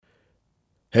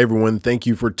Hey everyone, thank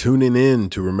you for tuning in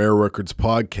to Romero Records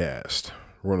podcast.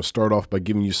 We're going to start off by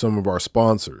giving you some of our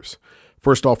sponsors.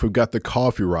 First off, we've got the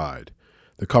Coffee Ride.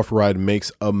 The Coffee Ride makes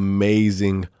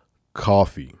amazing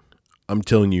coffee. I'm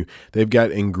telling you, they've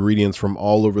got ingredients from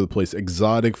all over the place,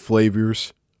 exotic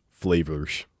flavors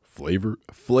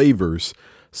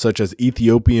such as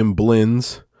Ethiopian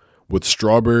blends with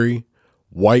strawberry,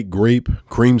 white grape,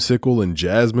 creamsicle, and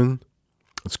jasmine.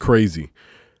 It's crazy.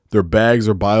 Their bags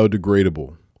are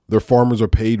biodegradable. Their farmers are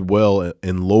paid well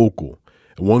and local.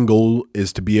 And one goal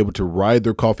is to be able to ride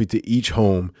their coffee to each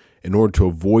home in order to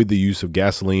avoid the use of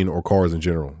gasoline or cars in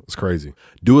general. It's crazy.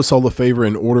 Do us all a favor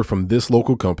and order from this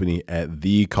local company at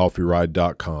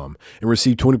thecoffeeride.com and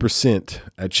receive 20%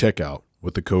 at checkout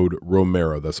with the code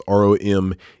Romero. That's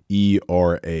ROMERA.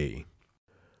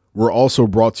 We're also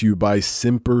brought to you by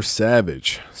Semper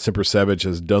Savage. Semper Savage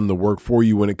has done the work for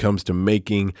you when it comes to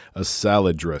making a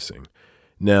salad dressing.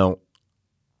 Now,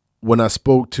 when I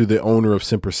spoke to the owner of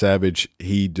Semper Savage,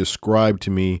 he described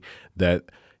to me that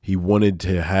he wanted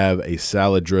to have a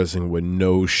salad dressing with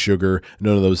no sugar,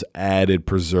 none of those added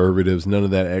preservatives, none of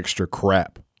that extra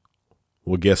crap.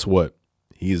 Well, guess what?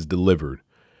 He has delivered.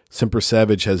 Semper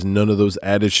Savage has none of those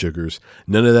added sugars,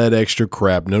 none of that extra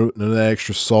crap, none of that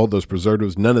extra salt, those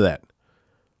preservatives, none of that.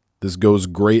 This goes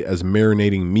great as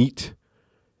marinating meat.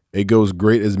 It goes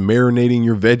great as marinating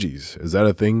your veggies. Is that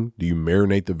a thing? Do you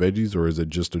marinate the veggies or is it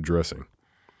just a dressing?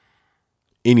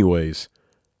 Anyways,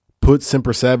 put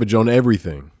Semper Savage on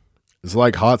everything. It's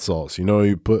like hot sauce. You know,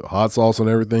 you put hot sauce on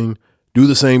everything. Do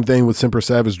the same thing with Semper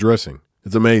Savage dressing.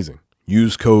 It's amazing.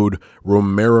 Use code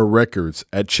Romero Records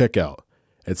at checkout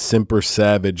at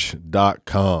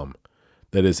sempersavage.com.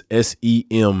 That is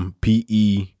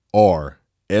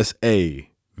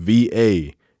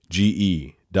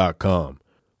SemperSavage.com.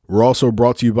 We're also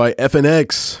brought to you by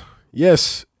FNX.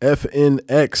 Yes,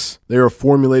 FNX. They are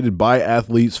formulated by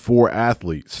athletes for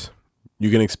athletes.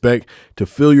 You can expect to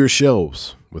fill your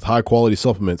shelves with high quality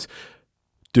supplements.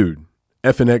 Dude,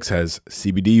 FNX has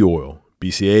CBD oil,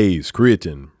 BCAAs,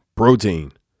 creatine,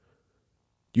 protein.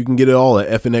 You can get it all at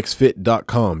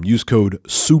fnxfit.com. Use code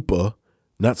SUPA,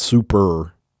 not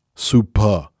super,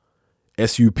 SUPA,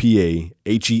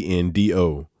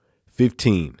 SUPAHENDO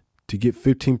 15 to get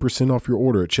 15% off your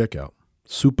order at checkout.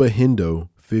 SUPAHENDO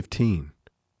 15.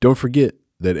 Don't forget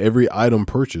that every item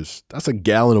purchased, that's a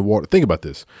gallon of water. Think about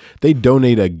this. They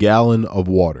donate a gallon of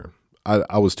water.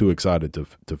 I was too excited to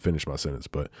finish my sentence,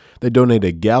 but they donate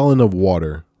a gallon of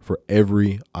water for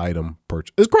every item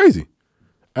purchased. It's crazy.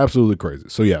 Absolutely crazy.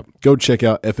 So yeah, go check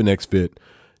out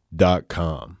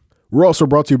fnxfit.com. We're also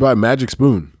brought to you by Magic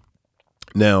Spoon.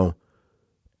 Now,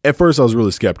 at first I was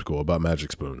really skeptical about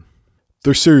Magic Spoon.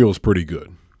 Their cereal is pretty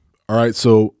good. All right,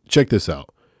 so check this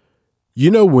out. You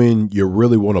know when you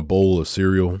really want a bowl of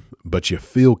cereal, but you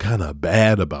feel kind of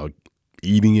bad about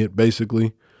eating it,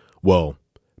 basically? Well,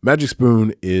 Magic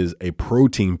Spoon is a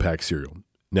protein-packed cereal.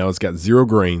 Now, it's got 0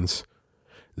 grains,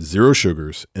 0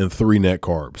 sugars, and 3 net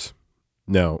carbs.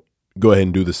 Now, go ahead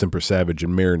and do the Semper Savage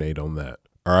and marinate on that.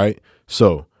 All right?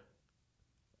 So,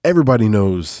 everybody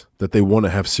knows that they want to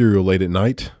have cereal late at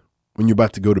night when you're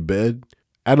about to go to bed.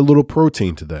 Add a little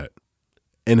protein to that.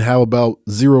 And how about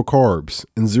 0 carbs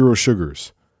and 0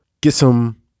 sugars? Get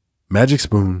some Magic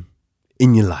Spoon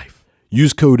in your life.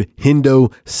 Use code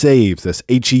HENDO SAVES. That's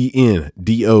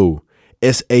HENDO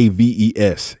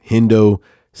SAVES. HENDO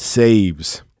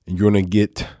SAVES. And you're going to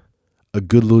get a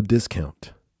good little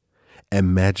discount at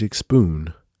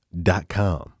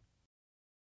magicspoon.com.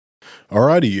 All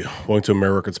righty. Welcome to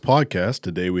Romero Records podcast.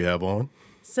 Today we have on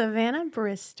Savannah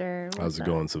Brister. How's it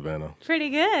going, Savannah? Pretty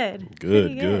good.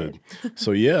 Good.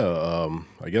 So yeah,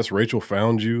 I guess Rachel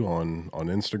found you on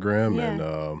Instagram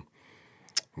and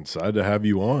decided to have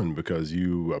you on because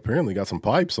you apparently got some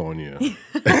pipes on you.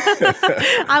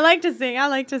 I like to sing.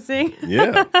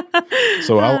 Yeah.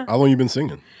 So how long you been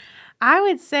singing? I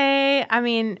would say,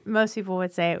 most people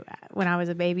would say when I was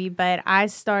a baby, but I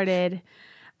started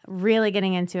really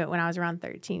getting into it when I was around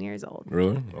 13 years old.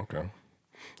 Really? Okay.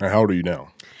 Now, how old are you now?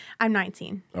 I'm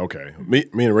 19. Okay. Me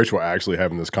and Rachel were actually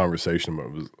having this conversation,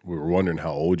 but we were wondering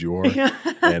how old you are.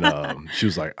 And she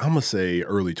was like, I'm going to say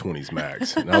early 20s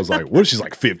max. And I was like, what if she's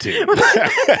like 15? You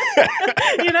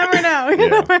never know.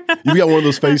 You've got one of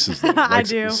those faces. Like, I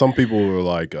do. Some people are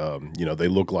like, they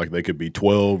look like they could be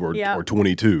 12 or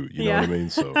 22. You know what I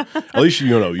mean? So at least,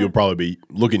 you'll probably be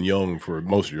looking young for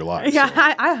most of your life. Yeah, so.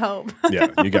 I hope. Yeah,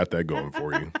 you got that going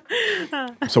for you.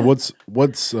 So what's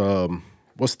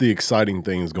the exciting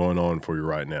things going on for you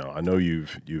right now? I know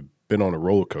you've been on a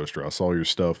roller coaster. I saw your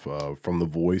stuff from The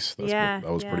Voice. That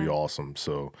was pretty awesome.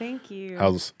 So thank you.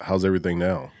 How's everything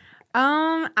now?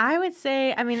 I would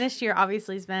say, I mean, this year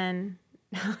obviously has been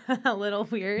a little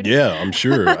weird. Yeah, I'm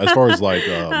sure. As far as like,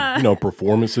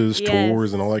 performances, Yes.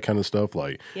 tours, and all that kind of stuff,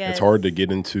 like it's Yes. hard to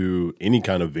get into any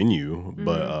kind of venue.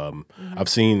 But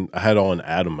I had on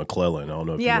Adam McClellan. I don't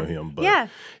know if Yeah. you know him, but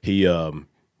Yeah.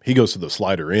 he goes to the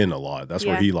Slider Inn a lot. That's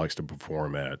where Yeah. he likes to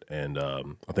perform at. And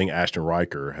I think Ashton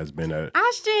Riker has been at.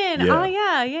 Ashton. Yeah. Oh,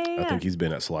 yeah. I think he's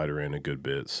been at Slider Inn a good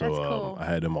bit. So That's cool. I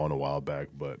had him on a while back.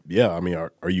 But yeah, I mean,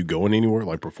 are you going anywhere,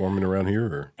 like performing around here?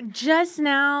 Or? Just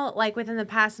now, like within the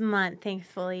past month,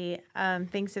 thankfully,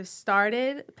 things have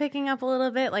started picking up a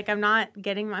little bit. Like I'm not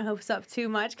getting my hopes up too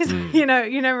much because, you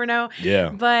never know. Yeah.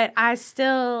 But I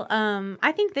still,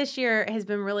 I think this year has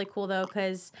been really cool though,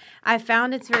 because I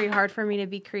found it's very hard for me to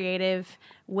be creative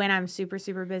when I'm super,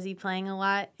 super busy playing a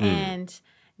lot. And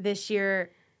this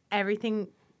year, everything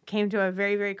came to a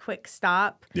very, very quick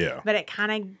stop. Yeah. But it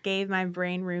kind of gave my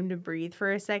brain room to breathe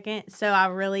for a second. So I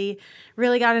really,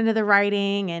 really got into the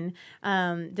writing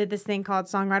and did this thing called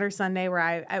Songwriter Sunday where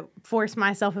I forced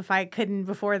myself, if I couldn't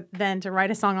before then, to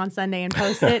write a song on Sunday and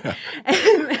post it.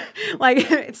 And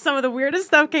like some of the weirdest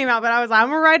stuff came out, but I was like, I'm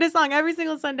going to write a song every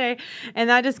single Sunday. And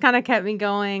that just kind of kept me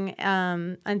going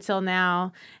until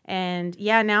now. And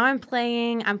yeah, now I'm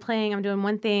doing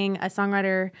one thing, a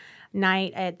songwriter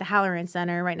night at the Halloran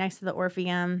Center right next to the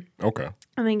Orpheum. Okay.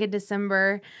 I think in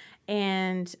December.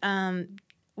 And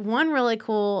one really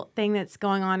cool thing that's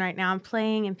going on right now, I'm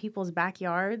playing in people's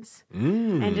backyards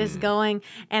and just going.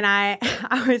 And I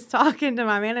was talking to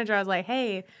my manager. I was like,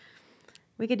 hey,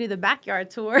 we could do the backyard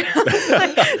tour.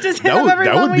 Like, just hit up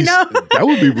everyone we know. That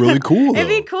would be really cool. It'd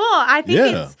be cool. I think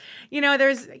Yeah.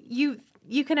 it's,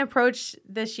 you can approach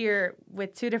this year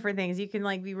with two different things. You can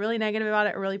like be really negative about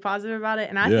it or really positive about it.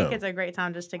 And I think it's a great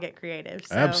time just to get creative.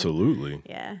 So, Absolutely.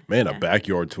 Yeah. Man, a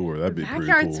backyard tour. That'd be pretty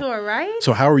Backyard cool. tour, right?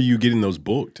 So how are you getting those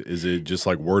booked? Is it just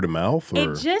like word of mouth?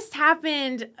 Or? It just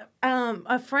happened.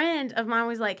 A friend of mine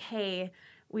was like, hey,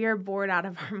 we are bored out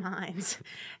of our minds.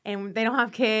 And they don't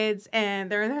have kids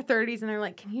and they're in their 30s. And they're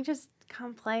like, can you just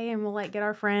come play and we'll like get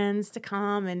our friends to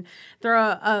come and throw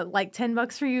a like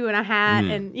 $10 for you and a hat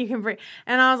and you can bring.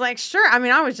 And I was like, sure. I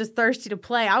mean, I was just thirsty to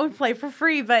play. I would play for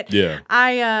free, but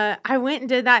I went and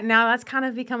did that. Now that's kind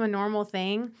of become a normal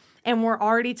thing. And we're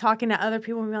already talking to other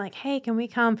people and we're like, hey, can we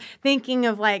come? Thinking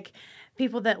of like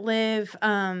people that live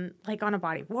like on a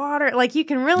body of water. Like you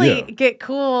can really get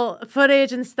cool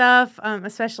footage and stuff,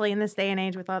 especially in this day and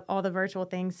age with all the virtual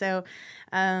things. So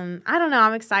I don't know.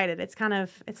 I'm excited.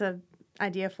 It's a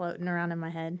idea floating around in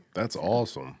my head. That's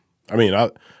awesome. I mean,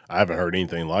 I haven't heard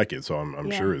anything like it, so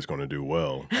I'm sure it's going to do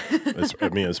well.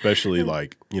 Especially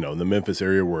like, in the Memphis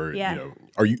area where,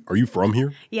 are you from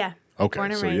here? Yeah. Okay, Born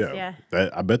and so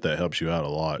raised, I bet that helps you out a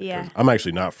lot. 'Cause Yeah. I'm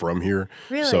actually not from here.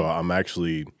 Really? So I'm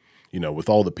actually, with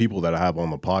all the people that I have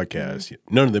on the podcast,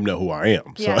 none of them know who I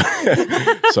am. So,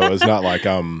 so it's not like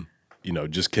I'm,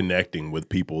 just connecting with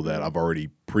people that I've already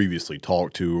previously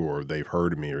talked to or they've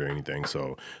heard of me or anything.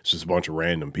 So it's just a bunch of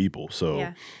random people.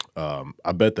 So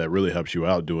I bet that really helps you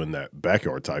out doing that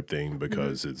backyard type thing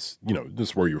because it's, this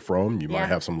is where you're from. You might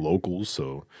have some locals.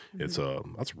 So that's a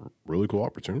really cool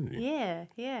opportunity. Yeah.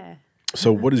 Yeah.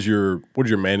 So what is your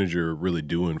manager really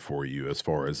doing for you as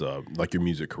far as like your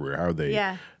music career?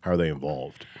 How are they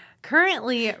involved?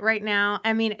 Currently, right now,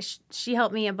 I mean, she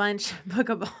helped me a bunch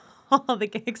book up all the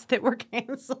gigs that were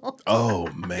canceled. Oh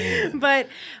man! But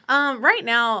right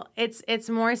now, it's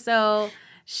more so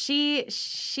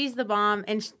she's the bomb,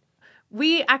 and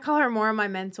I call her more of my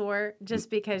mentor just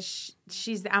because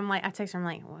I text her, I'm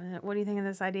like, what do you think of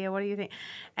this idea? What do you think?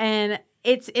 And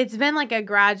it's been like a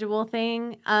gradual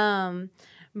thing.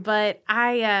 But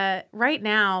right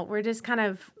now we're just kind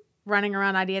of running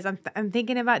around ideas. I'm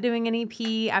thinking about doing an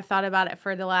EP. I've thought about it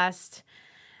for the last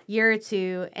year or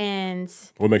two. And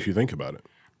what makes you think about it?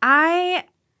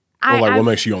 What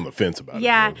makes you on the fence about it?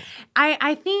 Yeah.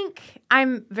 I think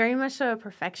I'm very much so a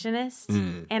perfectionist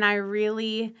and I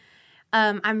really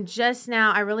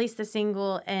I released the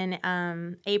single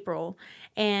in April,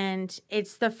 and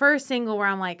it's the first single where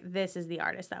I'm like, this is the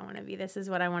artist I want to be. This is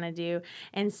what I want to do.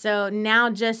 And so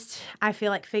now I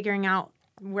feel like figuring out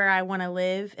where I want to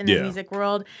live in the music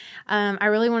world. I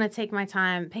really want to take my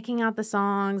time picking out the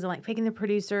songs and like picking the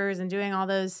producers and doing all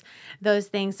those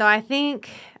things. So I think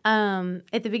at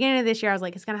the beginning of this year, I was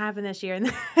like, it's going to happen this year.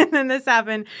 And then this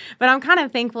happened. But I'm kind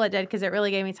of thankful it did because it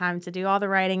really gave me time to do all the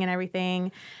writing and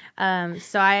everything.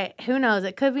 Who knows?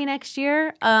 It could be next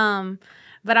year. But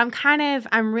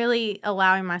I'm really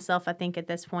allowing myself, I think, at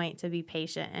this point to be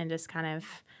patient and just kind of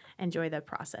enjoy the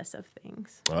process of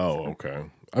things. Oh, okay.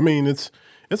 I mean, it's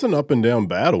an up and down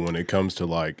battle when it comes to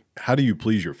like how do you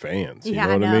please your fans? You Yeah,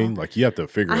 know what I I mean? know. Like you have to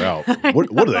figure out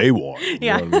what do they want? You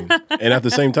Yeah. know what I mean? And at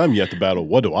the same time, you have to battle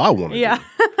what do I want to Yeah.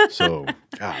 do? So,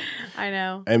 God. I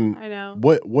know. And I know.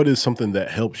 what is something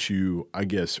that helps you, I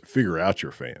guess, figure out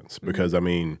your fans? Because I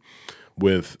mean,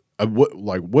 with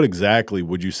what exactly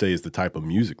would you say is the type of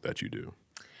music that you do?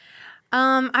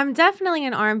 I'm definitely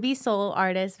an R&B soul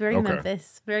artist, very Okay.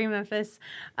 Memphis.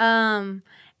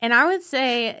 And I would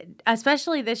say,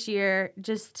 especially this year,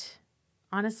 just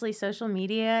honestly, social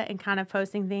media and kind of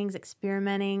posting things,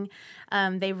 experimenting.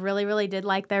 They really, really did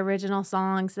like the original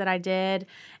songs that I did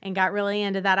and got really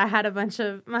into that. I had a bunch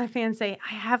of my fans say, I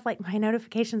have like my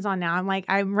notifications on now. I'm like,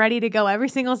 I'm ready to go every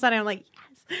single Sunday. I'm like,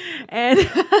 yes. And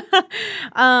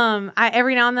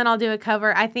every now and then I'll do a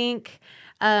cover. I think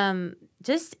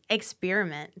just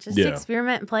experiment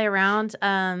and play around.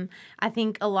 I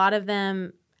think a lot of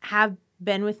them have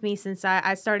been with me since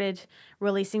I started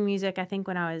releasing music, I think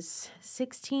when I was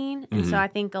 16. And so I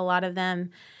think a lot of them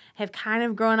have kind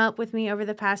of grown up with me over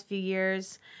the past few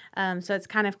years. So it's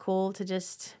kind of cool to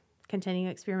just continue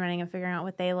experimenting and figuring out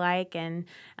what they like. And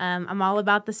I'm all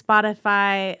about the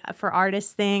Spotify for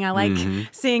artists thing. I like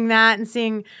seeing that and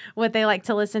seeing what they like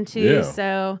to listen to. Yeah.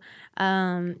 So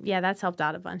that's helped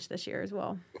out a bunch this year as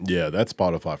well. Yeah, that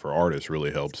Spotify for artists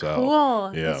really helps out.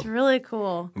 Cool. Yeah. It's really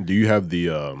cool. Do you have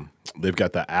the they've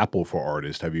got the Apple for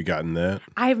artists. Have you gotten that?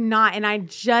 I have not. And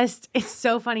it's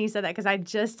so funny you said that because I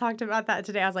just talked about that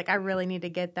today. I was like, I really need to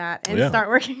get that and start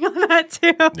working on that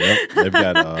too. Yep. They've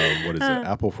got, what is it?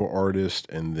 Apple for artists.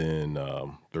 And then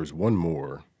there's one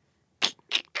more.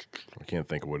 I can't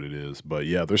think of what it is. But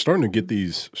yeah, they're starting to get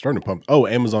these, starting to pump. Oh,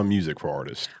 Amazon Music for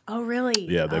artists. Oh, really?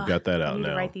 Yeah, they've got that out I need now.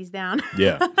 to write these down.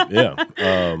 Yeah.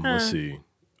 Let's see.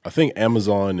 I think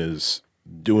Amazon is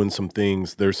doing some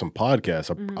things. There's some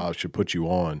podcasts I should put you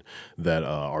on that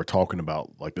are talking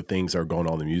about like the things that are going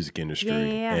on in the music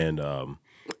industry. Yeah. And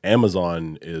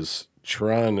Amazon is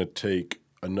trying to take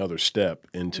another step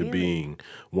into being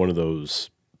one of those,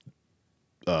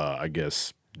 I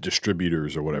guess,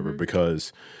 distributors or whatever,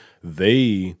 because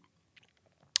they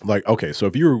like, okay, so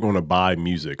if you were going to buy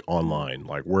music online,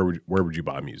 like where would you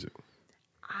buy music?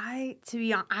 To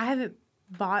be honest, I haven't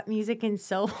bought music in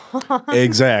so long.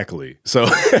 Exactly. So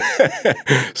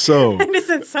It's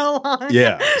been so long.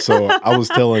 yeah. So I was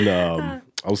telling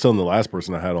the last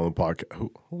person I had on the podcast.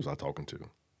 Who was I talking to?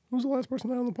 Who was the last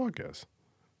person I had on the podcast?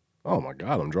 Oh my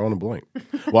God, I'm drawing a blank.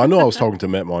 Well, I know I was talking to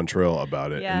Matt Montreal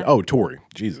about it. Yeah. And, Tori,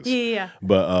 Jesus. Yeah.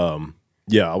 But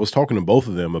I was talking to both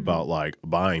of them about like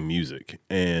buying music,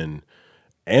 and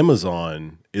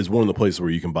Amazon is one of the places where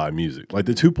you can buy music. Like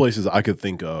the two places I could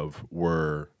think of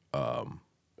were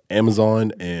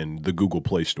Amazon and the Google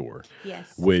Play Store.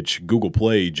 Yes. Which Google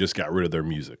Play just got rid of their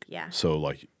music. Yeah. So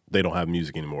like they don't have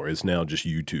music anymore. It's now just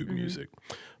YouTube music.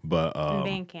 But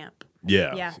And Bandcamp.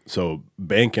 yeah. Yeah. So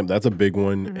Bandcamp, that's a big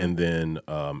one, and then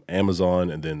Amazon,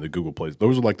 and then the Google Play.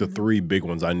 Those are like the three big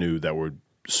ones I knew that were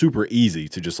super easy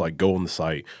to just like go on the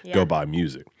site, go buy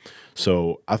music.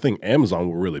 So I think Amazon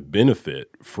will really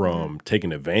benefit from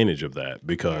taking advantage of that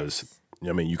because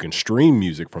I mean you can stream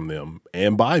music from them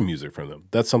and buy music from them.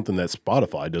 That's something that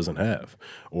Spotify doesn't have,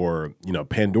 or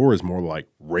Pandora is more like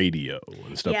radio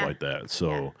and stuff like that.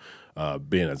 So.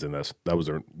 Being as in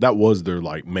that was their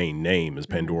like main name is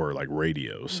Pandora, like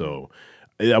radio. So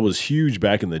that was huge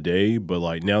back in the day, but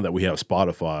like now that we have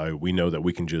Spotify, we know that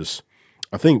we can just.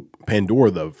 I think Pandora.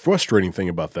 The frustrating thing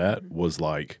about that was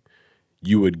like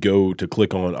you would go to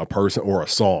click on a person or a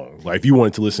song. Like if you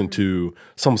wanted to listen to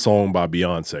some song by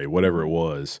Beyonce, whatever it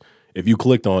was, if you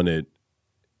clicked on it,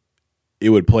 it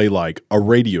would play like a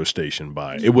radio station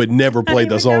by it. It would never play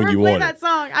the song you wanted. That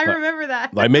song. I remember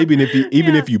that. Like maybe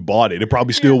if you bought it, it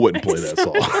probably still wouldn't play that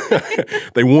song.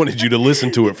 They wanted you to listen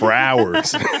to it for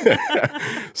hours.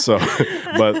 So,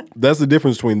 but that's the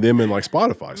difference between them and like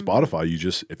Spotify. Spotify, you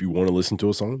just, if you want to listen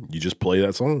to a song, you just play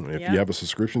that song. If you have a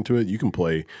subscription to it, you can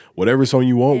play whatever song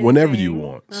you want, whenever you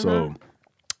want. So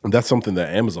that's something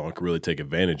that Amazon can really take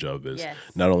advantage of is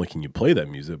not only can you play that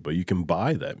music, but you can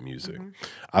buy that music.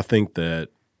 I think that,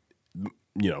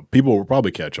 people will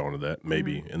probably catch on to that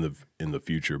maybe in the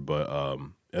future. But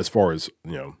as far as,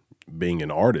 being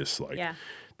an artist, like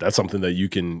that's something that you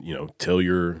can, tell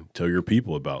your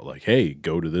people about, like, hey,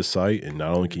 go to this site and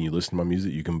not only can you listen to my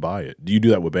music, you can buy it. Do you do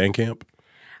that with Bandcamp?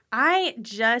 I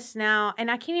just now,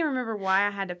 and I can't even remember why I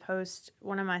had to post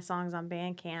one of my songs on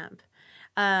Bandcamp.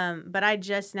 But I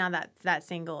just now that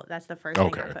single, that's the first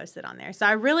thing I posted on there. So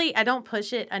I don't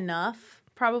push it enough,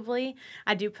 probably.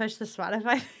 I do push the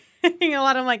Spotify A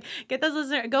lot of them like, get those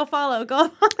listeners, go follow, go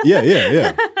follow.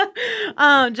 Yeah.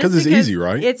 Just Because it's easy,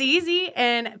 right? It's easy,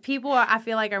 and people I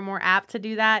feel like are more apt to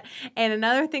do that. And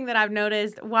another thing that I've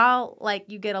noticed, while like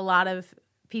you get a lot of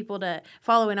people to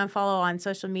follow and unfollow on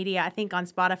social media, I think on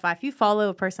Spotify, if you follow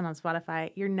a person on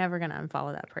Spotify, you're never going to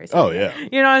unfollow that person. Oh, yeah.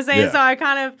 You know what I'm saying? Yeah. So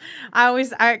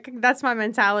I that's my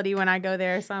mentality when I go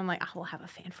there. So I'm like, I will have a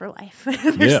fan for life.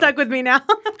 They're Yeah. stuck with me now.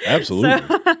 Absolutely.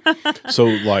 So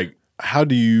like, how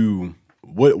do you,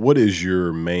 what is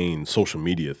your main social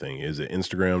media thing? Is it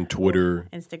Instagram, Twitter?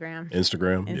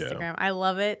 Instagram. Yeah. I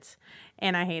love it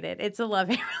and I hate it. It's a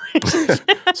love-hate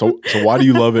relationship. So why do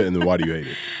you love it and then why do you hate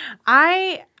it?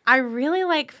 I really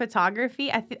like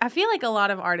photography. I feel like a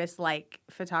lot of artists like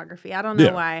photography. I don't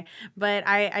know why, but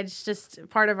it's just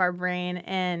part of our brain,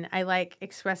 and I like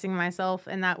expressing myself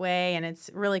in that way, and it's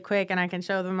really quick, and I can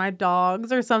show them my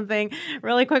dogs or something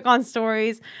really quick on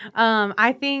stories.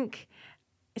 I think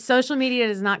social media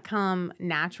does not come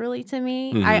naturally to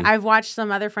me. Mm-hmm. I've watched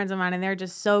some other friends of mine, and they're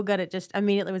just so good at just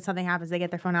immediately when something happens, they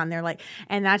get their phone out and they're like,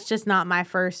 and that's just not my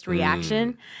first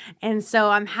reaction. And so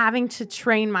I'm having to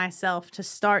train myself to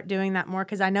start doing that more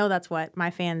because I know that's what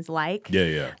my fans like.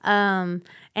 Yeah. And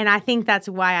I think that's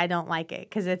why I don't like it,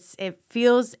 because it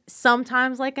feels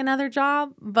sometimes like another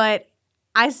job, but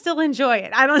I still enjoy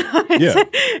it. I don't know.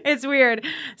 It's weird.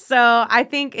 So I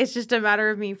think it's just a matter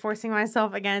of me forcing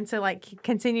myself again to like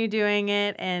continue doing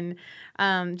it and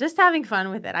just having fun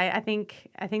with it. I think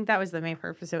that was the main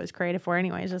purpose it was created for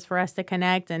anyways, just for us to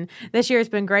connect. And this year has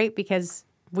been great because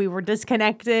we were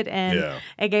disconnected, and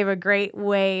it gave a great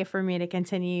way for me to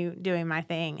continue doing my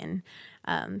thing and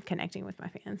connecting with my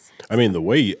fans. I mean, the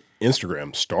way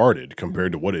Instagram started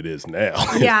compared to what it is now.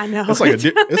 Yeah, I know. It's like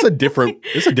it's a different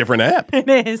app.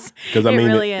 It is. Because I mean,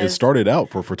 really it started out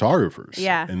for photographers.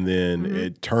 Yeah. And then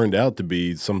it turned out to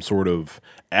be some sort of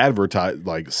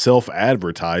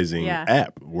self-advertising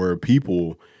app where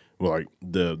people, like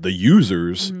the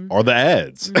users are the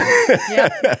ads.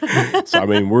 So I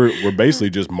mean, we're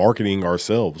basically just marketing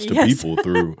ourselves to people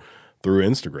through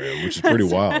Instagram, which is pretty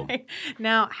wild. Right.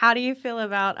 Now, how do you feel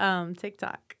about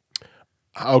TikTok?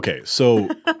 Okay, so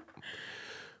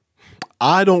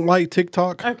I don't like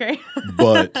TikTok. Okay.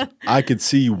 But I could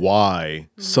see why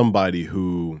somebody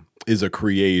who is a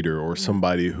creator or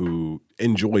somebody who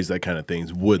enjoys that kind of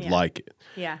things would like it.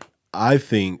 Yeah. I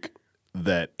think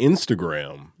that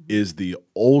Instagram is the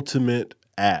ultimate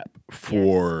app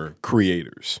for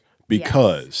creators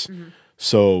because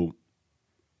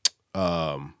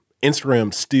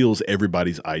Instagram steals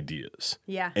everybody's ideas.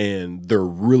 Yeah. And they're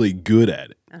really good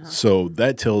at it. So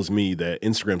that tells me that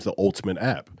Instagram's the ultimate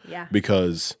app. Yeah.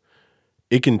 Because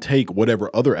it can take whatever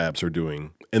other apps are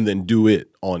doing and then do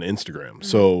it on Instagram.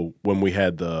 So when we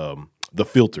had the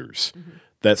filters,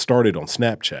 that started on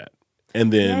Snapchat.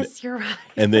 And then Yes, you're right.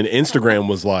 and then Instagram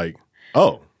was like,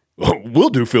 "Oh, we'll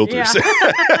do filters."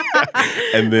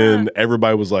 And then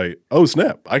everybody was like, "Oh,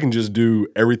 snap. I can just do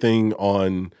everything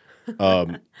on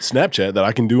Snapchat that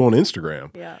I can do on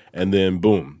Instagram." Yeah. And then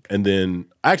boom. And then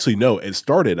actually no, it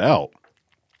started out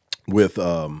with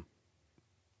what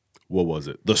was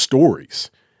it? The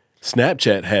stories.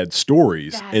 Snapchat had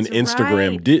stories and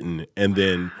Instagram didn't. And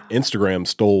then Instagram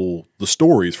stole the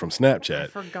stories from Snapchat. I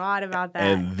forgot about that.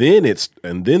 And then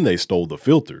they stole the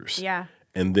filters. Yeah.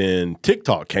 And then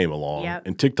TikTok came along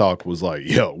and TikTok was like,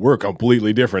 yo, we're a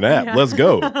completely different app. Let's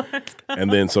go. Let's go.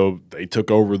 And then so they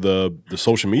took over the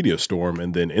social media storm,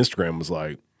 and then Instagram was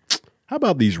like, how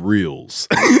about these reels?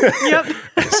 Yep.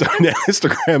 So now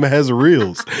Instagram has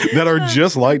reels that are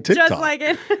just like TikTok. Just like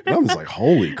it. And I was like,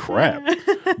 holy crap.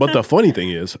 But the funny thing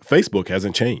is, Facebook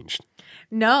hasn't changed.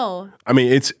 No.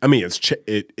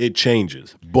 It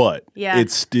changes, but Yeah.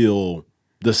 it's still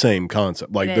the same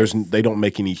concept. Like they don't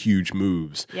make any huge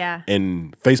moves. Yeah.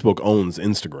 And Facebook owns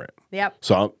Instagram. Yep.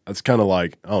 So it's kind of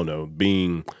like, I don't know,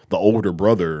 being the older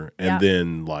brother and Yep.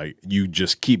 then like you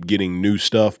just keep getting new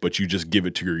stuff, but you just give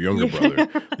it to your younger brother.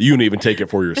 You don't even take it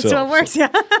for yourself. That's how it works,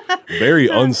 yeah. Very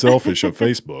unselfish of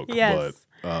Facebook. Yes.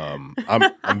 But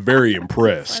I'm very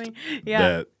impressed funny.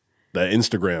 Yeah. that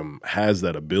Instagram has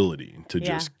that ability to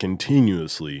Yeah. just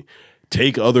continuously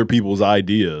take other people's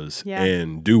ideas Yeah.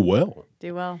 and do well.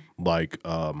 Do well. Like,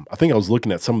 I think I was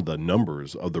looking at some of the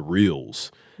numbers of the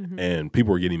reels, and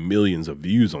people are getting millions of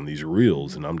views on these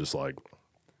reels, and I'm just like,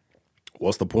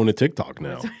 what's the point of TikTok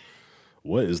now?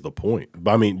 What is the point?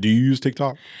 But I mean, do you use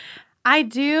TikTok? I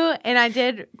do, and I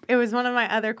did. It was one of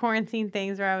my other quarantine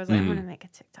things where I was like, I'm going to make a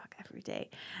TikTok every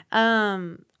day.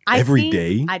 Every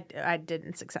day? I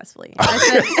didn't successfully. I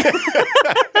said,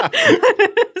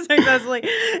 successfully.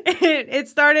 It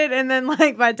started, and then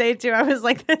like by day 2, I was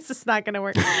like, this is not going to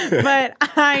work. But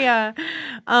I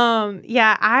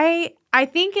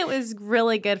think it was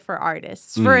really good for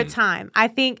artists for a time. I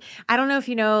don't know if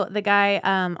you know the guy,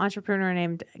 entrepreneur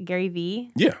named Gary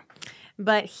Vee. Yeah.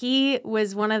 But he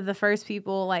was one of the first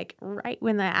people, like right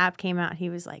when the app came out, he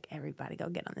was like, everybody go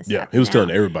get on this app. Yeah, he was telling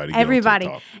everybody. Everybody.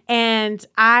 Get on TikTok. And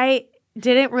I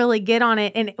didn't really get on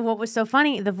it. And what was so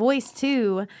funny, The Voice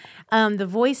too, The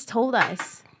Voice told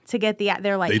us to get the app.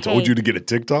 They're like, they told you to get a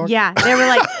TikTok? Yeah. They were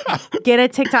like, get a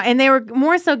TikTok. And they were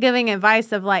more so giving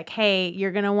advice of like, hey,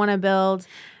 you're going to want to build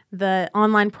the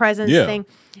online presence thing.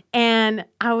 And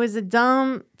I was a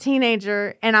dumb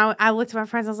teenager, and I looked at my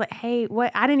friends. I was like, "Hey,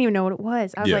 what?" I didn't even know what it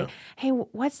was. I was like, "Hey,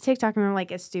 what's TikTok?" And they're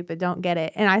like, "It's stupid. Don't get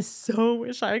it." And I so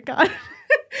wish I got it,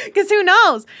 because who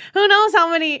knows? Who knows how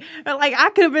many? Like I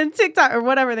could have been TikTok or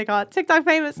whatever they call it, TikTok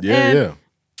famous. Yeah.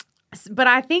 But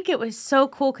I think it was so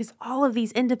cool because all of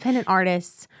these independent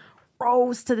artists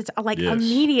rose to the top, like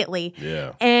immediately.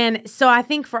 Yeah. And so I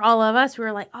think for all of us, we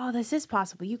were like, oh, this is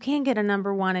possible. You can get a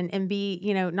number one and be,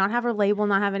 not have a label,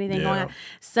 not have anything going on.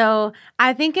 So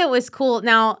I think it was cool.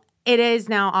 Now, it is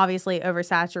now obviously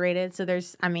oversaturated. So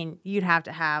you'd have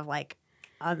to have like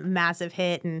a massive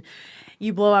hit and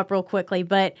you blow up real quickly.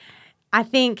 But I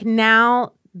think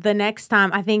now the next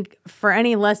time, I think for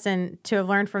any lesson to have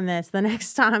learned from this, the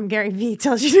next time Gary Vee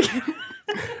tells you to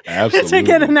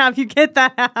get an app, you get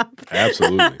that app.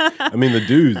 Absolutely. I mean, the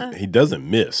dude, he doesn't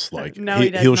miss. Like,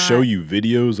 he'll show you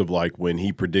videos of like when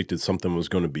he predicted something was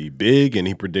going to be big, and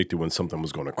he predicted when something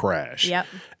was going to crash. Yep.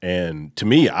 And to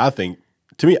me, I think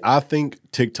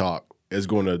TikTok is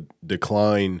going to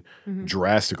decline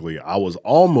drastically. I was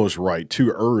almost right too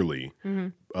early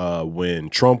when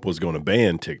Trump was going to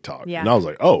ban TikTok, and I was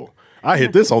like, oh. I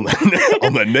hit this on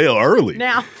the nail early.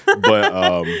 Now. But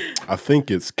I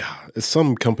think it's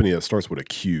some company that starts with a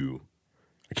Q.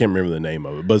 I can't remember the name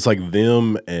of it, but it's like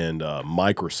them and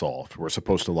Microsoft were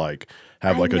supposed to like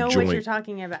have like a joint. I know what you're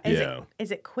talking about.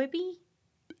 Is it Quibi?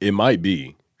 It might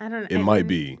be. I don't know. It might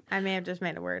be. I may have just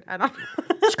made a word. I don't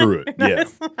know. Screw it. Yeah.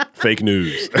 Fake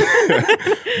news.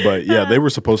 But yeah, they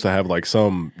were supposed to have like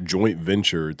some joint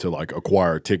venture to like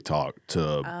acquire TikTok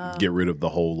to get rid of the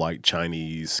whole like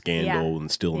Chinese scandal and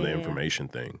stealing the information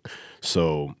thing.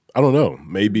 So I don't know.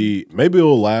 Maybe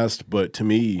it'll last, but to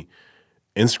me,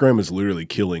 Instagram is literally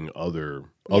killing other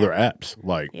apps.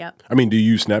 Like, I mean, do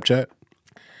you use Snapchat?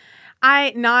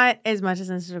 Not as much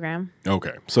as Instagram.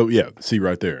 Okay. So yeah, see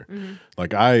right there.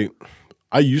 Like I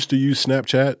used to use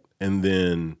Snapchat, and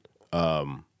then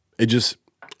it just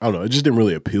didn't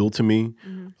really appeal to me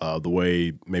the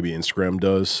way maybe Instagram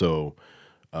does. So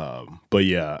but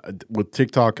yeah, with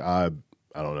TikTok I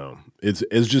don't know.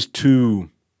 It's just too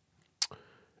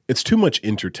much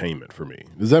entertainment for me.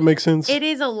 Does that make sense? It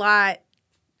is a lot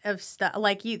of stuff.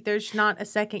 Like there's not a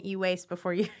second you waste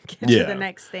before you get to the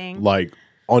next thing. Like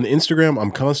on Instagram,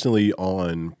 I'm constantly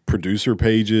on producer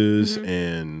pages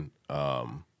and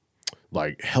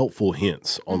like helpful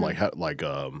hints on like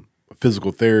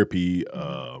physical therapy,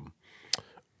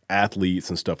 athletes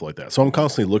and stuff like that. So I'm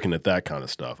constantly looking at that kind of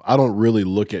stuff. I don't really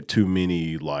look at too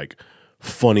many like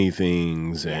funny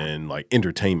things and like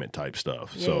entertainment type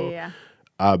stuff.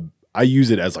 I use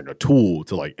it as like a tool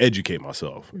to like educate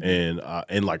myself and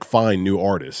like find new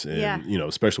artists and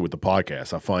especially with the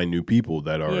podcast, I find new people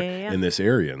that are in this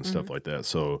area and stuff like that.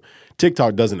 So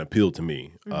TikTok doesn't appeal to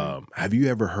me. Have you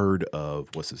ever heard of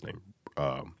what's his name?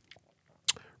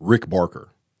 Rick Barker.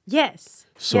 Yes.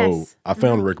 So I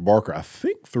found Rick Barker, I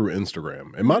think through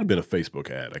Instagram. It might have been a Facebook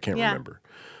ad. I can't remember.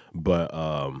 But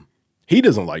he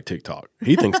doesn't like TikTok.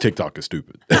 He thinks TikTok is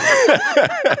stupid.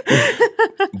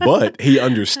 But he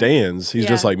understands. He's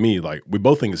just like me. Like we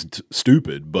both think it's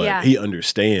stupid, but he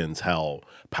understands how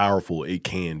powerful it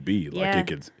can be. Like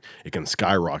it can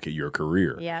skyrocket your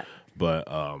career. Yeah. But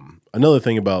another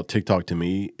thing about TikTok to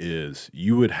me is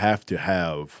you would have to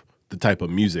have the type of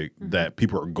music that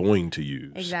people are going to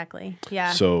use. Exactly.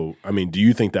 Yeah. So, I mean, do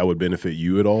you think that would benefit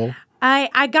you at all?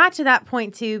 I got to that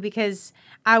point too because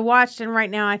I watched, and right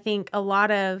now I think a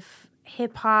lot of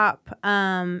hip hop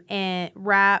and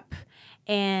rap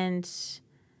and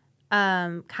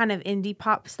kind of indie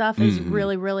pop stuff is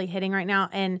really, really hitting right now.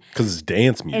 And because it's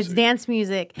dance music. It's dance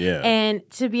music. Yeah. And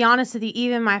to be honest with you,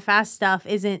 even my fast stuff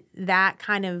isn't that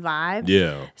kind of vibe.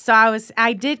 Yeah. So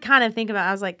I did kind of think about it.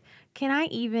 I was like,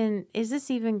 is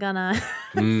this even gonna,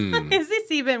 is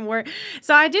this even work?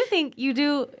 So I do think you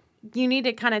do you need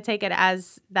to kind of take it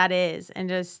as that is, and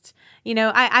just,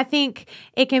 I think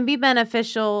it can be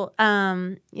beneficial.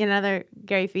 Another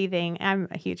Gary Vee thing, I'm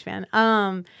a huge fan.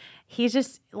 He's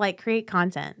just like create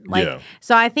content.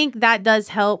 So I think that does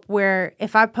help, where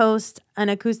if I post an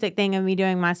acoustic thing of me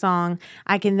doing my song,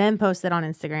 I can then post it on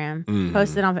Instagram,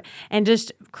 post it on, and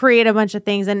just create a bunch of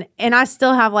things. And I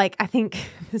still have I think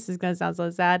this is going to sound so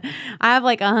sad, I have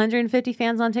 150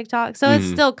 fans on TikTok. So it's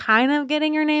still kind of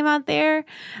getting your name out there.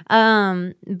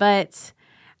 But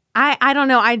I don't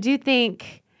know. I do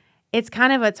think it's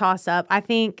kind of a toss-up. I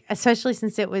think, especially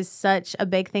since it was such a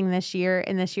big thing this year,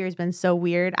 and this year has been so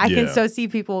weird, I can so see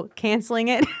people canceling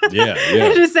it. And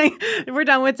just saying, we're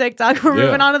done with TikTok. We're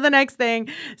moving on to the next thing.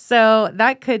 So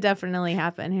that could definitely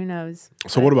happen. Who knows?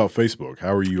 So what about Facebook?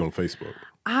 How are you on Facebook?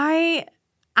 I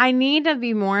need to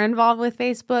be more involved with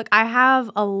Facebook. I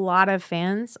have a lot of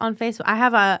fans on Facebook. I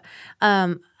have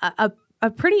a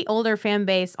pretty older fan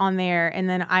base on there, and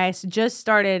then I just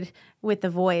started with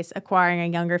The Voice acquiring a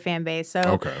younger fan base.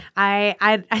 So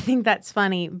I think that's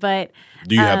funny. But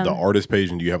do you have the artist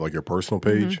page, and do you have your personal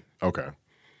page? Okay.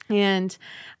 And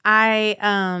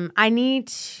I need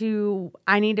to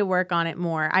work on it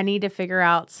more. I need to figure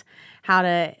out how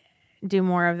to do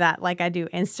more of that, like I do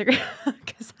Instagram,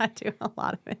 because I do a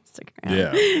lot of Instagram.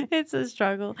 Yeah, it's a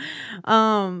struggle.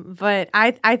 But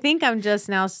I think I'm just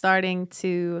now starting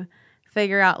to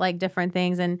figure out different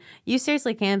things, and you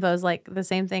seriously can post the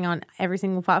same thing on every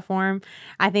single platform.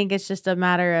 I think it's just a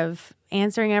matter of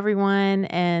answering everyone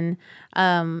and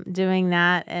doing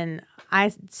that. And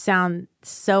I sound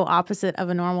so opposite of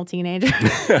a normal teenager.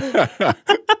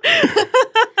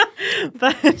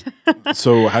 But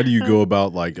so how do you go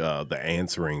about the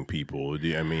answering people?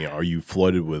 Are you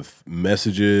flooded with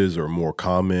messages or more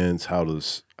comments? How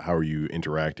are you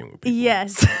interacting with people?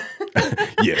 Yes.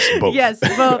 Yes, both. Yes,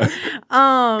 both.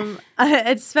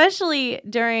 Especially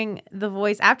during The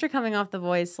Voice. After coming off The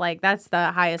Voice, that's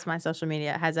the highest my social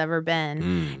media has ever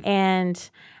been. And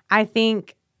I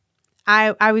think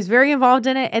I was very involved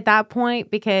in it at that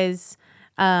point, because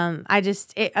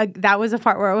that was a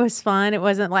part where it was fun. It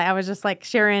wasn't I was just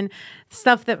sharing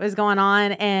stuff that was going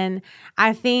on. And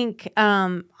I think,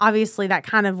 obviously that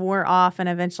kind of wore off, and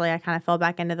eventually I kind of fell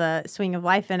back into the swing of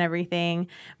life and everything.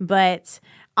 But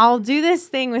I'll do this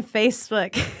thing with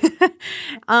Facebook,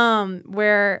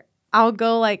 where I'll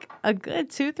go a good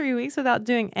 2-3 weeks without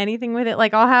doing anything with it.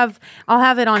 I'll have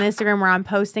it on Instagram where I'm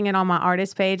posting it on my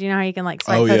artist page. You know how you can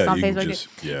swipe post on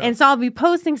Facebook? And so I'll be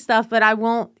posting stuff, but I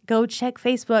won't go check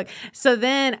Facebook. So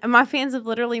then my fans have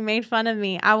literally made fun of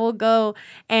me. I will go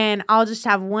and I'll just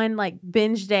have one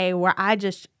binge day where I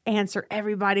just answer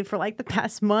everybody for the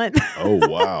past month. Oh,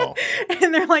 wow.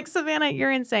 And they're like, Savannah,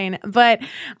 you're insane. But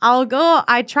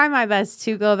I try my best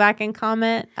to go back and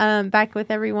comment back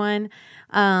with everyone.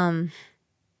 And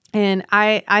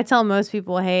I tell most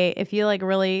people, hey, if you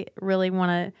really, really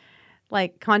want to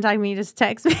contact me, just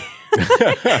text me.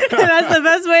 That's the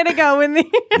best way to go with me.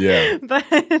 Yeah.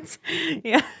 But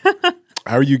yeah.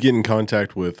 How are you getting in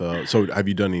contact with, so have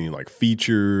you done any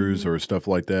features or stuff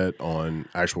like that on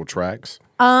actual tracks?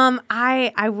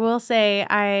 I will say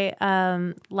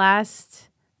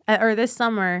this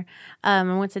summer, I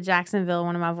went to Jacksonville.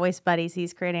 One of my voice buddies,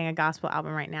 he's creating a gospel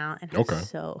album right now, and I'm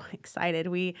so excited.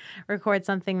 We record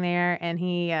something there, and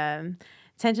he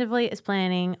tentatively is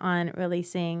planning on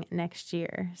releasing next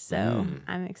year. So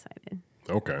I'm excited.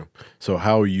 Okay. So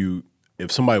how are you,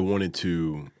 if somebody wanted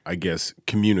to, I guess,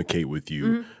 communicate with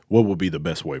you, what would be the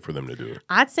best way for them to do it?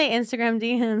 I'd say Instagram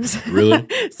DMs. Really?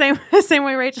 same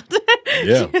way Rachel did.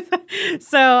 Yeah.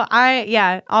 So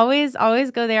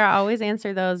always go there. I always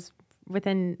answer those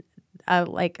within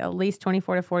at least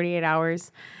 24 to 48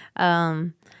 hours.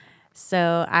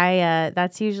 So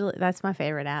that's my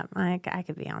favorite app. I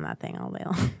could be on that thing all day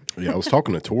long. Yeah, I was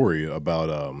talking to Tori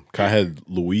about, I had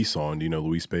Louise on. Do you know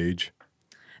Louise Page?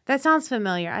 That sounds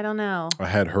familiar. I don't know. I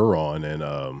had her on,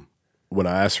 and when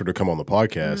I asked her to come on the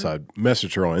podcast, I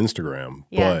messaged her on Instagram,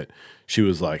 but she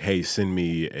was like, hey, send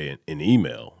me an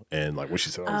email. And what she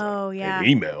said, I was an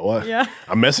email? Yeah.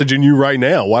 I'm messaging you right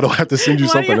now. Why do I have to send you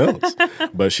something else?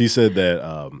 But she said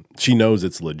that she knows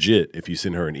it's legit if you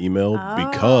send her an email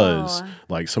because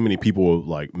so many people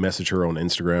will message her on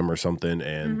Instagram or something,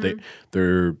 and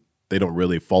they don't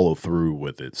really follow through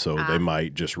with it. So they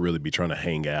might just really be trying to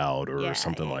hang out or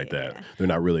something like that. Yeah. They're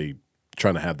not really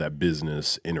trying to have that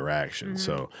business interaction.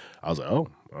 So I was like, oh,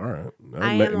 all right.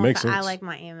 It makes sense. I like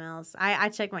my emails. I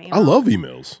check my emails. I love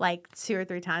emails. 2 or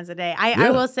 3 times a day. I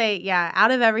will say,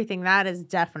 out of everything, that is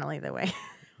definitely the way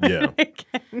Yeah.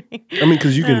 I mean,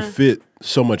 because you can fit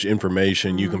so much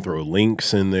information. You can throw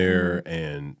links in there,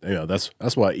 and that's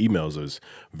why emails is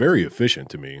very efficient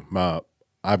to me.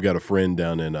 I've got a friend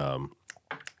down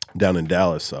in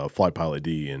Dallas, Flight Pilot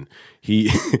D, and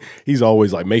he's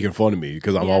always like making fun of me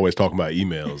because I'm always talking about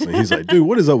emails, and he's like, "Dude,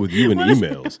 what is up with you and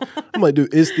emails?" I'm like,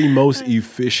 "Dude, it's the most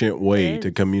efficient way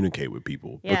to communicate with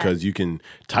people because you can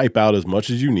type out as much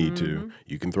as you need to.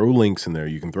 You can throw links in there,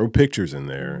 you can throw pictures in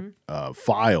there,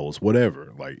 files,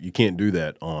 whatever. Like you can't do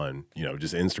that on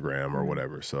just Instagram or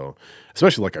whatever. So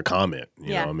especially like a comment,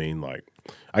 you know what I mean? Like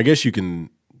I guess you can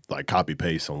like copy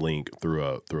paste a link through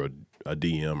a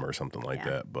DM or something like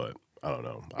that, but I don't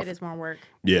know. It is more work.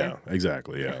 Yeah,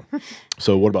 exactly. Yeah.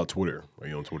 So what about Twitter? Are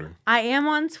you on Twitter? I am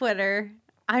on Twitter.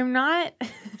 I'm not.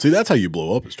 See, that's how you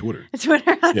blow up is Twitter.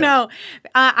 Twitter, I know.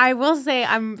 I will say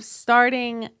I'm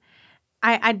starting.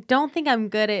 I don't think I'm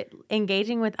good at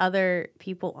engaging with other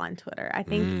people on Twitter. I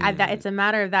think that it's a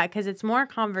matter of that because it's more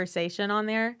conversation on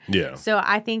there. Yeah. So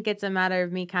I think it's a matter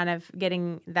of me kind of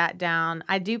getting that down.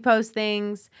 I do post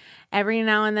things every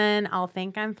now and then. I'll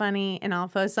think I'm funny and I'll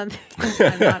post something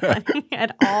I'm not funny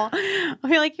at all. I'll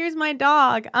be like, "Here's my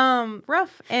dog,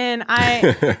 rough," and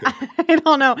I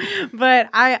don't know, but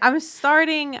I'm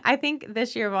starting. I think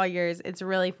this year of all years, it's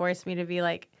really forced me to be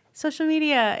like social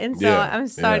media, and so I'm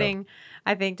starting.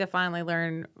 I think to finally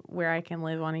learn where I can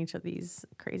live on each of these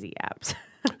crazy apps.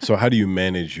 So how do you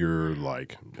manage your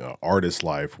like artist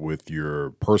life with your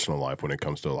personal life when it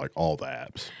comes to like all the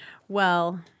apps?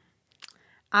 Well,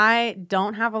 I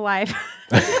don't have a life.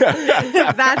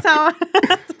 That's how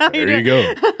there you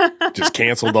go. Just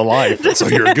cancel the life, so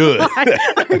you're good.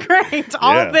 Great.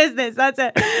 All business. That's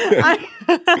it.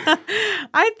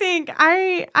 I think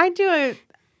I do it.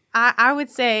 I would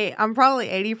say I'm probably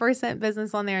 80%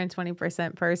 business on there and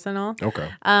 20% personal. Okay.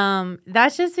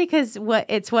 That's just because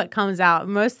what comes out.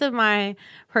 Most of my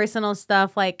personal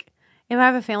stuff, like if I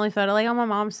have a family photo, like on my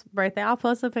mom's birthday, I'll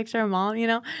post a picture of mom,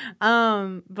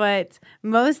 But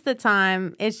most of the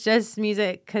time, it's just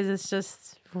music because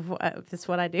it's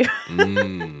what I do.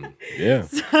 Yeah.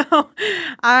 So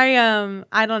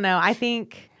I don't know. I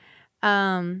think.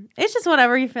 It's just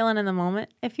whatever you're feeling in the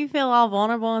moment. If you feel all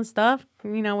vulnerable and stuff,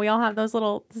 we all have those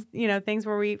little, things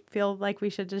where we feel like we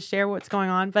should just share what's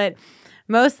going on. But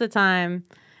most of the time,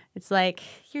 it's like,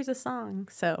 here's a song.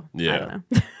 So yeah.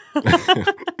 I don't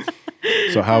know.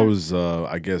 So how is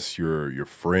I guess your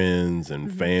friends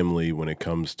and family when it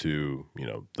comes to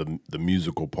the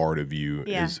musical part of you?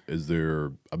 Yeah. Is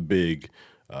there a big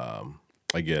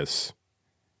I guess?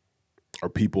 Are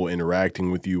people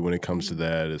interacting with you when it comes to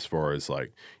that? As far as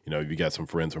like, you got some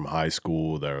friends from high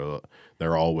school that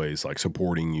they're always like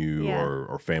supporting you,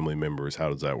 or family members. How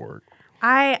does that work?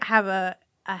 I have a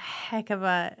heck of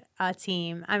a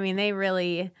team. I mean, they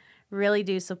really, really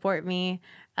do support me.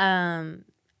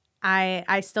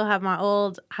 I still have my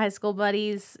old high school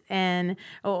buddies, and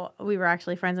we were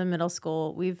actually friends in middle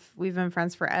school. We've been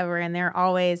friends forever, and they're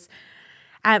always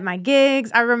at my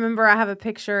gigs. I remember I have a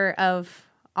picture of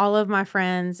all of my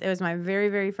friends. It was my very,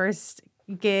 very first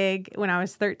gig when I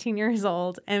was 13 years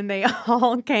old, and they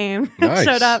all came and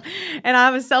showed up. And I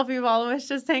have a selfie of all of us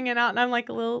just hanging out, and I'm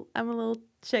a little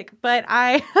chick. But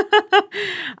I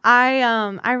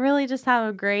really just have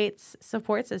a great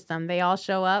support system. They all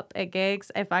show up at gigs.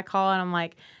 If I call and I'm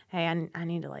like, "Hey, I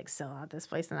need to like sell out this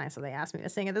place tonight," so they asked me to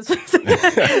sing at this place.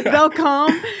 They'll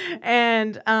come,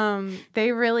 and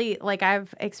they really like.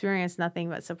 I've experienced nothing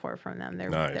but support from them. They're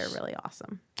really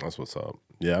awesome. That's what's up.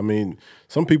 Yeah, I mean,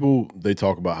 some people they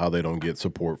talk about how they don't get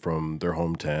support from their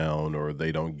hometown, or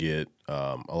they don't get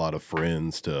a lot of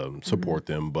friends to support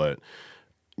them, but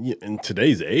in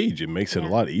today's age, it makes it a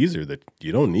lot easier that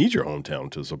you don't need your hometown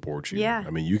to support you. Yeah.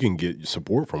 I mean, you can get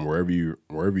support from wherever you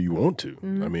want to.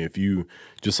 I mean, if you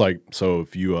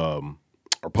if you are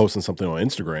posting something on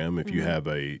Instagram, if you have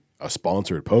a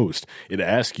sponsored post, it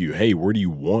asks you, "Hey, where do you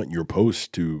want your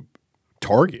post to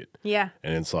target?" Yeah.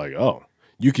 And it's like, oh,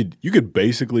 you could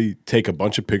basically take a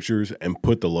bunch of pictures and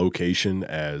put the location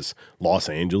as Los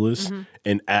Angeles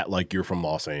and act like you're from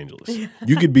Los Angeles.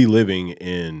 You could be living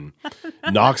in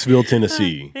Knoxville,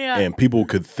 Tennessee, and people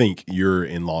could think you're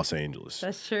in Los Angeles.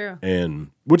 That's true. And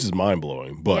which is mind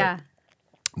blowing, but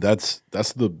that's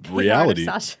the reality.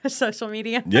 Social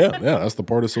media. yeah, that's the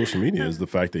part of social media is the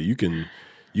fact that you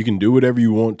can do whatever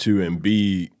you want to and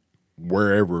be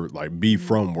wherever, like be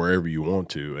from wherever you want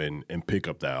to and pick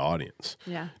up that audience.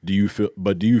 Yeah. Do you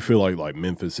feel like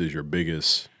Memphis is your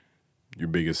biggest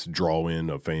draw in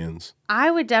of fans?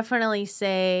 I would definitely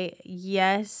say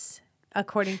yes,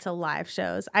 according to live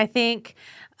shows. I think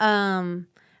when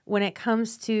it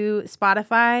comes to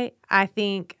Spotify, I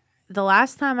think the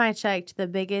last time I checked, the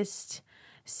biggest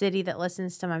city that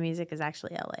listens to my music is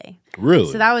actually LA.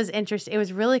 Really? So that was interesting. It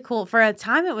was really cool. For a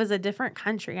time, it was a different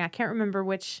country. I can't remember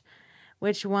which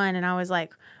one. And I was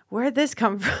like, where'd this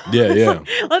come from? Yeah, yeah.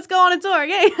 Let's go on a tour.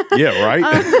 Yay. Yeah, right?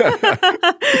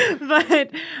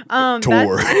 But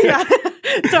Tour.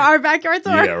 To our backyard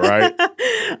tour. Yeah, right.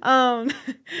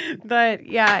 But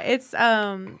yeah, it's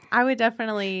I would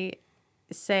definitely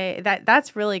say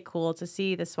that's really cool to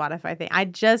see the Spotify thing. I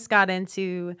just got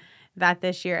into that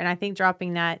this year, and I think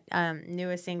dropping that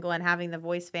newest single and having the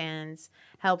voice fans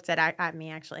helped it. I me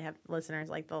actually have listeners.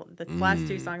 Like the last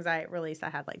 2 songs I released, I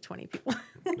had like 20 people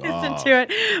listen to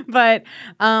it. But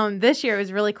this year it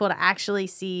was really cool to actually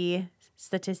see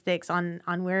statistics on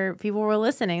where people were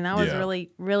listening. That was really,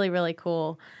 really, really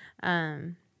cool.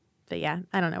 But yeah,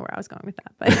 I don't know where I was going with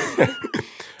that, but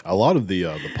a lot of the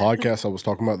podcasts I was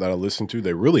talking about that I listened to,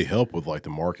 they really help with like the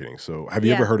marketing. So have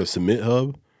you ever heard of Submit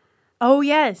Hub? Oh,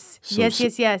 yes. So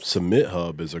Yes. Submit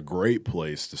Hub is a great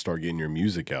place to start getting your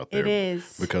music out there. It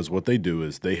is. Because what they do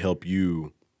is they help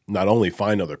you not only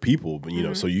find other people, but, you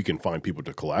know, so you can find people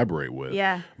to collaborate with.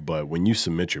 Yeah. But when you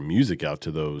submit your music out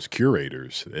to those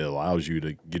curators, it allows you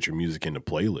to get your music into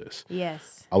playlists.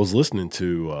 Yes. I was listening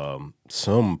to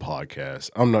some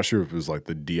podcast. I'm not sure if it was like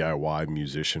the DIY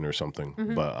musician or something,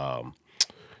 but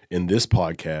in this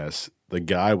podcast, the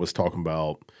guy was talking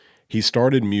about he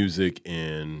started music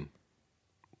in –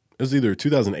 it was either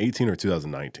 2018 or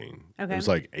 2019. Okay. It was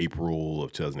like April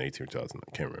of 2018 or 2000.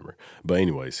 I can't remember. But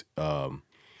anyways,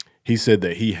 he said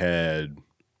that he had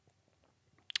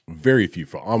very few.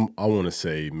 I want to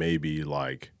say maybe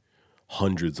like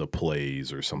hundreds of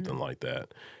plays or something like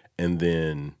that. And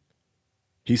then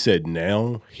he said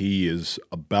now he is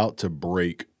about to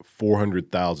break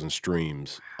 400,000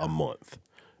 streams a month.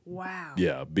 Wow.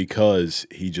 Yeah, because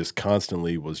he just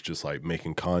constantly was just like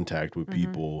making contact with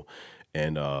people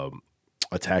and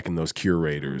attacking those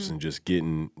curators and just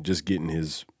getting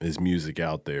his music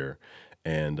out there.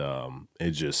 And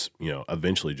it just, you know,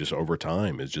 eventually just over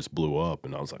time, it just blew up.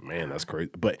 And I was like, man, that's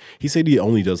crazy. But he said he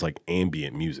only does like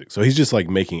ambient music. So he's just like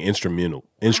making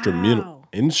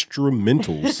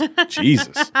instrumentals.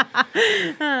 Jesus.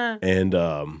 And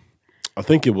I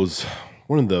think it was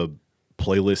one of the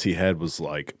playlists he had was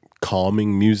like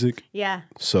calming music. Yeah.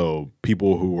 So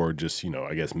people who are just, you know,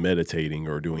 I guess meditating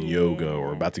or doing yoga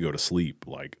or about to go to sleep,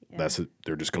 like that's it.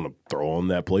 They're just going to throw on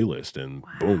that playlist and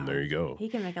boom, there you go. He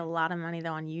can make a lot of money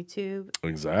though on YouTube.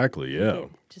 Exactly. Yeah.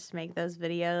 Just make those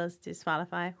videos to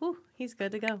Spotify. Whew, he's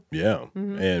good to go. Yeah.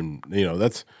 And you know,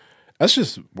 that's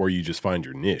just where you just find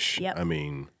your niche. Yep. I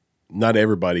mean, not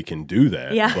everybody can do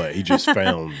that, but he just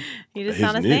found his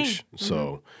niche.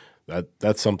 So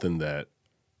that's something that,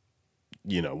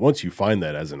 you know, once you find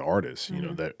that as an artist, you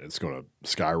know, that it's going to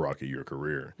skyrocket your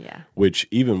career. Yeah. Which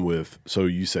even with, so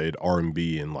you said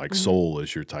R&B and like soul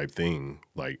is your type thing.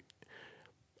 Like,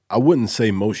 I wouldn't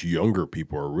say most younger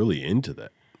people are really into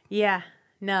that. Yeah.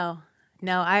 No,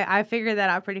 I figured that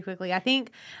out pretty quickly. I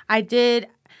think I didn't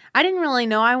really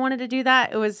know I wanted to do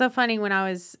that. It was so funny when I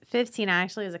was 15, I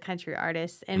actually was a country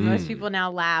artist, and most people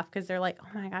now laugh because they're like,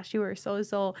 oh my gosh, you were so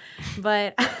soul.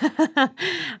 But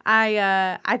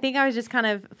I think I was just kind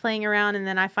of playing around, and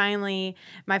then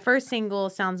my first single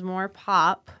sounds more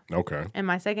pop. Okay. And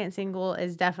my second single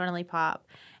is definitely pop.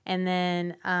 And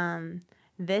then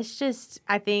this just,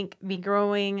 I think, be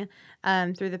growing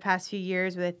through the past few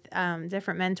years with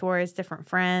different mentors, different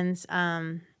friends,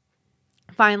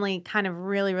 finally kind of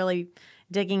really, really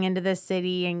digging into this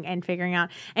city and figuring out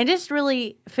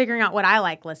what I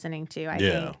like listening to, I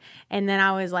think. And then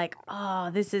I was like, oh,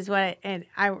 this is what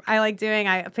I like doing.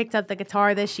 I picked up the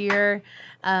guitar this year.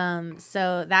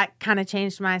 So that kind of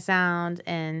changed my sound.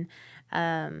 And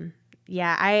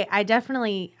yeah, I do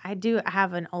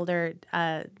have an older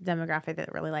demographic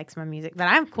that really likes my music, but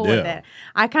I'm cool with it.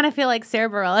 I kind of feel like Sarah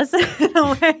Bareilles in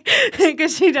a way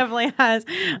because she definitely has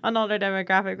an older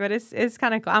demographic, but it's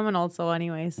kind of cool. I'm an old soul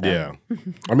anyway. So. Yeah.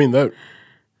 I mean,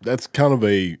 that's kind of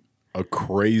a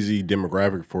crazy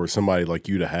demographic for somebody like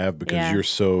you to have because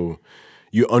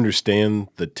you understand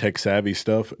the tech savvy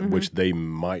stuff, which they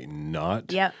might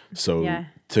not. Yep. So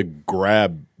to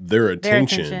grab their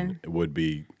attention would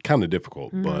be kind of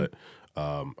difficult. But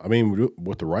I mean,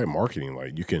 with the right marketing,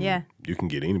 like you can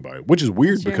get anybody, which is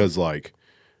weird because like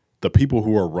the people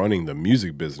who are running the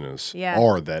music business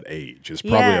are that age. It's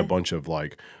probably a bunch of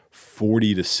like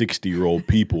 40 to 60-year-old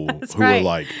people who are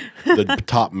like the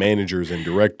top managers and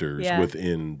directors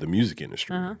within the music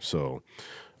industry. So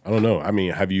I don't know. I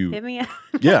mean, have you? Hit me up.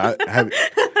 Yeah.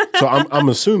 So I'm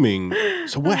assuming.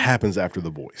 So what happens after The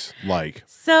Voice? Like.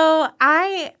 So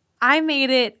I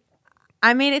made it.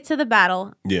 I made it to the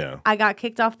battle. Yeah. I got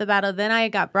kicked off the battle. Then I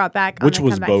got brought back. Which on the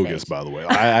was comeback bogus, stage. by the way.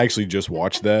 I actually just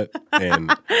watched that.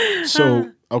 And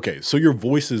so, okay, so your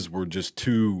voices were just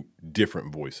two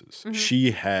different voices. Mm-hmm.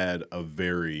 She had a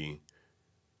very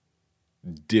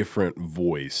different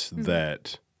voice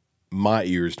that my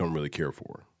ears don't really care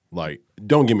for. Like,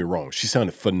 don't get me wrong, she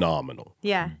sounded phenomenal.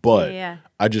 Yeah. But yeah.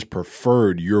 I just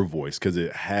preferred your voice because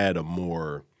it had a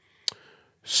more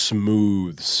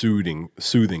smooth, soothing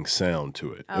sound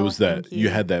to it. It Oh, was that thank you you.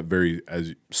 had that very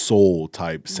as soul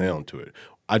type sound to it.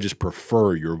 I just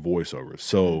prefer your voiceover.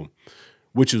 So,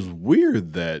 which is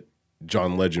weird that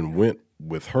John Legend went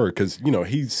with her because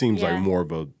he seems Yeah. like more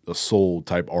of a soul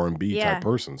type R&B Yeah. type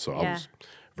person. So I Yeah. was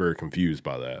very confused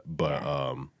by that. But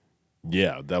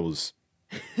yeah, that was.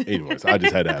 Anyways, I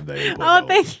just had to have that input. Oh, though.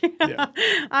 thank you. Yeah.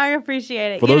 I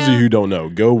appreciate it. For those of you who don't know,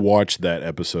 go watch that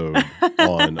episode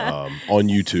on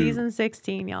YouTube. Season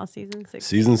 16, y'all. Season 16.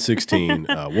 Season 16.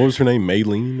 What was her name?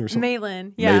 Maylene or something?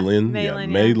 Maylin. Yeah. Maylin. Yeah. Maylin,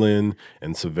 Maylin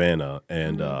and Savannah.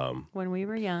 And When we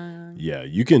were young. yeah,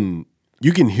 you can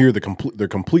hear they're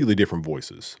completely different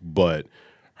voices, but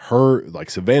her, like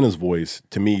Savannah's voice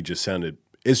to me just sounded,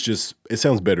 it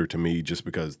sounds better to me just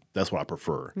because that's what I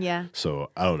prefer. Yeah.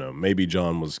 So I don't know. Maybe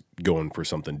John was going for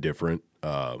something different.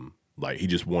 Like he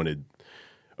just wanted.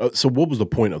 So what was the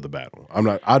point of the battle?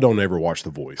 I don't ever watch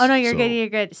The Voice. Oh no, you're so- good. You're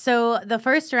good. So the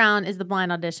first round is the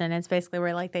blind audition. It's basically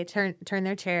where like they turn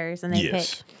their chairs and they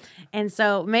Yes. pick. And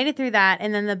so made it through that,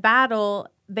 and then the battle.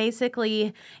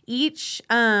 Basically, each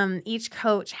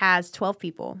coach has 12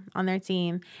 people on their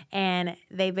team, and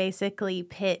they basically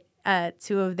pit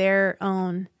two of their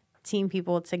own team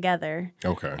people together.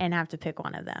 Okay. And have to pick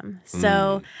one of them.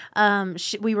 So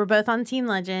we were both on Team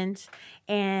Legend,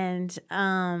 and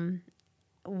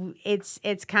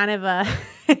it's kind of a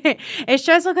it's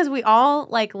stressful because we all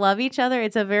like love each other.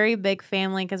 It's a very big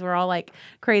family because we're all like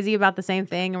crazy about the same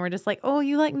thing, and we're just like, oh,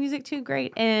 you like music too,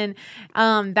 great. And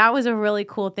that was a really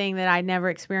cool thing that I never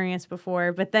experienced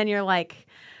before. But then you're like,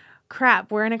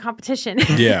 crap, we're in a competition.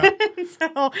 Yeah.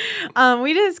 So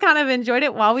we just kind of enjoyed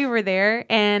it while we were there,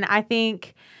 and I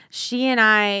think she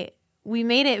and we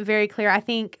made it very clear. I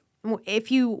think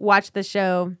if you watch the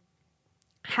show,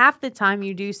 half the time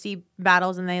you do see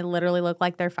battles and they literally look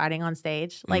like they're fighting on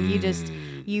stage. Like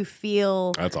you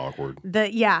feel That's awkward.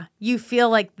 you feel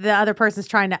like the other person's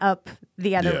trying to up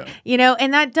the other, Yeah.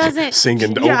 and that doesn't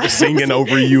Singing over you and singing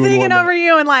whatnot. over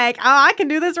you and like, oh, I can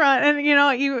do this run.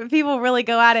 And people really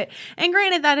go at it. And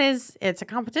granted, it's a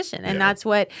competition, and Yeah. that's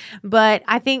but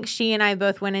I think she and I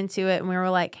both went into it and we were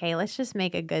like, hey, let's just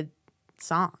make a good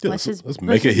song. Yeah, let's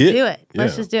make a hit. Do it.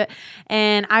 Let's Yeah. just do it.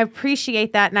 And I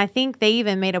appreciate that. And I think they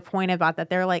even made a point about that.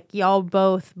 They're like, y'all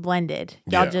both blended.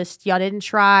 Y'all didn't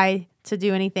try to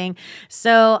do anything.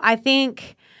 So I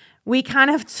think we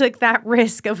kind of took that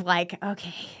risk of like,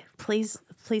 okay, please,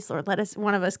 Lord, let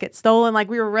one of us get stolen. Like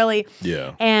we were really,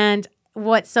 Yeah. And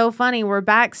what's so funny, we're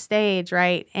backstage,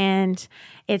 right? And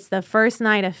it's the first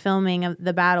night of filming of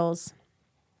the battles,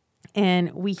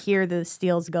 and we hear the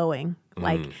steals going.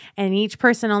 Like, and each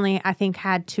person only, I think,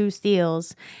 had 2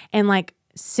 steals, and like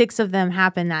 6 of them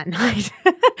happened that night.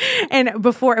 and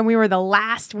we were the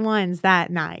last ones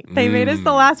that night. They made us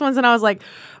the last ones, and I was like,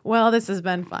 well, this has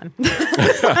been fun.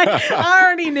 I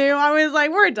already knew. I was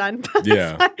like, we're done.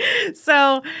 Yeah.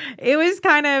 So it was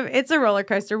it's a roller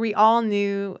coaster. We all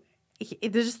knew,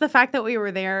 just the fact that we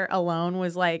were there alone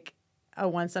was like a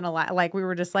once in a life. Like we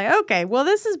were just like, okay, well,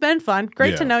 this has been fun.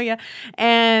 Great to know you.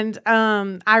 And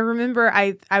I remember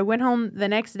I went home the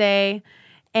next day,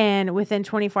 and within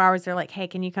 24 hours, they're like, hey,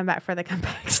 can you come back for the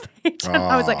comeback stage? And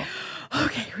I was like,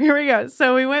 okay, here we go.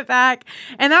 So we went back,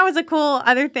 and that was a cool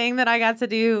other thing that I got to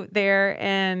do there.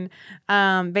 And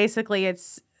basically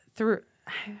it's through,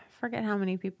 I forget how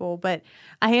many people, but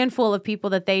a handful of people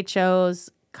that they chose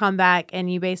come back,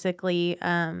 and you basically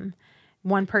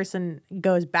one person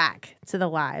goes back to the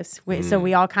lives. So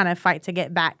we all kind of fight to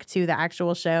get back to the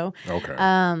actual show.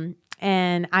 Okay.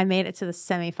 And I made it to the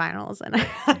semifinals, and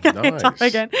I got Nice. top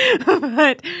again.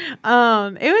 But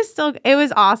it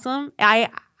was awesome. I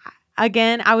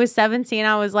was 17.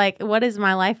 I was like, what is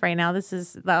my life right now? This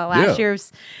is the last year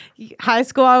of high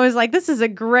school. I was like, this is a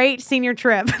great senior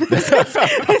trip. This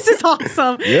is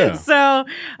awesome. Yeah. So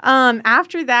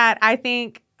after that, I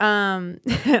think,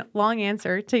 long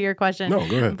answer to your question. No,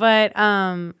 go ahead. But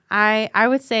I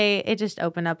would say it just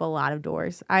opened up a lot of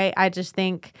doors. I just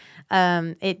think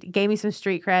it gave me some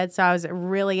street cred, so I was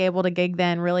really able to gig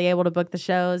then, really able to book the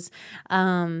shows,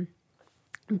 be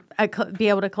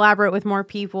able to collaborate with more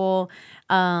people,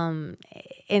 and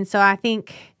so I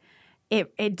think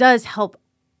it does help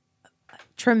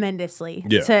tremendously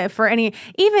Yeah. for any,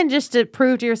 even just to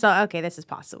prove to yourself, okay, this is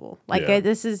possible. Like Yeah.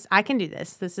 I can do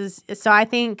this. So I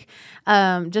think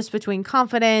just between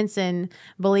confidence and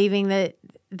believing that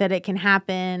it can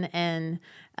happen and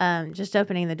just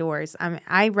opening the doors.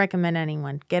 I recommend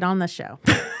anyone get on the show.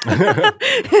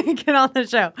 Get on the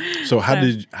show. So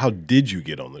how did you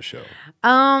get on the show?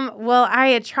 Well, I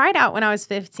had tried out when I was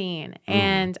 15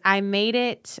 and I made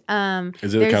it.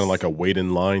 Is it kind of like a wait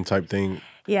in line type thing?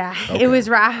 Yeah, Okay. it was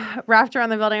wrapped around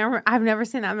the building. I've never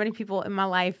seen that many people in my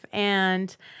life,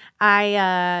 and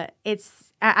I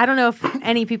don't know if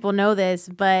any people know this,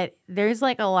 but there's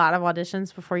like a lot of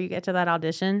auditions before you get to that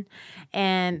audition,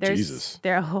 and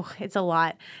it's a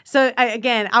lot. So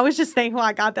I was just thankful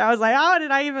I got there. I was like, oh,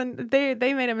 did I even?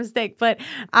 They made a mistake, but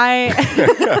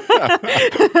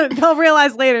they'll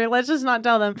realize later. Let's just not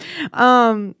tell them.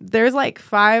 There's like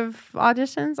 5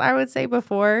 auditions, I would say,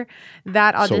 before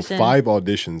that audition. So 5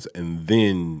 auditions, and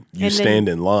then you stand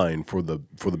in line for the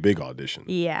big audition.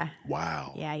 Yeah.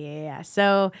 Wow. Yeah.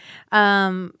 So,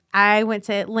 I went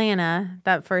to Atlanta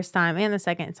that first time and the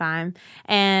second time,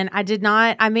 and I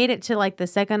made it to like the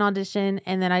second audition,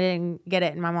 and then I didn't get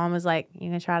it. And my mom was like, "You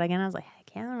gonna try it again?" I was like,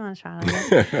 "Heck yeah, I'm gonna try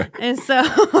it again." And so,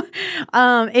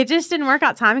 it just didn't work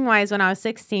out timing wise when I was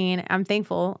 16. I'm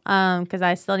thankful, because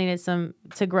I still needed some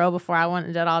to grow before I went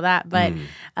and did all that. But,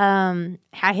 I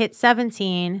hit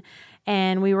 17.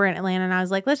 And we were in Atlanta, and I was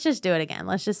like, let's just do it again.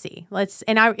 Let's just see.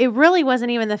 It really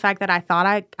wasn't even the fact that I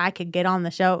thought I could get on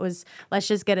the show. It was, let's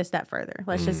just get a step further.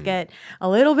 Let's just get a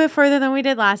little bit further than we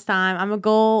did last time. I'm a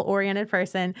goal-oriented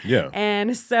person. Yeah.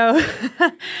 And so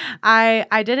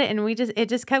I did it, and it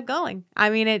just kept going. I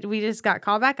mean, we just got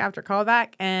callback after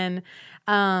callback, and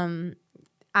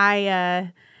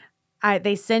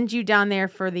they send you down there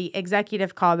for the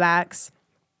executive callbacks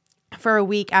for a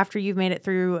week after you've made it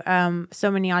through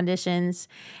so many auditions,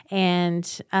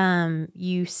 and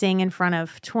you sing in front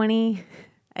of 20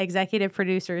 executive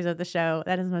producers of the show.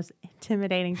 That is the most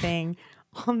intimidating thing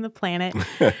on the planet.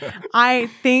 I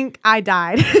think I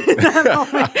died in that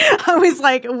moment. I was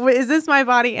like, is this my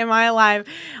body? Am I alive?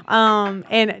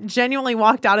 And genuinely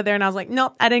walked out of there, and I was like,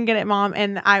 nope, I didn't get it, Mom.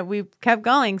 And we kept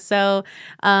going. So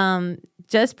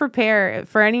just prepare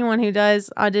for anyone who does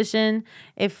audition.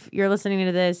 If you're listening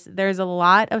to this, there's a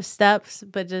lot of steps,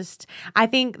 but I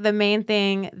think the main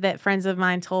thing that friends of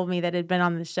mine told me that had been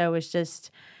on the show was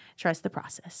just trust the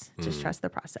process. Just trust the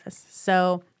process.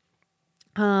 So,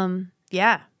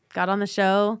 got on the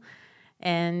show,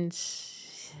 and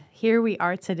here we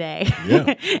are today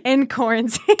in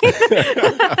quarantine.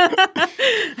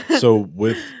 So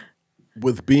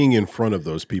with being in front of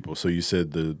those people, so you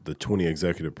said the 20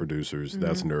 executive producers,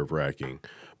 that's nerve-wracking.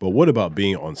 But what about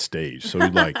being on stage? So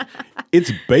like, it's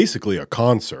basically a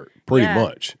concert, pretty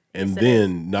much. And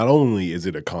then not only is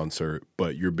it a concert,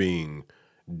 but you're being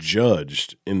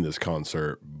judged in this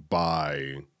concert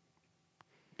by,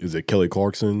 is it Kelly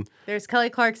Clarkson? There's Kelly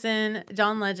Clarkson,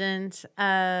 John Legend,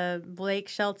 Blake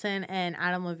Shelton, and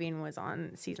Adam Levine was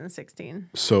on season 16.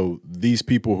 So these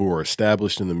people who are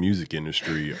established in the music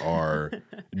industry are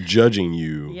judging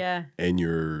you, and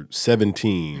you're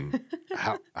 17.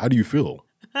 How do you feel?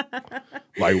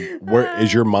 Like, where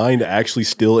is your mind actually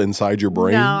still inside your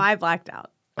brain? No, I blacked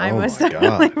out. I Oh was my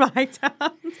definitely God. blacked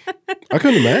out. I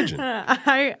couldn't imagine.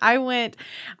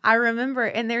 I remember,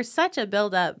 and there's such a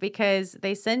buildup because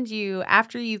they send you,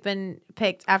 after you've been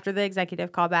picked, after the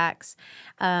executive callbacks,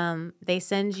 they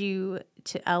send you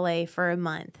to LA for a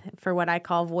month for what I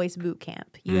call voice boot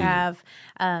camp. You have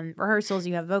rehearsals,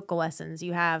 you have vocal lessons,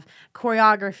 you have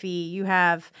choreography, you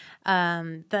have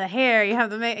the hair, you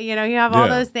have you have all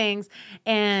those things.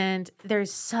 And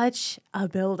there's such a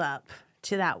buildup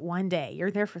to that one day.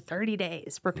 You're there for 30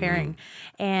 days preparing,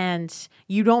 and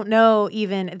you don't know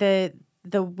even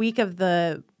the week of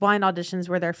the blind auditions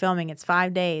where they're filming, it's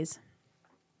 5 days.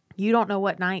 You don't know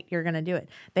what night you're going to do it.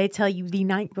 They tell you the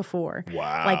night before,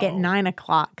 like at 9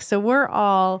 o'clock. So we're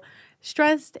all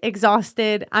stressed,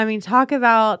 exhausted. I mean, talk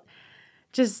about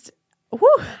just,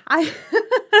 I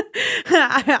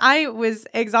was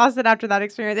exhausted after that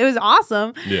experience. It was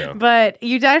awesome. Yeah. But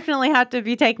you definitely have to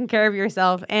be taking care of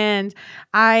yourself. And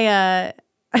I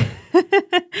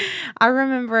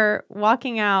remember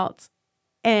walking out,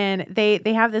 and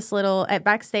they have this little, at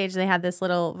backstage, they had this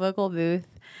little vocal booth.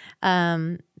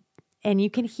 And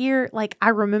you can hear, like, I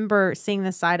remember seeing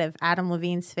the side of Adam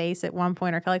Levine's face at one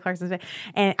point, or Kelly Clarkson's face.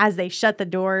 And as they shut the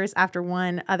doors after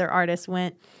one other artist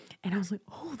went, and I was like,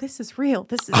 oh, this is real.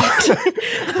 This is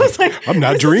I was like, I'm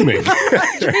not dreaming. I'm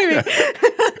not dreaming.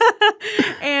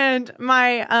 And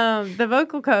my the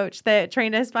vocal coach that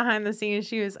trained us behind the scenes,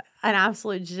 she was an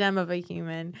absolute gem of a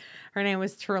human. Her name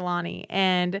was Trelawney.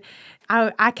 And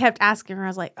I kept asking her, I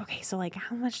was like, okay, so like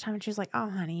how much time? And she was like, oh,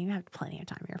 honey, you have plenty of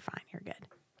time. You're fine. You're good.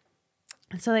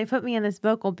 And so they put me in this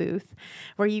vocal booth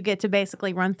where you get to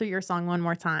basically run through your song one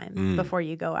more time before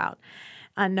you go out.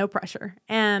 No pressure.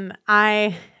 And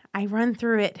I run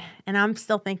through it and I'm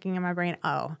still thinking in my brain,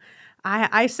 oh,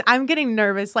 I'm getting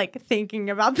nervous, like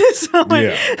thinking about this.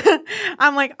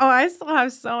 I'm like, oh, I still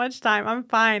have so much time. I'm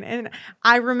fine. And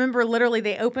I remember literally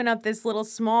they open up this little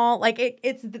small, like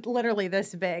it's literally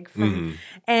this big.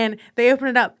 And they open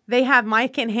it up. They have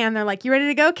mic in hand. They're like, you ready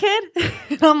to go, kid?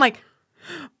 And I'm like,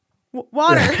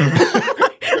 water.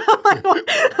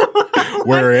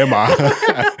 Where am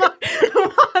I?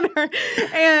 Water.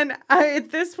 And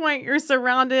at this point, you're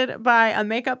surrounded by a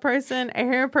makeup person, a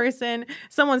hair person,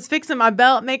 someone's fixing my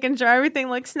belt, making sure everything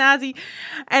looks snazzy.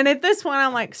 And at this point,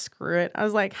 I'm like, screw it. I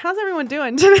was like, how's everyone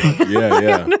doing today?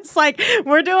 Yeah. I'm just like,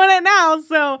 we're doing it now.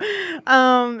 So,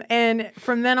 and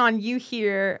from then on, you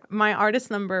hear my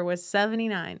artist number was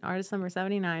 79. Artist number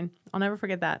 79. I'll never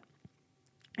forget that.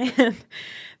 And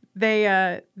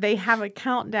they have a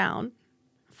countdown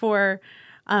for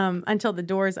until the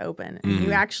doors open, and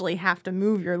you actually have to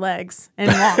move your legs and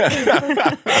walk.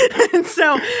 And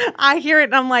so I hear it,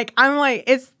 and I'm like,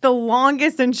 it's the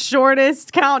longest and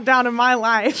shortest countdown of my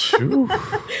life.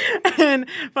 And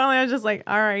finally, I was just like,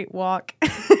 all right, walk.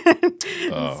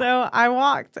 So I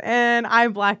walked, and I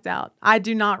blacked out. I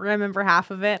do not remember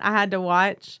half of it. I had to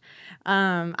watch.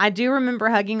 I do remember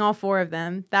hugging all four of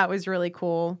them. That was really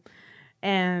cool.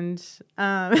 And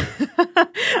I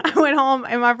went home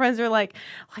and my friends were like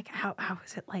how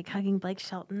was it like hugging Blake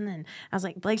Shelton? And I was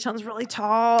like, Blake Shelton's really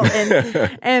tall,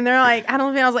 and they're like, I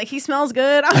was like, he smells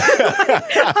good.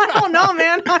 I don't know,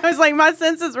 man. I was like, my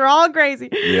senses were all crazy.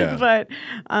 Yeah. But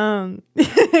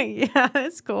yeah,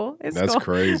 it's cool. That's cool.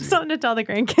 crazy. Something to tell the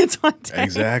grandkids one day.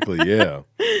 Exactly. Yeah.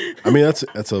 I mean,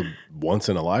 that's a once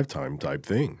in a lifetime type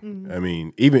thing. I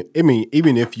mean, even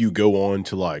if you go on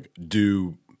to like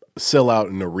sell out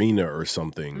an arena or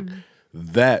something,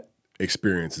 that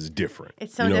experience is different.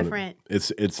 It's so different.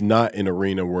 It's not an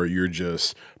arena where you're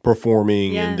just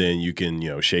performing and then you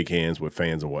can, shake hands with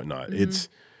fans and whatnot. It's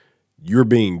you're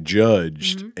being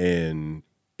judged and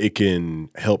it can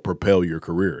help propel your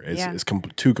career. It's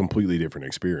two completely different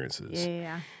experiences.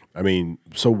 Yeah. I mean,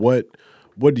 so what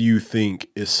do you think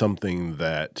is something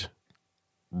that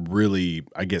really,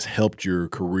 I guess, helped your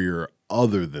career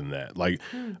other than that? Like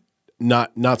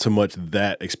not so much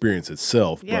that experience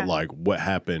itself, but like what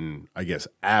happened, I guess,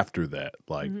 after that,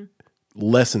 like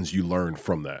lessons you learned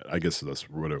from that. I guess that's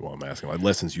what I'm asking. Like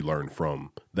lessons you learned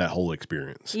from that whole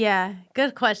experience. Yeah,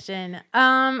 good question.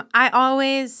 I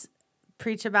always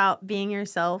preach about being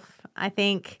yourself. I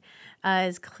think,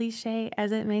 as cliche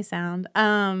as it may sound,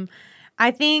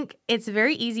 I think it's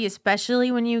very easy,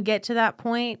 especially when you get to that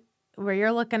point where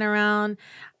you're looking around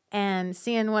and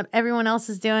seeing what everyone else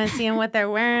is doing, seeing what they're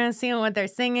wearing, seeing what they're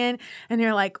singing, and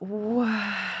you're like, what?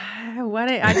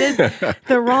 I did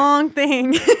the wrong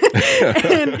thing.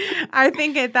 And I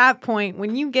think at that point,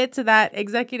 when you get to that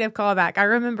executive callback, I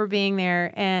remember being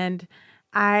there, and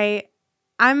I'm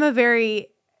a very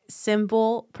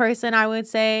simple person, I would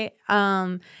say.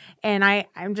 And I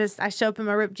show up in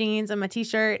my ripped jeans and my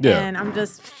t-shirt, and I'm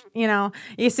just,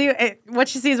 you see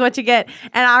what you see is what you get.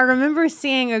 And I remember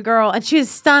seeing a girl, and she was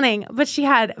stunning, but she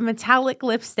had metallic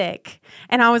lipstick,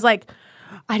 and I was like,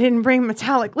 I didn't bring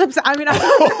metallic lips. I mean, I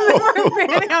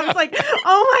was like,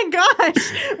 oh my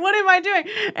gosh, what am I doing?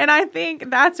 And I think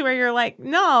that's where you're like,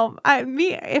 no,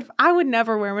 if I would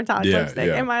never wear metallic lipstick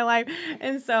in my life.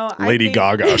 And so Lady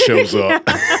Gaga shows up.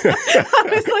 I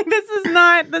was like, this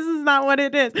is not what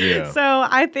it is. Yeah. So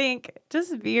I think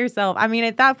just be yourself. I mean,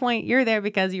 at that point, you're there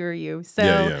because you were you.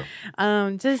 So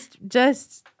just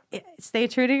stay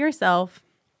true to yourself.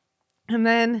 And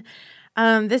then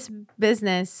this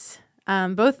business,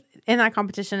 both in that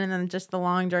competition and then just the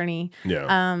long journey,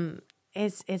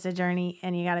 it's a journey,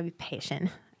 and you got to be patient.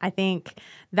 I think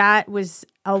that was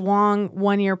a long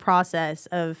 1-year process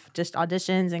of just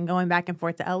auditions and going back and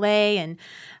forth to LA and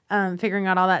figuring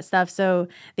out all that stuff. So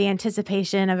the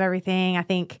anticipation of everything, I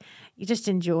think you just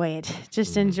enjoy it.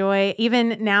 Just enjoy,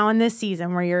 even now in this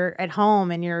season where you're at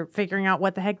home and you're figuring out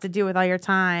what the heck to do with all your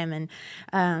time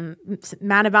and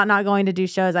mad about not going to do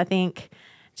shows. I think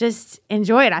just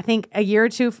enjoy it. I think a year or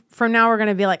two from now, we're going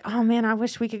to be like, oh man, I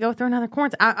wish we could go through another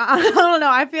quarantine. I don't know.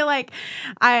 I feel like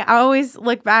I always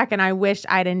look back and I wish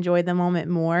I'd enjoyed the moment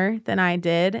more than I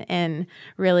did, and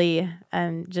really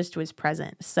just was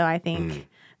present. So I think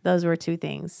those were two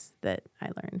things that I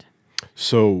learned.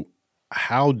 So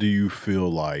how do you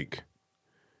feel like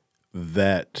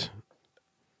that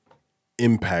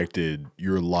impacted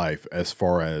your life as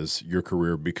far as your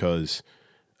career? Because,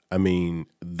 I mean,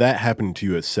 that happened to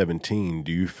you at 17.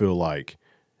 Do you feel like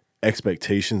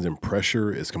expectations and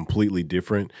pressure is completely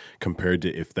different compared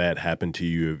to if that happened to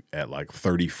you at like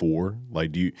 34?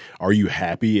 Like, are you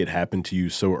happy it happened to you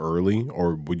so early,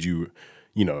 or would you,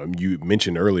 you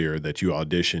mentioned earlier that you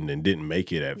auditioned and didn't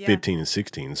make it at 15 and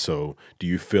 16. So do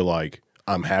you feel like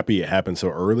I'm happy it happened so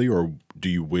early, or do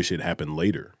you wish it happened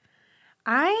later?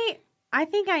 I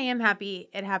think I am happy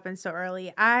it happened so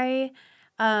early. I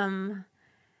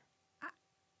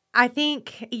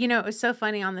think, it was so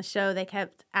funny on the show. They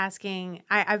kept asking,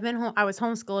 I was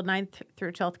homeschooled 9th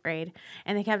through 12th grade,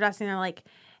 and they kept asking, they're like,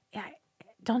 yeah,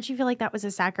 don't you feel like that was a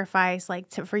sacrifice, like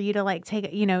for you to like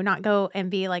take, not go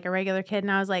and be like a regular kid?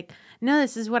 And I was like, no,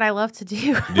 this is what I love to do.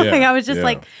 Yeah, like I was just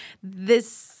like,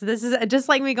 this is just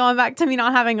like me going back to me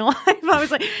not having a life. I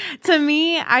was like, to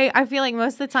me, I feel like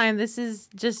most of the time this is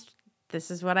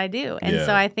what I do. And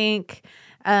so I think,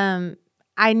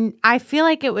 I feel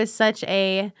like it was such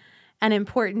an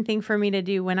important thing for me to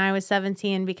do when I was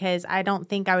 17, because I don't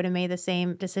think I would have made the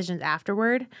same decisions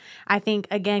afterward. I think,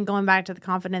 again, going back to the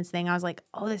confidence thing, I was like,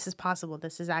 oh, this is possible.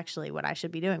 This is actually what I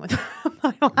should be doing with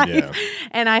my life. Yeah.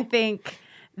 And I think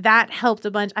that helped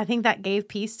a bunch. I think that gave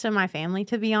peace to my family,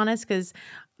 to be honest, because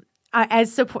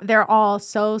they're all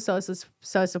so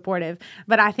supportive,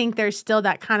 but I think there's still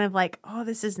that kind of like, oh,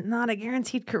 this is not a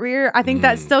guaranteed career. I think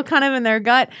that's still kind of in their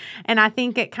gut, and I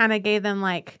think it kind of gave them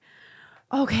like,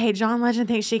 okay, John Legend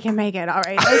thinks she can make it. All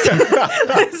right,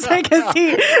 let's take a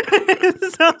seat.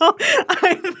 So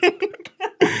I think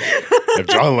if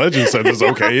John Legend said it's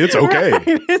okay, it's okay. Right,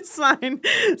 it's fine.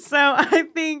 So I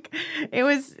think it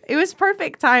was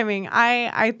perfect timing.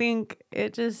 I think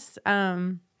it just.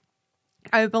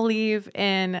 I believe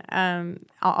in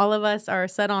all of us are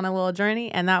set on a little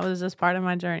journey, and that was just part of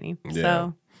my journey. Yeah,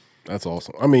 so that's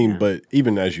awesome. I mean, but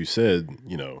even as you said,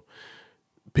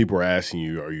 people are asking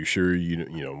you, "Are you sure you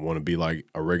want to be like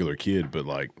a regular kid?" But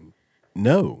like,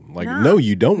 no,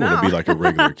 you don't want to be like a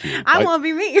regular kid. I want to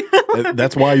be me.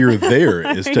 That's why you're there,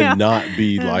 is to not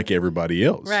be like everybody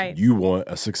else. Right. You want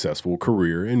a successful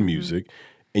career in music,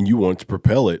 and you want to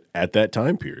propel it at that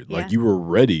time period. Yeah. Like, you were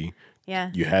ready.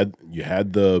 Yeah. You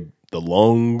had the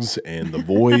lungs and the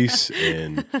voice,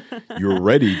 and you were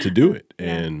ready to do it. Yeah.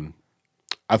 And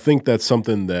I think that's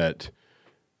something that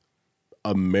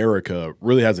America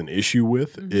really has an issue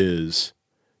with, is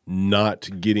not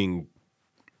getting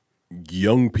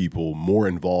young people more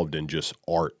involved in just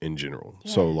art in general.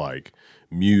 Yeah. So like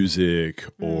music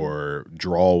or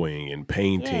drawing and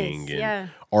painting and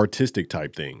artistic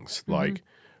type things. Like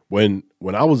when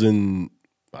I was in,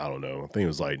 I don't know, I think it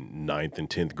was like 9th and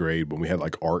 10th grade, when we had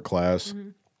like art class,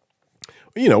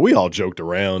 we all joked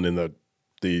around, and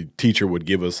the teacher would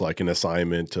give us like an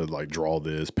assignment to like draw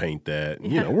this, paint that.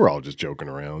 And, we're all just joking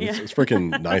around. Yeah. It's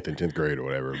freaking 9th and 10th grade or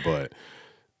whatever. But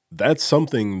that's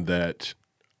something that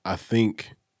I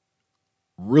think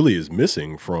really is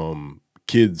missing from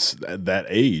kids at that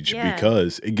age,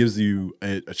 because it gives you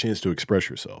a chance to express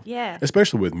yourself. Yeah.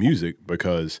 Especially with music,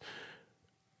 because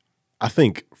I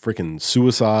think freaking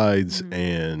suicides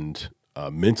and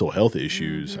mental health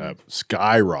issues have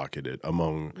skyrocketed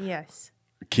among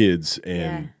kids,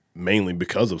 and mainly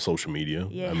because of social media.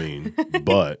 Yeah. I mean,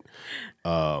 but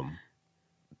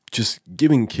just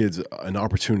giving kids an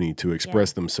opportunity to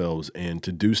express themselves and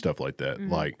to do stuff like that.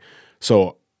 Like,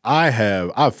 so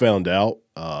I've found out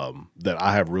that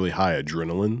I have really high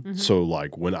adrenaline. So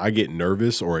like when I get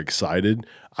nervous or excited,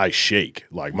 I shake.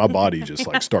 Like my body just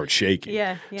like starts shaking.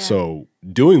 Yeah. So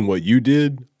doing what you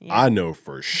did, I know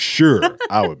for sure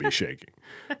I would be shaking.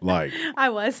 Like I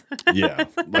was. Yeah.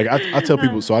 Like I tell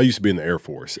people, so I used to be in the Air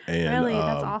Force, and Really?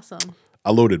 That's awesome.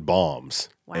 I loaded bombs.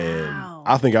 Wow. And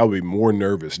I think I would be more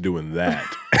nervous doing that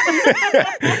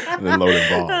than loading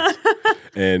bombs.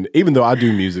 And even though I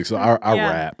do music, so I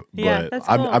rap, but that's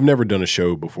cool. I've never done a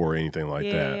show before or anything like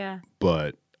that. Yeah.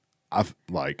 But I've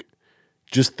like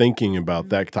just thinking about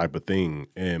that type of thing,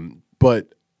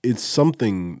 but it's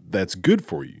something that's good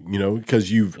for you,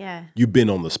 because you've been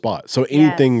on the spot. So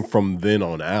anything from then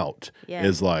on out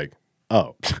is like,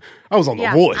 oh, I was on The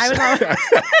Voice.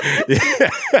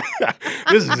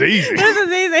 This is easy. This is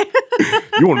easy.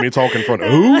 You want me to talk in front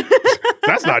of who?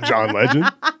 That's not John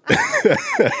Legend.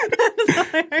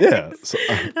 Yeah.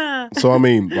 So I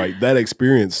mean, like that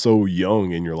experience so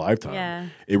young in your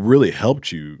lifetime, it really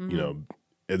helped you,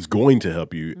 it's going to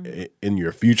help you in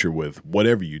your future with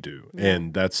whatever you do.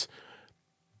 And that's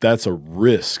a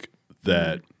risk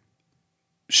that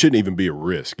shouldn't even be a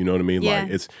risk. You know what I mean? Yeah.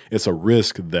 Like it's a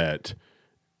risk that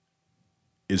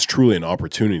is truly an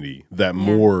opportunity that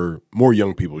more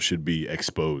young people should be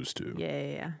exposed to.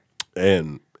 Yeah.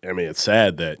 And I mean, it's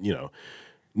sad that,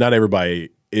 not everybody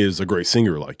is a great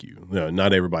singer like you.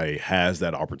 Not everybody has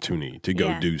that opportunity to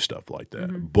go do stuff like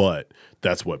that. But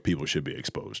that's what people should be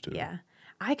exposed to. Yeah.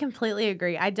 I completely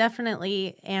agree. I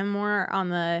definitely am more on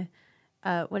the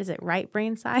right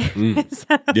brain side.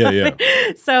 Yeah.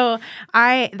 So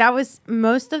that was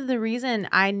most of the reason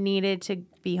I needed to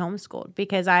be homeschooled,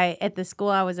 because at the school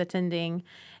I was attending,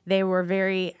 they were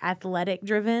very athletic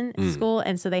driven school.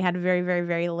 And so they had very, very,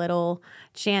 very little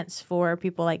chance for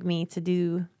people like me to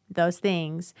do those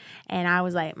things. And I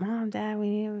was like, Mom, Dad, we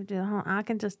need to do, I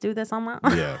can just do this on my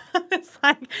own. Yeah. It's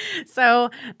like, so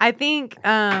I think,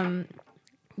 I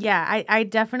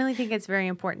definitely think it's very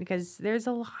important, because there's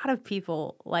a lot of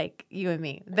people like you and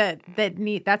me that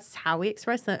need, that's how we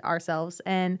express ourselves.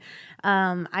 And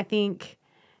I think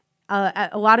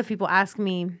a lot of people ask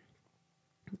me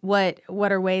what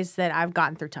are ways that I've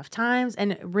gotten through tough times.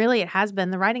 And really it has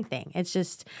been the writing thing.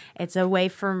 It's a way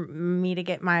for me to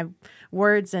get my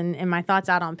words and my thoughts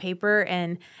out on paper.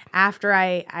 And after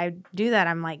I do that,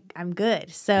 I'm like, I'm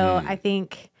good. So I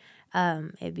think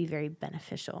it'd be very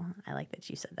beneficial. I like that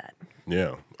you said that.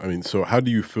 Yeah. I mean, so how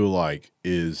do you feel like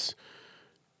is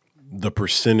the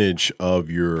percentage of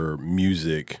your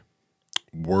music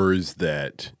words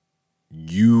that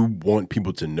you want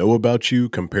people to know about you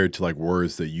compared to like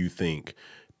words that you think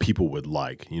people would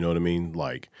like? You know what I mean?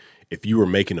 Like if you were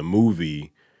making a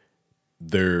movie,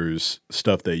 there's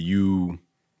stuff that you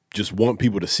just want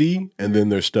people to see, and then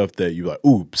there's stuff that you're like,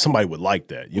 ooh, somebody would like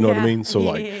that. You know what I mean? So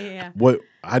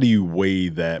how do you weigh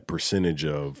that percentage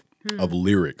of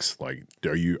lyrics? Like,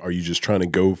 are you just trying to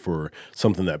go for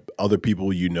something that other people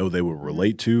they would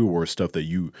relate to, or stuff that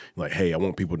you like, hey, I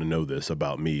want people to know this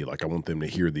about me. Like, I want them to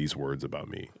hear these words about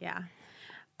me. Yeah.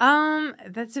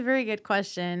 That's a very good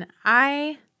question.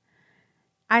 I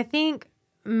think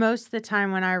most of the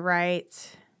time when I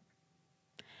write,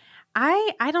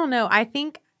 I don't know. I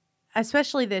think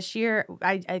especially this year,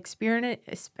 I experimented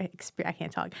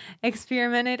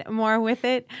more with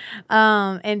it,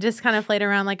 and just kind of played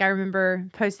around. Like I remember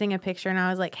posting a picture and I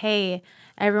was like, hey,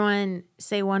 everyone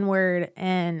say one word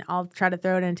and I'll try to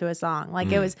throw it into a song.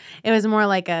 Like it was more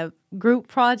like a group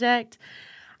project.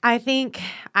 I think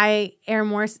I err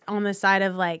more on the side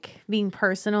of like being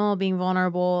personal, being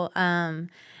vulnerable.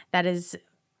 That is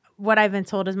what I've been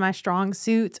told is my strong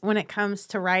suit when it comes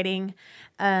to writing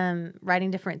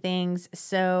different things.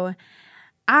 So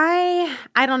I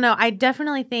don't know. I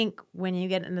definitely think when you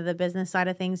get into the business side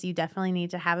of things, you definitely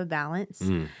need to have a balance.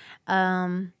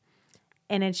 And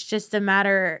it's just a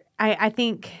matter, I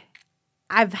think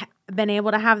I've been able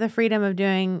to have the freedom of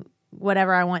doing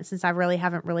whatever I want since I really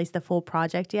haven't released the full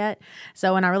project yet.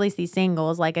 So when I release these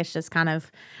singles, like it's just kind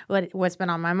of what's been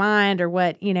on my mind or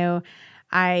what,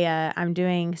 I'm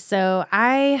doing. So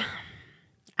I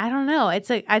don't know. It's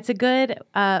a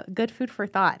good food for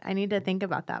thought. I need to think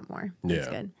about that more. Yeah. That's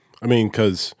good. I mean,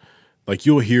 because like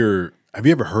have you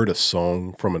ever heard a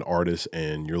song from an artist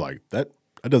and you're like, that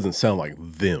doesn't sound like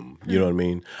them. You know what I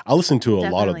mean? I listen to a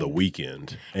lot of The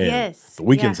Weeknd, and The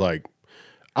Weeknd's like,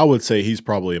 I would say he's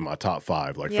probably in my top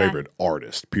 5 favorite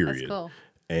artist, period. That's cool.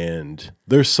 And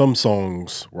there's some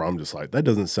songs where I'm just like, that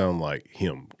doesn't sound like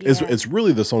him. Yeah. It's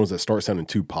really the songs that start sounding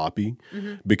too poppy,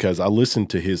 because I listen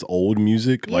to his old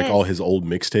music, like all his old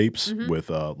mixtapes with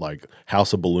like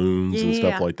House of Balloons and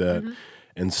stuff like that.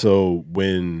 And so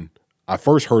when I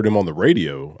first heard him on the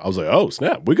radio, I was like, oh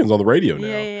snap, Weeknd's on the radio now.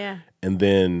 Yeah. And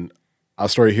then I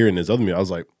started hearing his other music. I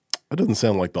was like, that doesn't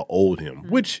sound like the old him,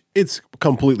 which it's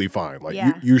completely fine. Like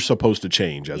you're supposed to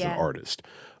change as an artist,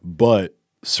 but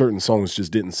certain songs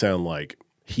just didn't sound like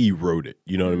he wrote it.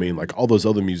 You know what I mean? Like all those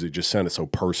other music just sounded so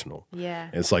personal. Yeah.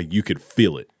 And it's like you could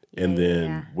feel it. And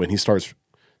then when he starts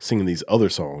singing these other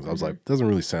songs, I was like, doesn't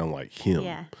really sound like him.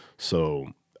 Yeah.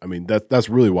 So, I mean, that's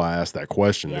really why I asked that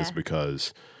question is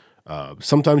because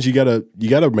sometimes you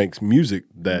gotta make music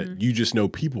that you just know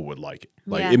people would like it.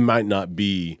 Like it might not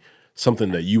be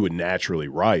something that you would naturally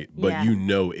write, but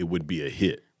it would be a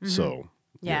hit. So,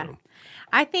 yeah.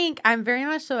 I think I'm very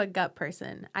much so a gut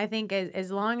person. I think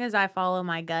as long as I follow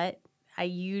my gut, I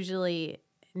usually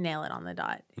nail it on the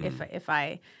dot if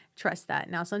I trust that.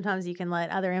 Now, sometimes you can let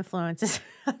other influences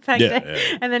affect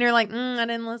it, and then you're like, I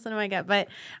didn't listen to my gut. But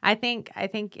I think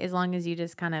as long as you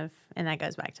just kind of, and that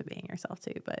goes back to being yourself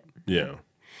too. But yeah.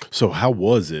 So how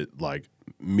was it like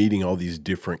meeting all these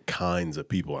different kinds of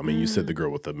people? I mean, you said the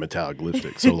girl with the metallic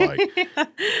lipstick. So like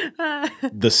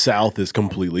the South is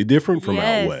completely different from out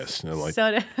Yes. West. And like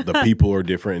So the people are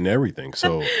different and everything.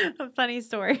 So a funny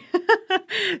story.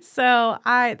 So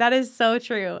that is so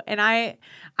true. And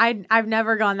I've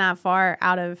never gone that far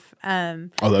out of that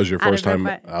was your out of first time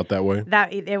Irvine. out that way?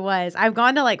 That it was. I've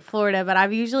gone to like Florida, but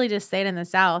I've usually just stayed in the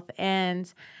South.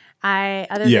 And Yeah,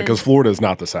 than because Florida is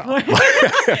not the South.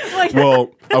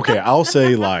 Well, okay, I'll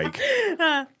say like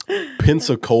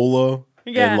Pensacola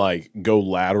Yeah. and like go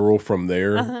lateral from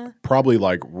there, probably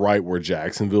like right where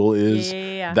Jacksonville is.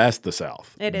 Yeah. That's the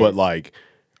South. It But is. like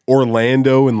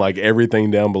Orlando and like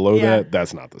everything down below Yeah. that,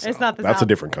 that's not the South. It's not the That's South. a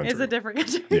different country. It's a different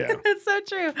country. Yeah. It's so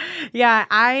true.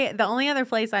 Yeah, the only other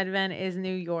place I'd been is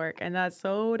New York, and that's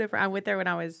so different. I went there when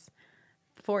I was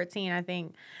 14, I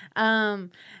think. But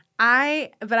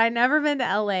I'd never been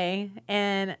to LA,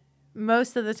 and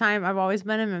most of the time I've always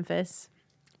been in Memphis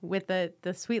with the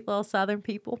sweet little Southern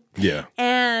people. Yeah.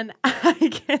 And I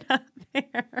get up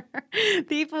there.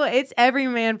 People, it's every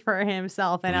man for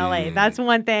himself in LA. That's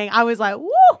one thing. I was like, woo!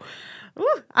 Woo.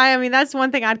 I mean, that's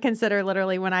one thing I'd consider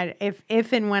literally when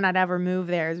if and when I'd ever move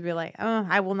there is be like, oh,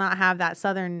 I will not have that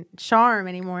Southern charm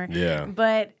anymore. Yeah.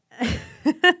 But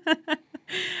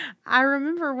I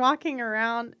remember walking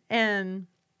around and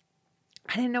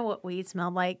I didn't know what weed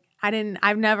smelled like. I'm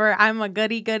a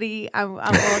goody. I'm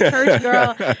a little church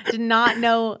girl. Did not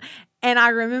know. And I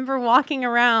remember walking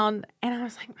around and I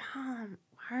was like, Mom,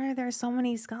 why are there so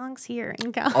many skunks here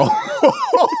in California?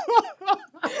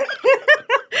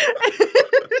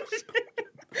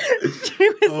 She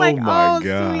was like, my oh,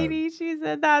 God. sweetie. She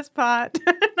said, that's pot.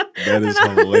 That is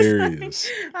And hilarious.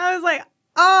 I was like,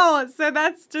 oh, so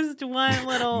that's just one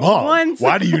little Mom,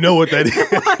 why do you know what that is?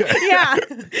 Yeah,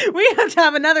 we have to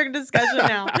have another discussion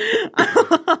now.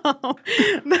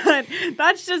 But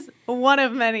that's just one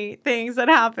of many things that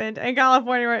happened in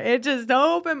California where it just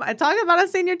opened. Talk about a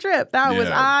senior trip. That was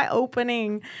Yeah.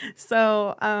 eye-opening.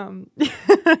 So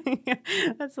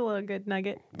that's a little good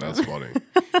nugget. That's funny.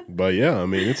 But yeah, I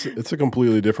mean, it's a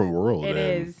completely different world. It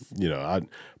and, is. You know,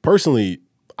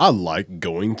 I like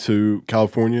going to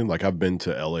California. Like I've been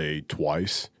to LA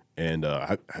twice. And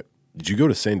did you go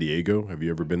to San Diego? Have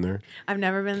you ever been there? I've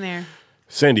never been there.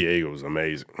 San Diego is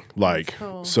amazing. Like,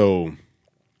 cool. so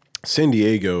San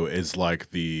Diego is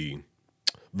like the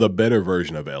better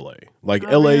version of LA. Like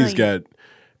Oh, LA's really? got,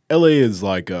 LA is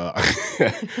like,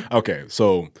 okay,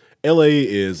 so LA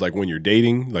is like when you're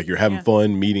dating, like you're having Yeah.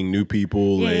 fun, meeting new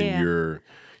people, Yeah, and yeah. you're,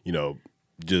 you know,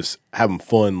 just having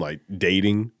fun, like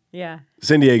dating. Yeah.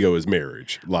 San Diego is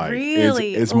marriage. Like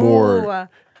Really? it's more, Ooh.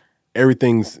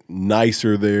 everything's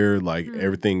nicer there. Like Hmm.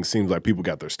 everything seems like people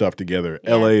got their stuff together.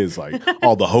 LA is like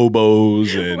all the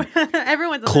hobos and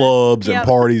Everyone's a mess. clubs and Yep.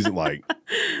 parties. Like,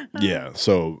 yeah.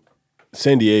 So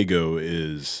San Diego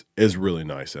is really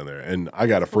nice down there. And I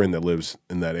got a friend that lives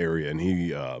in that area, and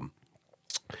he, I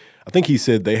think he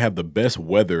said they have the best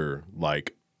weather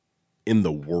like in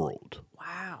the world.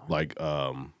 Wow. Like,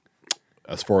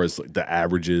 as far as like, the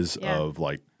averages Yeah. of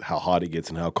like how hot it gets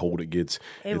and how cold it gets,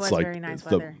 It it's was like very nice it's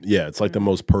weather. it's like the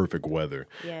most perfect weather.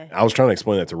 Yeah. I was trying to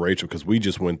explain that to Rachel because we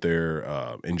just went there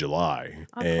in July,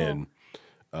 Oh, cool. and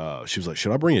she was like,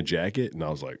 "Should I bring a jacket?" And I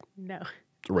was like, No.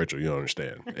 "Rachel, you don't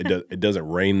understand. It doesn't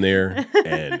rain there,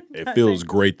 and it feels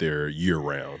great there year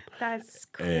round. That's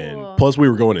cool. And plus, we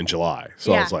were going in July,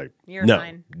 so I Yeah, was like, you're no,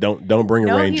 fine. don't bring a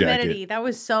no rain humidity. jacket. That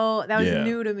was Yeah.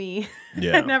 new to me.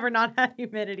 Yeah. I've never not had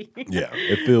humidity. Yeah,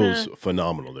 it feels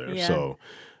phenomenal there. Yeah. So,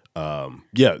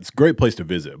 yeah, it's a great place to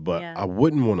visit, but Yeah. I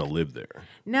wouldn't want to live there.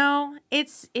 No,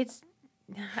 it's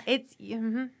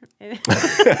mhm.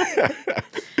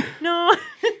 No.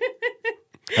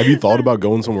 Have you thought about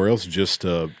going somewhere else just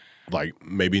to, like,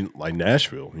 maybe like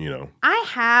Nashville, you know? I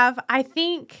have. I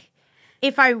think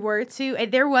if I were to,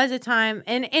 there was a time,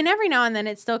 and every now and then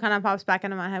it still kind of pops back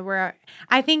into my head where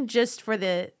I think just for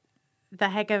the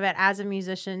heck of it as a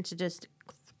musician to just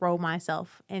throw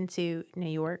myself into New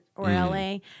York or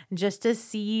LA just to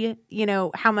see, you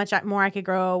know, how much more I could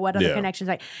grow, what other Yeah. connections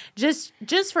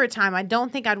just for a time. I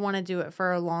don't think I'd want to do it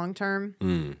for a long term.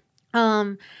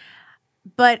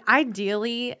 But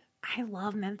ideally, I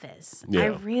love Memphis. I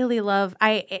Yeah. really love.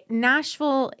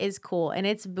 Nashville is cool and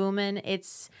it's booming.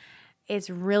 It's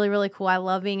really really cool. I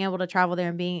love being able to travel there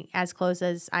and being as close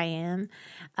as I am.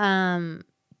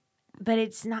 But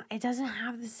it's not. It doesn't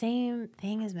have the same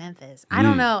thing as Memphis. I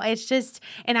don't know. It's just,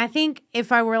 and I think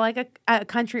if I were like a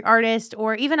country artist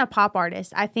or even a pop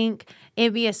artist, I think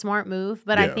it'd be a smart move.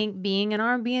 But I Yeah. think being an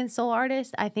R&B and soul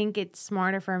artist, I think it's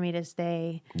smarter for me to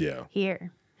stay Yeah.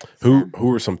 here. Who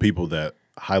are some people that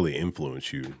highly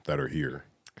influence you that are here?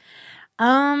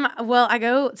 Well, I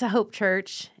go to Hope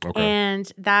Church, Okay.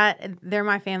 and they're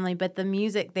my family, but the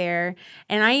music there,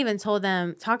 and I even told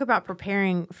them, talk about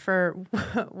preparing for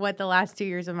what the last 2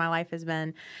 years of my life has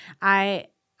been. I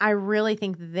really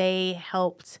think they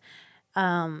helped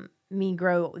me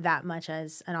grow that much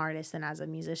as an artist and as a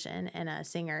musician and a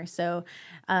singer. So,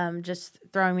 just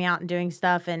throwing me out and doing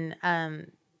stuff, and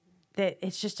that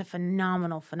it's just a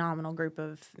phenomenal group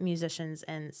of musicians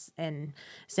and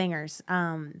singers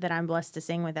that I'm blessed to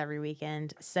sing with every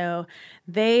weekend. So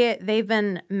they've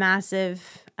been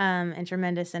massive and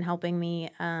tremendous in helping me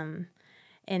in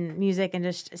music and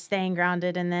just staying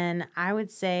grounded. And then I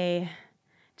would say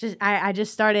I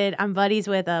just started. I'm buddies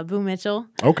with Boo Mitchell.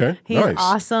 Okay, He's nice.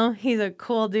 awesome. He's a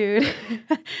cool dude.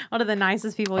 One of the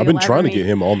nicest people. I've been trying to get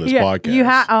him on this podcast. You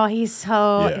have? Oh, he's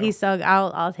so.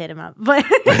 I'll hit him up. But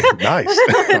nice.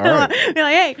 All right. Be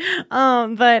like, hey.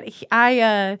 But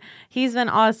he's been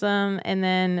awesome. And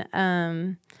then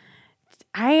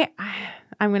I'm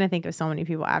gonna think of so many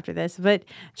people after this, but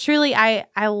truly, I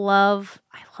love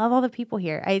all the people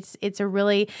here. It's a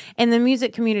really, and the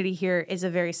music community here is a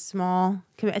very small,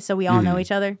 so we all know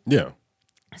each other. Yeah.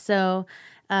 So,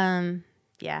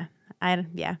 yeah.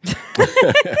 I've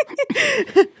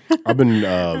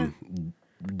been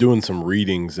doing some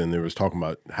readings, and there was talking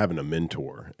about having a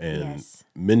mentor, and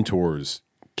mentors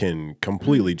can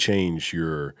completely change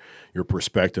your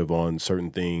perspective on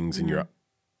certain things and your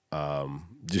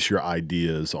just your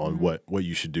ideas on what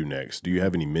you should do next. Do you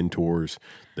have any mentors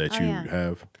that you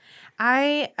have?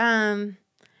 My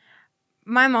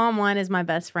mom, one, is my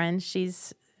best friend.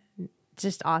 She's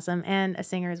just awesome, and a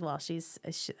singer as well.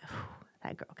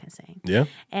 That girl can sing. Yeah.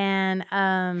 And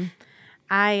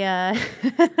I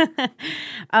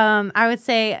would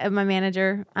say my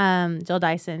manager, Jill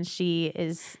Dyson,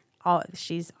 she's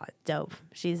dope.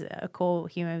 She's a cool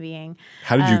human being.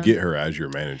 How did you get her as your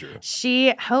manager?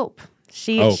 She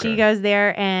goes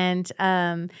there, and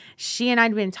she and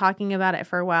I'd been talking about it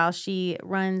for a while. She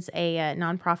runs a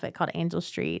nonprofit called Angel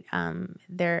Street.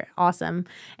 They're awesome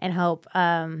and help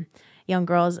young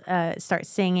girls start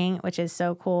singing, which is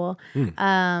so cool.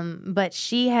 But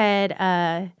she'd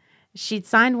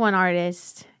signed one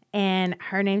artist, and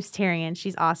her name's Tyrion.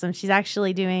 She's awesome. She's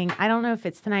actually doing, I don't know if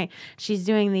it's tonight, she's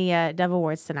doing the Dove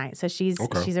Awards tonight. So she's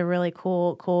a really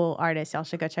cool artist. Y'all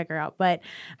should go check her out. But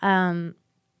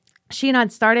she and I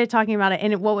started talking about it.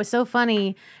 And what was so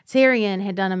funny, Tyrion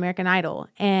had done American Idol.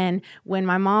 And when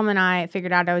my mom and I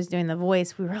figured out I was doing The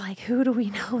Voice, we were like, who do we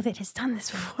know that has done this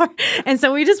before? And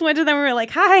so we just went to them. We were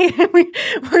like, hi. And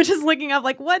we're just looking up,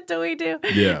 like, what do we do?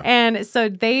 Yeah. And so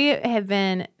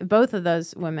both of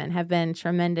those women have been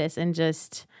tremendous in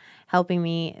just helping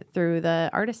me through the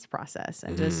artist process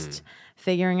and just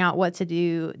figuring out what to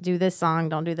do this song,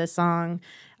 don't do this song.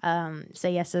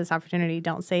 Say yes to this opportunity.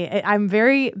 Don't say it. I'm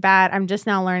very bad. I'm just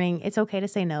now learning it's okay to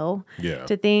say no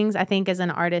to things. I think as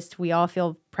an artist, we all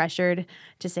feel pressured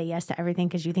to say yes to everything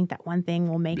because you think that one thing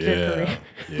will make your career.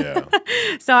 Yeah.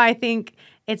 So I think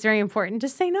it's very important to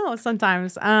say no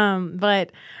sometimes.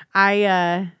 But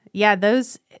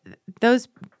those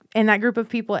in that group of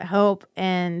people at Hope,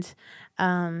 and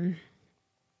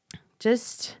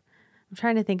just I'm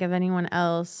trying to think of anyone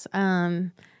else.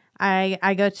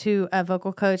 I go to a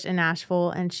vocal coach in Nashville,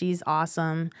 and she's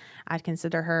awesome. I'd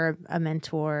consider her a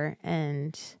mentor,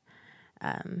 and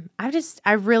I'm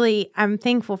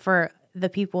thankful for the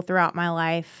people throughout my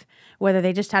life, whether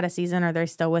they just had a season or they're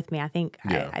still with me. I think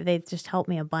they've just helped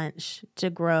me a bunch to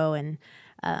grow, and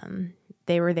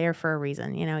they were there for a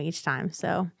reason, each time.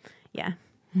 So, yeah.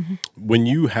 When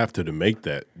you have to make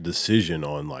that decision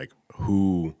on like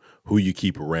who you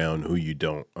keep around, who you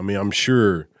don't, I mean, I'm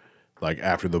sure like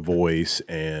after The Voice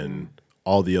and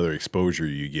all the other exposure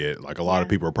you get, like a lot of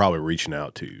people are probably reaching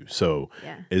out to you. So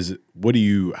how do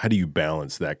you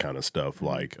balance that kind of stuff?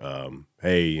 Like,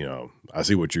 hey, I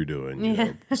see what you're doing,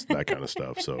 that kind of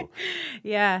stuff. So,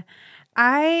 yeah,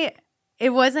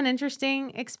 it was an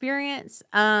interesting experience.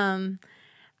 I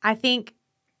think,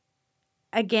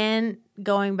 again,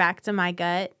 going back to my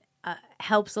gut,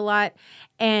 helps a lot.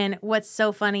 And what's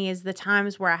so funny is the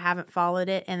times where I haven't followed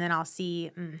it, and then I'll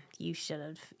see, you should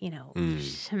have,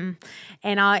 and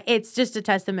it's just a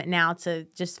testament now to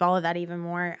just follow that even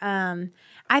more.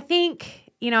 I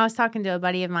think, I was talking to a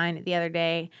buddy of mine the other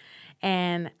day,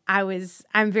 and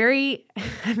I'm very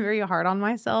hard on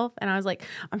myself. And I was like,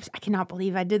 I cannot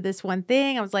believe I did this one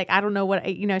thing. I was like, I don't know what,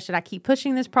 should I keep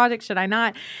pushing this project? Should I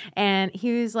not? And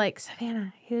he was like,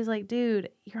 Savannah, dude,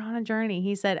 you're on a journey.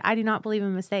 He said, I do not believe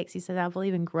in mistakes. He said, I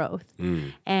believe in growth.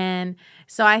 And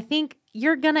so I think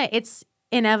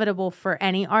inevitable for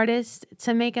any artist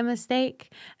to make a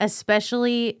mistake,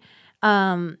 especially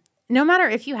no matter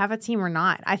if you have a team or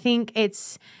not. I think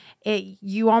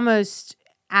you almost,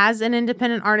 as an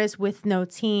independent artist with no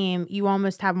team, you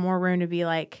almost have more room to be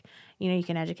like, you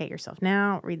can educate yourself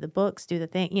now, read the books, do the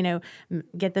thing,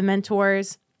 get the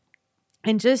mentors.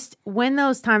 And just when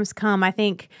those times come, I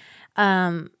think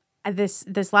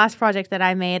this last project that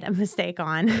I made a mistake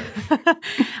on,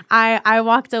 I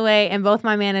walked away, and both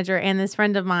my manager and this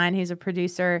friend of mine who's a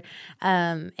producer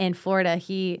in Florida,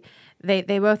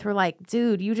 they both were like,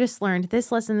 dude, you just learned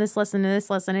this lesson, and this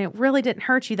lesson, and it really didn't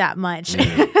hurt you that much.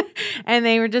 And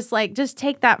they were just like, just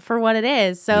take that for what it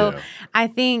is. So I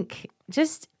think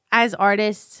just as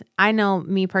artists, I know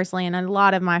me personally and a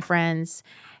lot of my friends,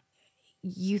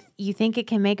 you think it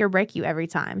can make or break you every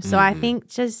time. So I think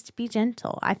just be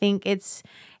gentle. I think it's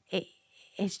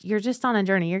you're just on a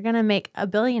journey. You're going to make a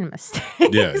billion mistakes.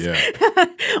 Yeah.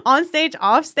 On stage,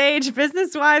 off stage,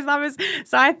 business-wise.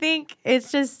 So I think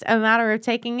it's just a matter of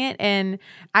taking it. And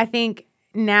I think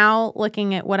now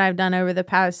looking at what I've done over the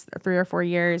past 3 or 4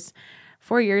 years,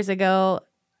 4 years ago,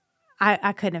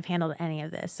 I couldn't have handled any of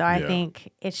this. So I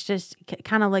think it's just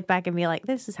kind of look back and be like,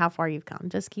 this is how far you've come.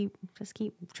 Just keep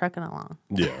trucking along.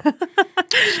 Yeah.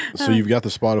 So you've got the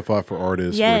Spotify for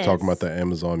artists. Yes. We're talking about the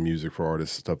Amazon Music for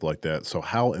artists, stuff like that. So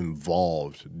how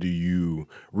involved do you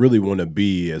really want to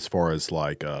be as far as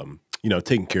like,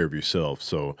 taking care of yourself?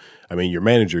 So, I mean, your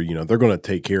manager, they're going to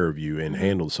take care of you and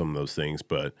handle some of those things.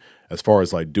 But as far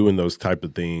as like doing those type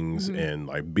of things and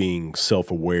like being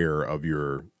self-aware of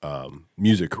your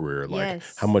music career, like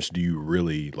how much do you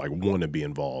really like want to be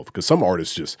involved? Because some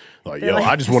artists just like,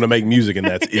 I just want to make music and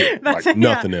that's it, like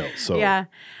nothing else. So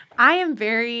I am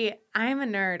a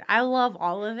nerd. I love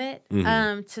all of it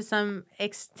to some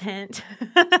extent.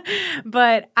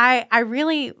 But I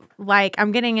really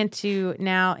I'm getting into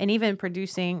now, and even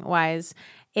producing wise,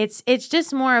 it's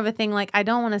just more of a thing. Like, I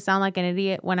don't want to sound like an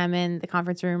idiot when I'm in the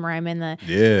conference room or I'm in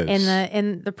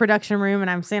the production room and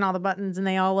I'm seeing all the buttons and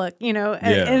they all look,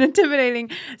 and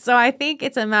intimidating. So I think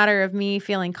it's a matter of me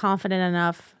feeling confident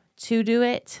enough to do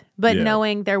it, but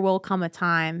knowing there will come a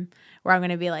time where I'm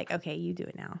going to be like, okay, you do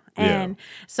it now. And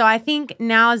so I think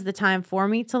now is the time for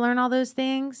me to learn all those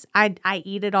things. I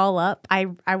eat it all up. I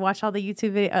watch all the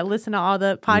YouTube videos, I listen to all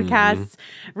the podcasts,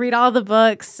 read all the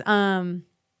books.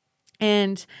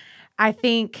 And I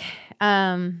think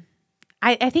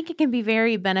I think it can be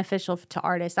very beneficial to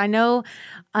artists. I know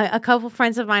a couple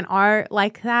friends of mine are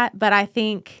like that, but I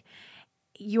think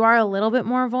you are a little bit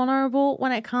more vulnerable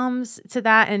when it comes to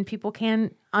that, and people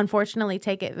can unfortunately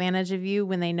take advantage of you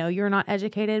when they know you're not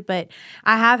educated. But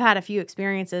I have had a few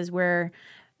experiences where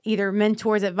either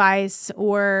mentors' advice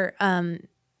or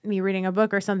me reading a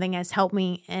book or something has helped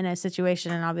me in a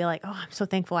situation, and I'll be like, oh, I'm so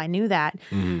thankful I knew that.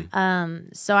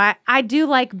 So I do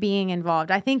like being involved.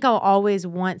 I think I'll always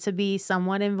want to be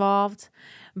somewhat involved,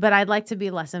 but I'd like to be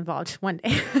less involved one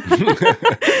day.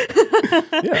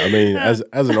 I mean, as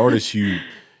an artist,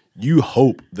 you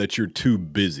hope that you're too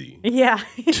busy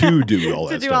to do all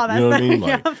that stuff. You know what I mean?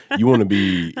 Like, you want to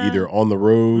be either on the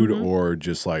road or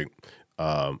just like,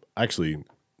 actually,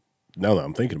 now that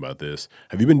I'm thinking about this,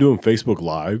 have you been doing Facebook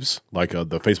Lives, like the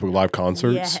Facebook Live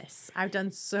concerts? Yes, I've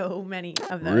done so many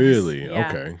of those. Really? Yeah.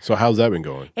 Okay. So how's that been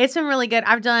going? It's been really good.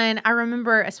 I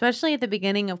remember, especially at the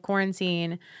beginning of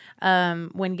quarantine,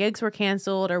 when gigs were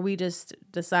canceled or we just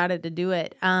decided to do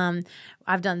it.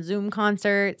 I've done Zoom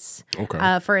concerts.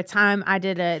 Okay. For a time, I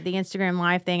did the Instagram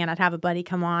Live thing, and I'd have a buddy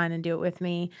come on and do it with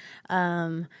me.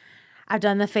 I've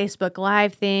done the Facebook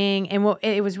Live thing, and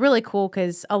it was really cool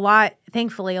because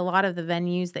thankfully, a lot of the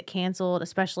venues that canceled,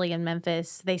 especially in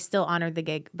Memphis, they still honored the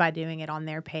gig by doing it on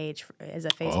their page as a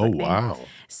Facebook thing. Oh, wow.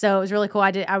 So it was really cool.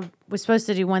 I was supposed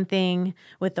to do one thing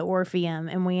with the Orpheum,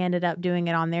 and we ended up doing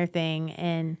it on their thing,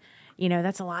 and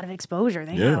that's a lot of exposure.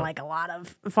 They had like a lot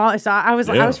of followers. So I was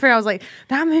afraid. I was like,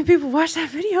 that many people watched that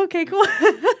video. Okay, cool.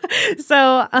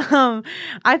 So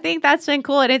I think that's been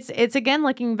cool. And it's again,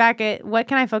 looking back at what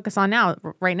can I focus on now?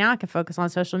 Right now I can focus on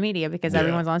social media because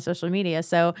everyone's on social media.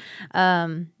 So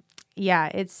it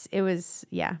was.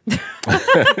 Yeah.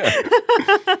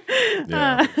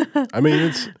 I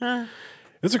mean,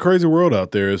 it's a crazy world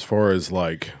out there as far as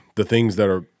like the things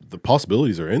the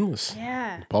possibilities are endless.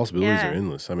 Yeah. The possibilities are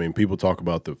endless. I mean, people talk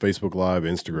about the Facebook Live,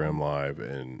 Instagram Live,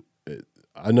 and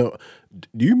I know.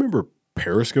 Do you remember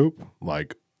Periscope?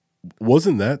 Like,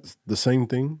 wasn't that the same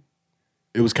thing?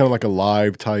 It was kind of like a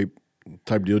live type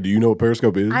deal. Do you know what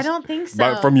Periscope is? I don't think so.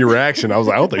 But from your reaction, I was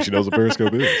like, I don't think she knows what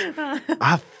Periscope is.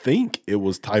 I think it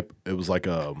was like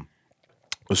a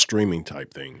streaming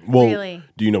type thing. Well, really?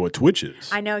 Do you know what Twitch is?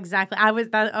 I know exactly. I was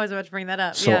about to bring that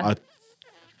up. So I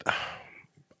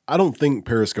I don't think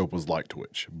Periscope was like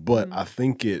Twitch, but I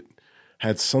think it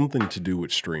had something to do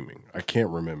with streaming. I can't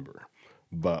remember,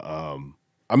 but I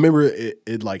remember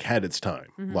it like had its time.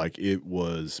 Like it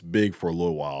was big for a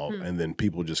little while, and then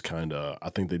people just kind of, I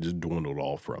think they just dwindled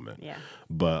off from it. Yeah.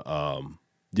 But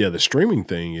yeah, the streaming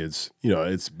thing is,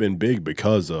 it's been big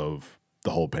because of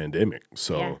the whole pandemic.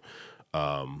 So,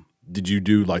 did you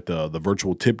do like the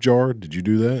virtual tip jar? Did you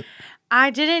do that? I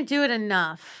didn't do it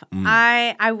enough.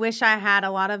 I wish I had.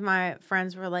 A lot of my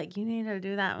friends were like, "You need to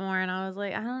do that more," and I was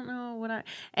like, "I don't know what I."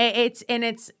 It's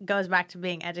goes back to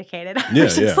being educated. I'm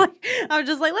just like,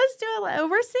 let's do it.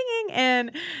 We're singing,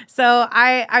 and so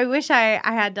I wish I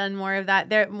had done more of that.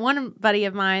 There, one buddy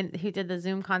of mine who did the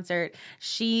Zoom concert,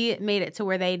 she made it to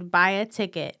where they'd buy a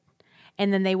ticket,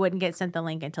 and then they wouldn't get sent the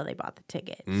link until they bought the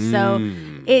ticket. So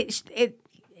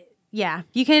yeah,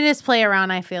 you can just play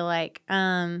around. I feel like.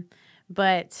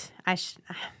 But I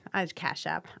Cash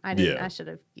App. I didn't. Yeah. I should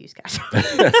have used Cash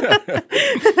App.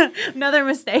 Another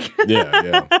mistake.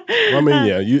 Yeah. Well, I mean,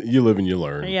 yeah, you live and you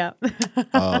learn. Yeah.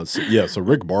 So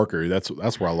Rick Barker, that's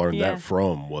where I learned that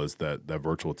from, was that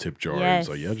virtual tip jar. Yes.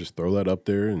 And so just throw that up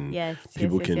there, and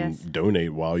people can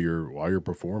donate while you're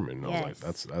performing. I was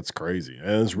like, that's crazy,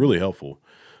 and it's really helpful.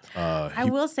 I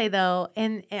will say though,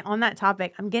 and on that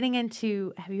topic, I'm getting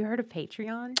into. Have you heard of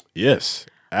Patreon? Yes.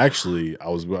 Actually, I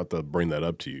was about to bring that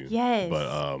up to you. Yes.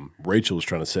 But Rachel was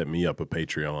trying to set me up a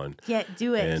Patreon. Yeah,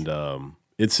 do it. And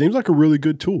it seems like a really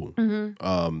good tool.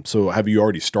 So have you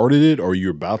already started it, or are you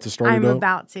about to start it up? I'm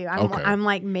about to. I'm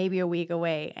like maybe a week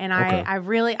away. And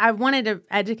I wanted to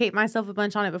educate myself a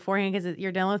bunch on it beforehand, because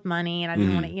you're dealing with money, and I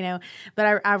didn't want to,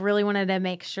 but I really wanted to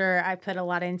make sure I put a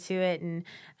lot into it. And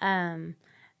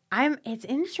it's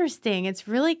interesting. It's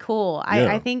really cool.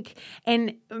 I think,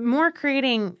 and more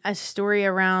creating a story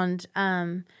around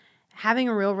having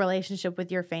a real relationship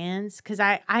with your fans. Because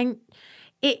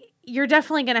you're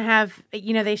definitely going to have,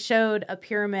 they showed a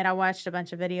pyramid. I watched a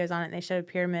bunch of videos on it, and they showed a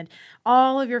pyramid.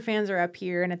 All of your fans are up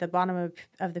here, and at the bottom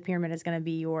of the pyramid is going to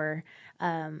be your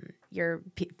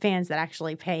fans that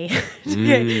actually pay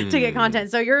to get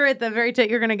content. So you're at the very tip.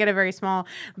 You're going to get a very small,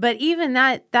 but even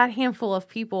that handful of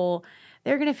people,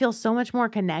 they're going to feel so much more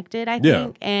connected, I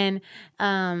think. And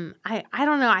I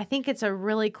don't know. I think it's a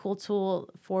really cool tool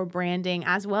for branding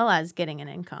as well as getting an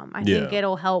income. I think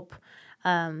it'll help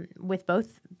with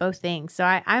both things. So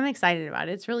I'm excited about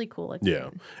it. It's really cool.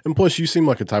 And plus, you seem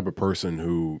like a type of person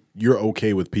who you're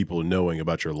okay with people knowing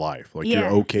about your life. Like you're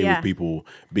okay with people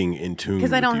being in tune.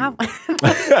 Because I don't have one.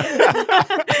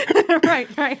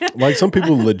 Right. Like some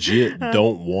people legit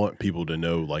don't want people to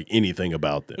know like anything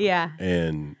about them. Yeah.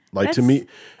 And like to me,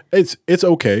 it's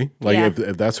okay. Like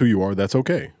if that's who you are, that's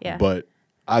okay. Yeah. But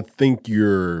I think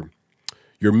you're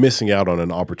missing out on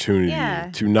an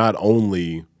opportunity to not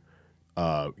only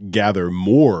gather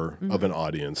more of an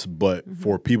audience, but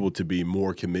for people to be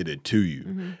more committed to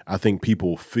you. I think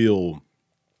people feel,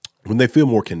 when they feel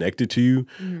more connected to you,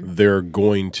 they're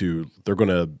going to,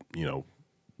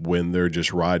 when they're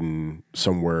just riding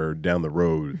somewhere down the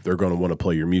road, they're going to want to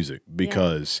play your music,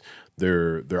 because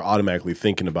they're automatically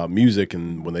thinking about music,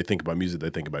 and when they think about music,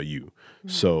 they think about you.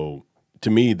 So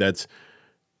to me, that's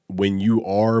when you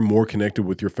are more connected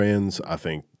with your fans. I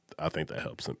think that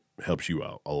helps you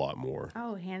out a lot more.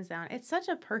 Oh, hands down. It's such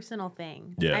a personal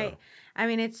thing. Yeah. I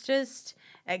mean, it's just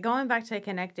going back to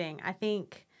connecting. I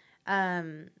think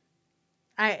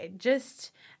I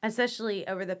just, especially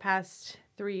over the past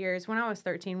 3 years, when I was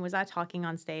 13, was I talking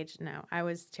on stage? No, I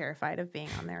was terrified of being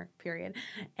on there, period.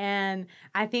 And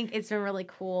I think it's been a really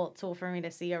cool tool for me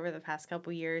to see over the past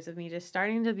couple years of me just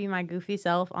starting to be my goofy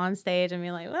self on stage and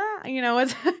be like, well,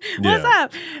 what's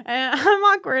up? I'm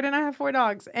awkward and I have 4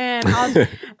 dogs. And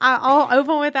I'll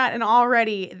open with that. And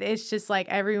already it's just like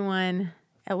everyone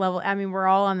at level, I mean, we're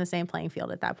all on the same playing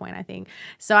field at that point, I think.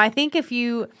 So I think if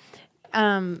you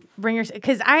bring your,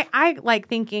 because I like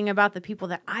thinking about the people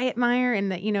that I admire, and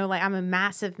that, like I'm a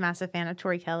massive fan of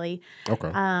Tori Kelly.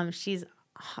 Okay. She's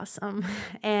awesome.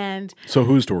 And so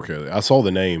who's Tori Kelly? I saw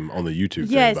the name on the YouTube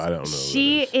thing, but I don't know.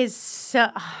 She is so.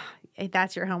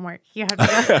 That's your homework. You have to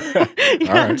go. You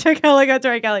have to go look at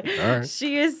Tori Kelly. All right.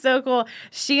 She is so cool.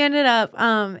 She ended up,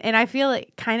 and I feel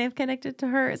like kind of connected to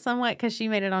her somewhat, because she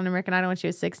made it on American Idol when she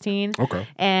was 16. Okay.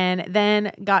 And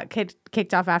then got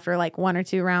kicked off after like 1 or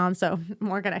 2 rounds, so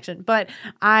more connection. But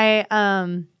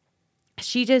I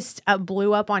she just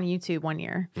blew up on YouTube one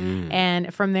year.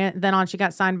 And from then on, she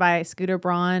got signed by Scooter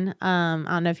Braun. I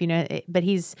don't know if you know it, but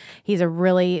he's a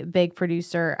really big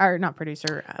producer, or not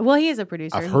producer. Well, he is a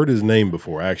producer. I've heard his name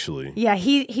before, actually. Yeah,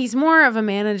 he's more of a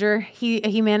manager.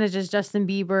 He manages Justin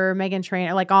Bieber, Meghan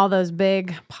Trainor, like all those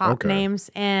big pop names.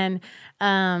 And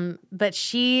but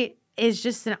she is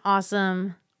just an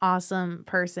awesome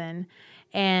person.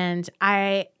 And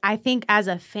I think as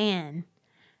a fan,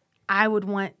 I would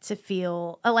want to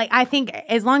feel like, I think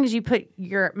as long as you put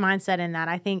your mindset in that,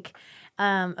 I think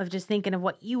of just thinking of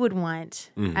what you would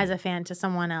want as a fan to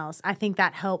someone else, I think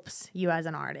that helps you as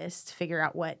an artist figure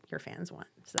out what your fans want.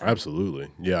 So. Absolutely.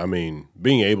 Yeah. I mean,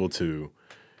 being able to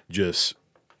just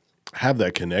have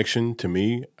that connection, to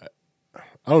me,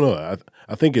 I don't know.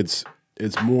 I think it's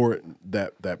more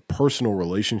that personal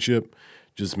relationship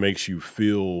just makes you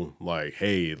feel like,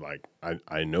 hey, like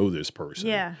I know this person.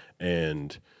 Yeah.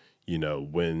 And you know,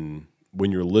 when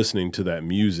you're listening to that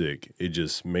music, it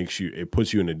just it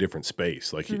puts you in a different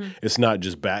space. Like it's not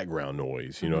just background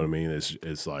noise. You know what I mean?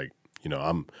 It's like, you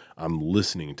know, I'm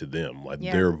listening to them. Like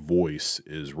their voice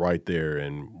is right there,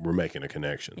 and we're making a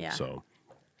connection. Yeah. So,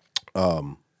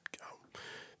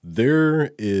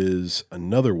 there is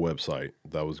another website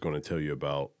that I was going to tell you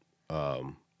about,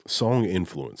 Song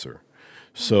Influencer.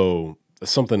 So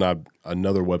something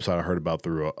another website I heard about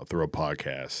through a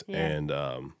podcast, and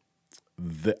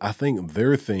I think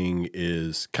their thing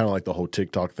is kind of like the whole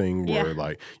TikTok thing, where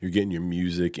like you're getting your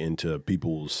music into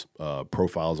people's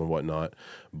profiles and whatnot.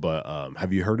 But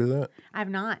have you heard of that? I've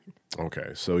not.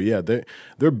 Okay, so yeah,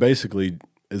 they're basically,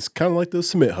 it's kind of like the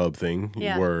Submit Hub thing,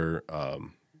 where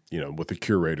you know, with the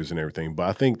curators and everything. But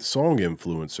I think Song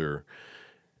Influencer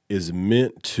is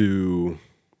meant to,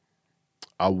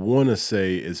 I want to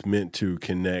say it's meant to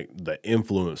connect the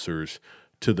influencers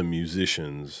to the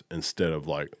musicians instead of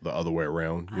like the other way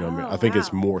around. You know what I mean? I think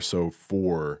it's more so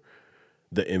for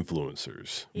the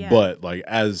influencers. Yeah. But like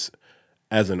as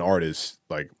an artist,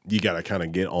 like you got to kind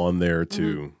of get on there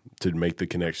to make the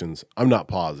connections. I'm not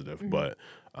positive, but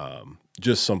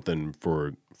just something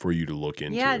for you to look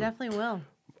into. Yeah, I definitely will.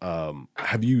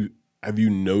 Have you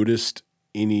noticed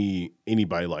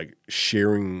anybody like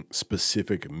sharing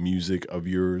specific music of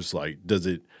yours? Like does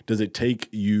it take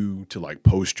you to like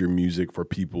post your music for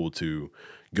people to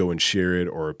go and share it,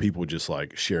 or are people just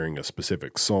like sharing a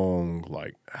specific song?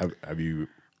 Like have you?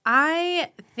 I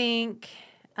think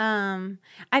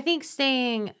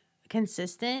staying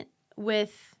consistent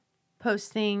with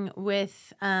posting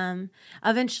with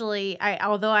eventually,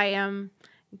 although I am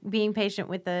being patient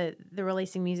with the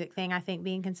releasing music thing, I think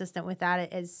being consistent with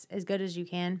that is as good as you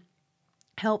can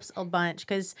helps a bunch,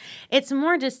 because it's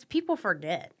more just people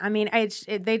forget. I mean,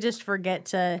 they just forget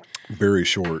to. Very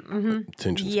short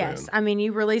attention span. Yes, I mean,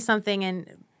 you release something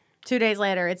and 2 days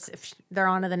later they're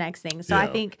on to the next thing. So I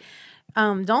think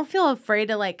don't feel afraid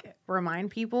to like remind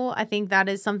people. I think that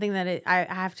is something that I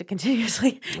have to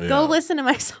continuously go listen to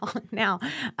my song now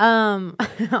on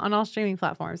all streaming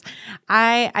platforms.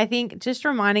 I think just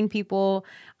reminding people,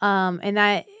 and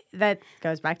that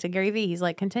goes back to Gary Vee. He's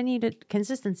like,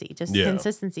 consistency,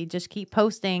 just keep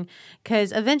posting,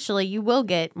 because eventually you will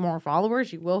get more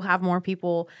followers. You will have more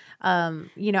people.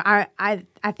 You know, I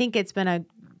think it's been a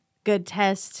good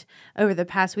test over the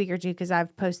past week or two, because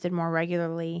I've posted more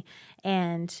regularly,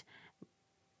 and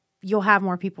you'll have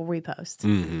more people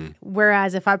repost.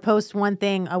 Whereas if I post one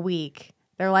thing a week,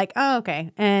 they're like, oh,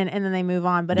 okay. And then they move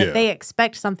on. But if they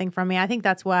expect something from me, I think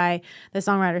that's why the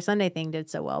Songwriter Sunday thing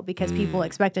did so well, because people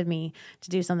expected me to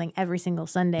do something every single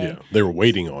Sunday. Yeah, they were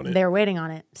waiting on it. They were waiting on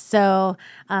it. So,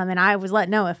 and I was let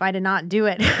know if I did not do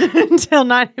it until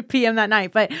 9 p.m. that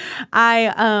night. But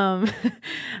I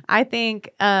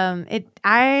think it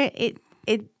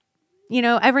you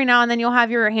know, every now and then you'll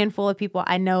have your handful of people.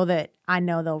 I know they'll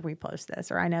repost this,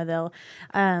 or I know they'll.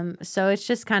 So it's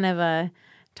just kind of a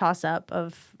toss up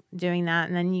of doing that,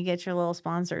 and then you get your little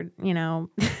sponsored, you know,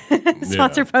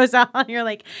 sponsor post out, and you're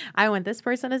like, I want this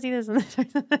person to see this and this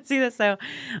person to see this. So,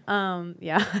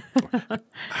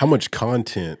 How much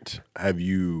content have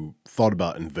you thought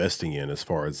about investing in, as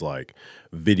far as like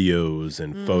videos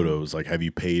and photos? Like, have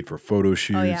you paid for photo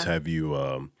shoots? Oh, yeah. Have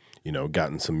you, you know,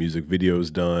 gotten some music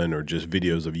videos done, or just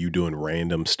videos of you doing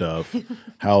random stuff?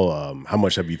 How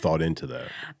much have you thought into that?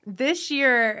 This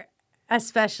year,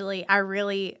 especially, I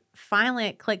really finally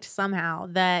it clicked somehow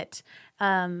that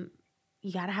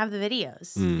you got to have the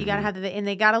videos. You got to have and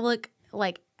they got to look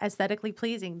like aesthetically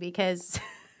pleasing, because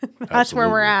That's where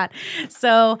we're Absolutely. at.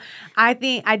 So I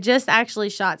think I just actually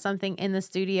shot something in the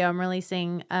studio. I'm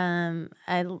releasing a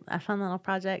fun little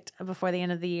project before the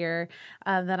end of the year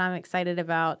that I'm excited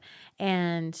about.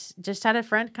 And just had a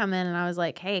friend come in and I was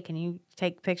like, hey, can you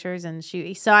take pictures and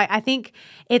shoot? So I think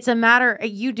it's a matter,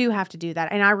 you do have to do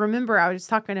that. And I remember I was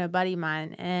talking to a buddy of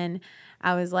mine and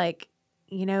I was like,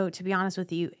 you know, to be honest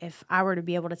with you, if I were to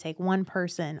be able to take one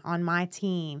person on my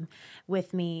team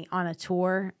with me on a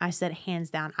tour, I said, hands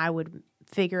down, I would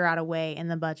figure out a way in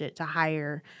the budget to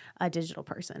hire a digital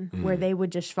person where they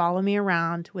would just follow me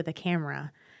around with a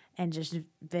camera and just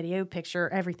video, picture,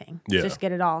 everything. Yeah. Just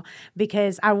get it all.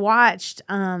 Because I watched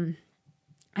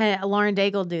Lauren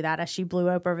Daigle do that as she blew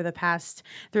up over the past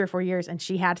 3 or 4 years, and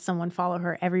she had someone follow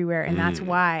her everywhere. And that's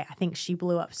why I think she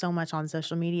blew up so much on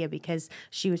social media, because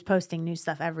she was posting new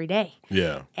stuff every day.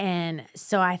 Yeah. And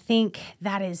so I think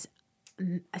that is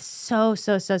so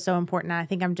important. I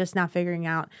think I'm just now figuring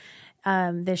out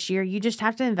this year, you just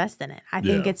have to invest in it. I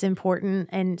think it's important.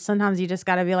 And sometimes you just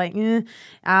got to be like,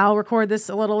 I'll record this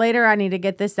a little later. I need to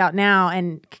get this out now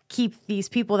and keep these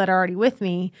people that are already with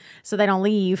me so they don't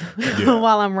leave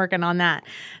while I'm working on that.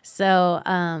 So,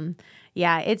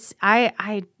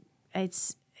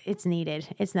 it's needed.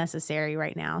 It's necessary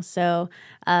right now. So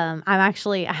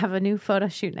I have a new photo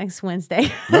shoot next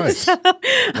Wednesday. Nice. So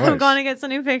Nice. I'm going to get some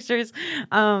new pictures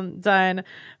done.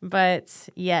 But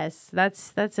yes,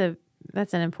 that's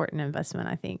an important investment,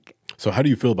 I think. So how do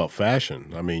you feel about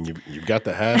fashion? I mean, you've got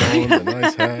the hat on, the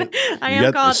nice hat. I You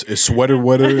am got called it's sweater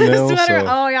weather now. sweater. So,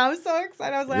 Oh yeah, I'm so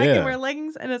excited. I was like, I Yeah. can wear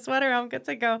leggings and a sweater. I'm good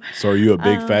to go. so are you a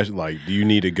big fashion? Like, do you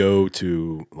need to go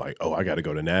to like, oh, I got to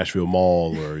go to Nashville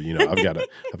Mall, or I've got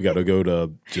to go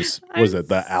to just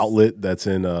the outlet that's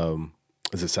in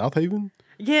is it South Haven?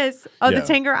 Yes. Oh, Yeah.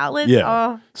 the Tanger outlets. Yeah.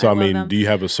 Oh, So I love mean, them. do you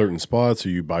have a certain spots, or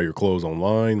you buy your clothes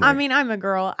online? I Like, mean, I'm a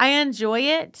girl. I enjoy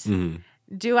it. mhm.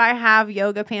 Do I have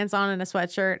yoga pants on and a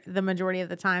sweatshirt the majority of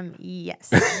the time?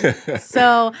 Yes.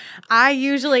 So I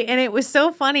usually, and it was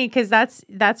so funny because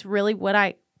that's really what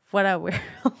I wear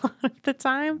a lot of the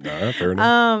time. All right, fair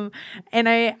enough. And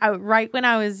I right when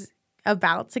I was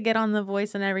about to get on The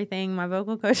Voice and everything, my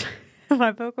vocal coach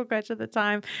at the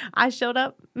time, I showed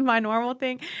up my normal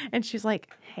thing, and she's like,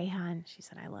 "Hey, hon," she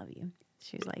said, "I love you."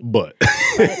 She's like, But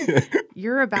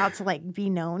 "You're about to like be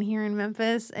known here in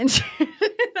Memphis," and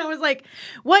I was like,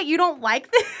 "What? You don't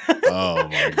like this?" oh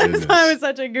my goodness. So I was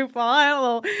such a goofball. I had a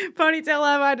little ponytail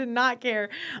up. I did not care.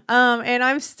 And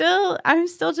I'm still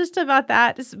just about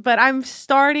that. But I'm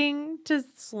starting to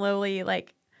slowly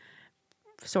like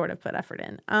sort of put effort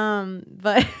in.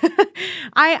 But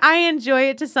I enjoy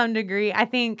it to some degree. I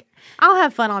think I'll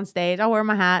have fun on stage. I'll wear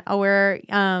my hat. I'll wear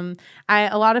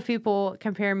a lot of people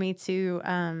compare me to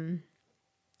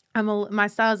my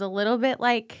style is a little bit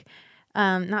like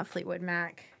not Fleetwood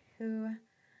Mac, who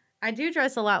I do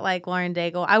dress a lot like Lauren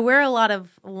Daigle. I wear a lot of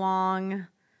long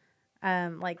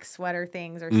like sweater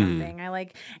things or something.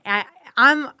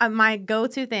 I'm my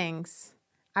go-to things.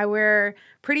 I wear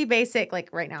pretty basic, like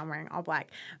right now I'm wearing all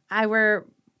black. I wear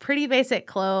pretty basic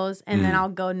clothes, and then I'll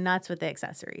go nuts with the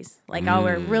accessories. Like I'll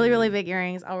wear really, really big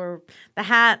earrings. I'll wear the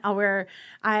hat.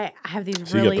 I have these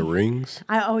So really. you got the rings?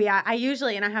 I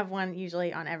usually, and I have one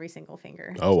usually on every single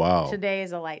finger. Oh wow. Today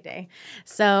is a light day.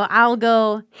 So I'll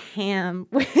go ham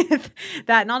with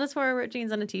that. And I'll just wear ripped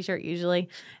jeans and a t-shirt usually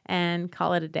and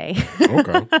call it a day.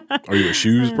 Okay. Are you a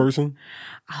shoes person?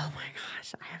 Oh my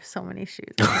gosh, I have so many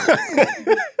shoes.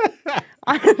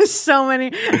 I have so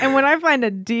many. And when I find a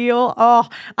deal,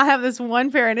 I have this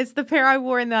one pair, and it's the pair I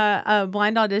wore in the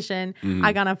blind audition.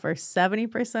 I got them for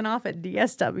 70% off at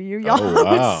DSW. Y'all, Oh, I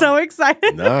wow. was so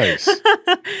excited. Nice.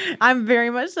 I'm very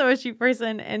much so a shoe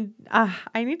person, and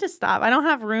I need to stop. I don't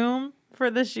have room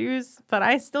for the shoes, but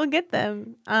I still get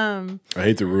them. I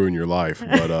hate to ruin your life,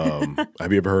 but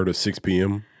have you ever heard of 6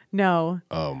 p.m.? No.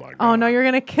 Oh my god. Oh no, you're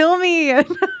gonna kill me. Yeah.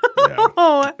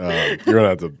 No. You're gonna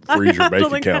have to freeze your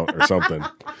bank Like- account or something.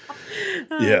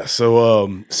 Yeah.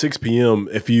 So 6 p.m.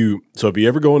 If you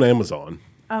ever go on Amazon,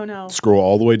 Oh no. scroll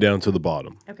all the way down to the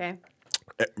bottom. Okay.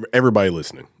 Everybody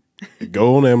listening,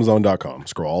 go on Amazon.com,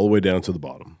 scroll all the way down to the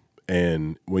bottom,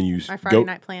 and when you My Friday go,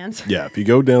 night plans. yeah, if you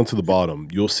go down to the bottom,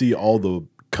 you'll see all the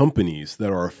companies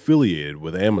that are affiliated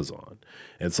with Amazon.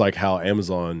 It's like how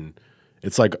Amazon.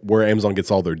 It's like where Amazon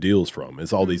gets all their deals from.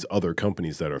 It's all these other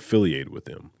companies that are affiliated with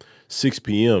them. 6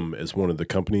 p.m. is one of the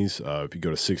companies. If you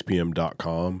go to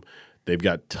 6pm.com, they've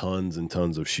got tons and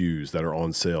tons of shoes that are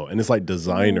on sale. And it's like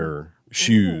designer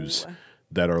shoes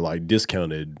that are like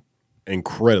discounted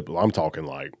incredible. I'm talking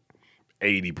like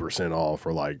 80% off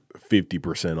or like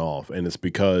 50% off. And it's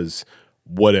because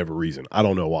whatever reason. I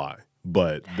don't know why.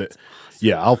 But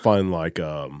yeah, I'll find like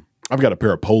I've got a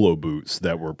pair of polo boots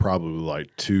that were probably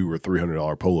like $200 or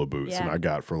 $300 polo boots, and I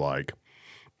got for like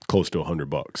close to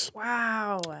 $100.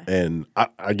 Wow. And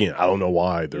I don't know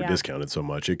why they're discounted so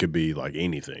much. It could be like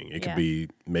anything. It could be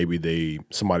maybe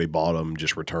somebody bought them,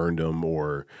 just returned them,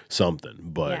 or something.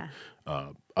 But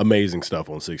amazing stuff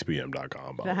on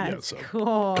 6pm.com. That's so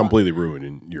cool. Completely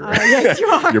ruining your yes, you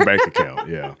are. your bank account,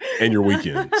 and your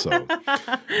weekend. So,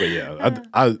 but yeah,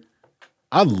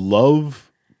 I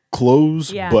love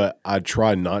clothes, but I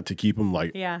try not to keep them.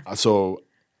 Like, so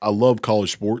I love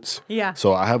college sports. Yeah.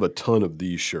 So I have a ton of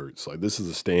these shirts. Like, this is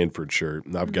a Stanford shirt,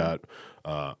 and I've got.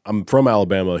 I'm from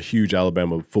Alabama, a huge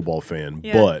Alabama football fan,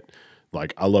 but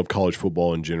like I love college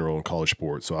football in general and college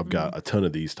sports. So I've got a ton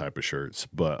of these type of shirts,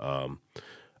 but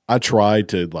I try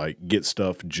to like get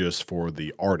stuff just for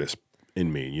the artist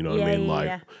in me. You know what I mean?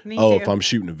 Like, Me if too. I'm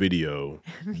shooting a video,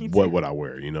 what would I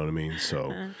wear? You know what I mean?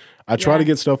 So I try to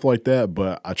get stuff like that,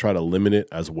 but I try to limit it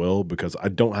as well because I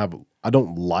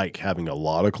don't like having a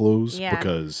lot of clothes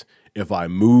because if I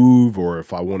move or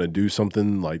if I want to do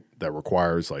something like that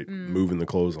requires like moving the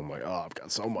clothes, I'm like, oh, I've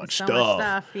got so much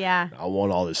stuff. Yeah. I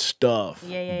want all this stuff.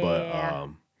 Yeah.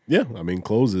 I mean,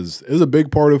 clothes is a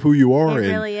big part of who you are. It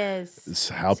and really is. It's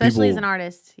how Especially people, as an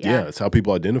artist. it's how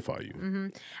people identify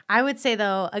you. I would say,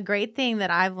 though, a great thing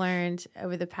that I've learned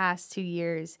over the past 2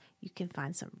 years, you can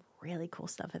find some really cool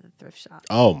stuff at the thrift shop.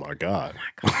 Oh, my God.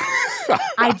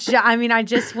 I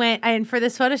just went, and for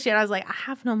this photo shoot, I was like, I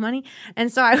have no money.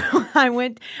 And so I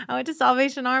went to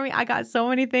Salvation Army. I got so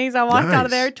many things. I walked out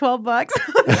of there, $12.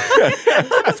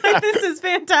 I was like, this is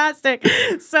fantastic.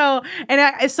 So,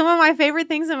 and some of my favorite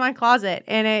things in my closet,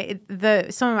 and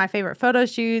some of my favorite photo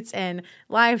shoots and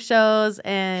live shows,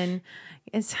 and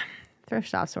it's thrift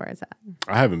shop's where it's at.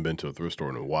 I haven't been to a thrift store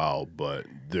in a while, but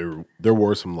there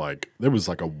was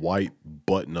like a white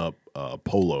button up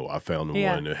polo I found in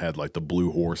one, and it had like the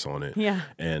blue horse on it. Yeah.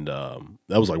 And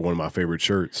that was like one of my favorite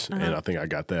shirts. And I think I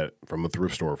got that from a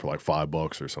thrift store for like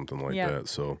 $5 or something like that.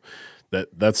 So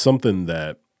that's something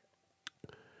that,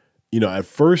 at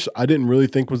first I didn't really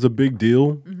think was a big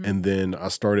deal. And then I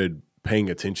started paying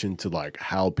attention to like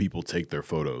how people take their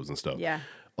photos and stuff. Yeah.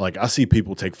 Like I see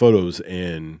people take photos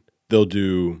and they'll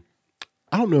do,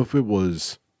 I don't know if it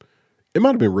might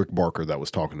have been Rick Barker that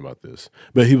was talking about this,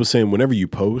 but he was saying whenever you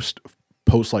post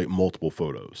like multiple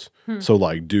photos. So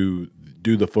like do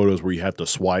the photos where you have to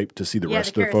swipe to see the rest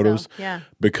of their photos. Yeah.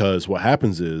 Because what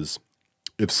happens is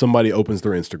if somebody opens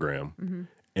their Instagram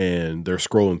and they're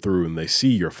scrolling through and they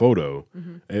see your photo,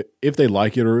 if they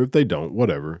like it or if they don't,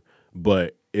 whatever.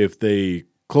 But if they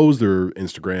close their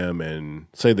Instagram and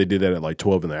say they did that at like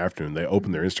 12 in the afternoon, they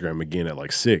open their Instagram again at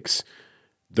like 6,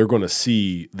 they're going to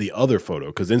see the other photo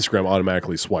because Instagram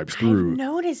automatically swipes through. I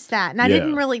noticed that. And I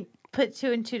didn't really put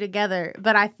 2 and 2 together,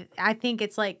 but I think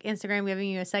it's like Instagram giving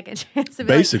you a second chance to be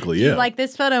basically, like, do you like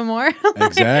this photo more?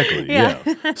 Exactly.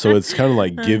 Yeah. So it's kind of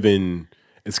like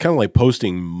it's kind of like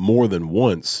posting more than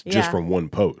once just from one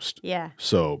post. Yeah.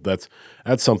 So that's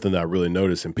something that I really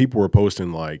noticed. And people were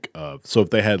posting like, so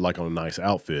if they had like on a nice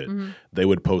outfit, they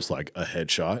would post like a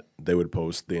headshot. They would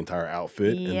post the entire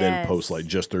outfit and then post like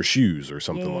just their shoes or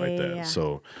something like that. Yeah.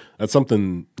 So that's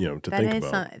something, to think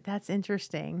about. That's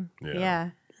interesting.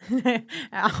 Yeah.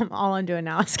 All I'm doing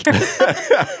now is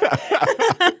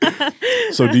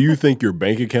So do you think your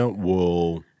bank account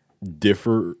will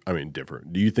differ?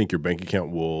 Do you think your bank account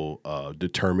will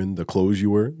determine the clothes you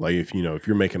wear? Like if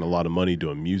you're making a lot of money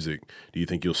doing music, do you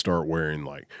think you'll start wearing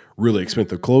like really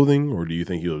expensive clothing, or do you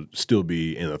think you'll still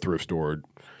be in a thrift store,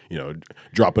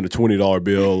 dropping a $20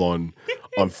 bill on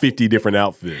 50 different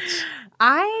outfits?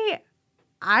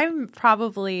 I'm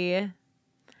probably,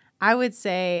 I would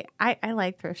say I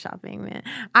like thrift shopping, man.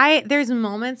 There's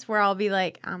moments where I'll be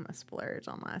like, I'm a splurge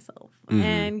on myself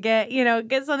and get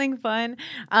something fun.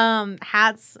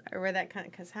 Hats or where that kind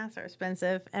of, because hats are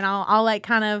expensive, and I'll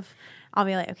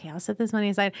be like, okay, I'll set this money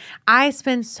aside. I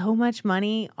spend so much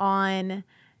money on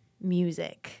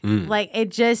music. Like it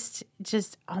just,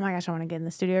 oh my gosh, I want to get in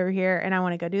the studio over here and I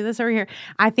want to go do this over here.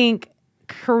 I think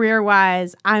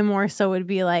career-wise, I more so would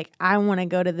be like, I want to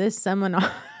go to this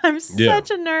seminar. I'm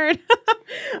such a nerd.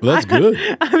 Well, that's good.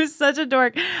 I'm such a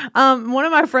dork. One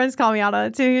of my friends called me out on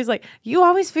it too. He was like, you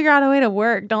always figure out a way to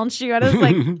work, don't you? I was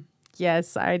like,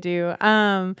 yes, I do.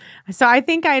 So I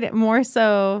think I'd more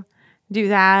so do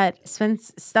that, spend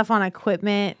stuff on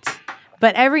equipment.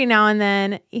 But every now and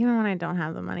then, even when I don't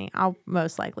have the money, I'll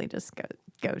most likely just go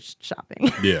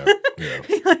shopping. Yeah.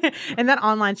 And that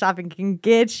online shopping can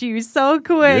get you so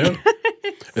quick.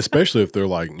 Yeah. Especially if they're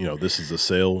like, this is a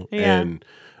sale. And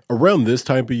around this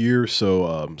type of year,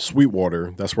 so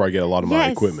Sweetwater, that's where I get a lot of my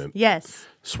equipment. Yes.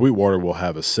 Sweetwater will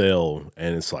have a sale,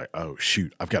 and it's like, oh,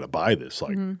 shoot, I've got to buy this.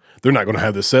 Like, Mm-hmm. they're not going to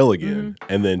have this sale again.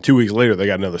 And then 2 weeks later, they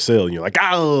got another sale, and you're like,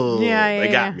 oh, they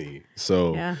got me.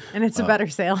 So, Yeah, and it's a better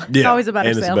sale. It's always a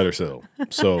better sale. And it's a better sale.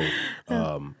 So,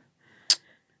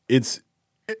 it's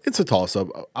a toss-up.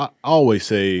 I always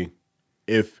say,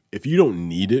 if you don't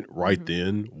need it right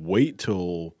then, wait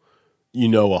till you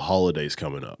know a holiday's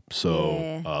coming up.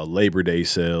 So, Labor Day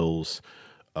sales,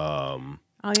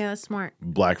 Oh yeah, that's smart.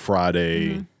 Black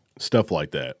Friday, stuff like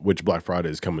that, which Black Friday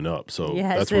is coming up. So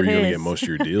Yes, that's where it you're going to is. get most of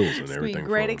your deals and It's everything. a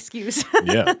great from. excuse.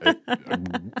 Yeah.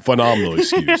 Phenomenal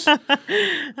excuse.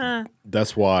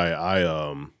 That's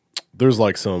why there's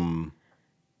like some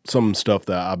stuff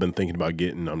that I've been thinking about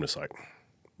getting. I'm just like,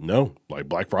 no, like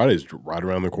Black Friday is right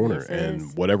around the corner, Yes, it and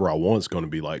is. whatever I want is going to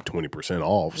be like 20%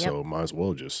 off. Yep. So might as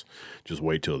well just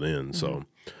wait till then. So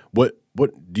what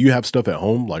do you have stuff at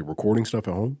home, like recording stuff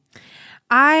at home?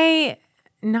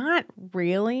 Not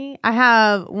really. I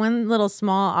have one little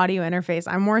small audio interface.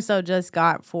 I more so just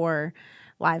got for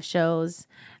live shows.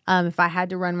 If I had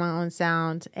to run my own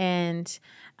sound, and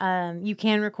you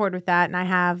can record with that. And I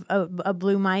have a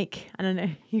blue mic. I don't know.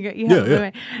 You have a blue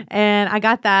mic, and I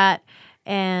got that.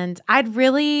 And I'd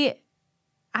really,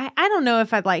 I don't know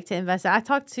if I'd like to invest it. I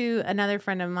talked to another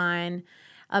friend of mine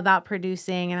about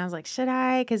producing, and I was like, should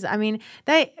I? Because I mean,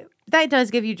 that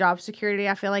does give you job security,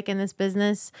 I feel like, in this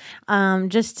business.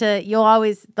 There'll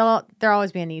always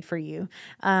be a need for you,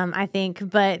 I think.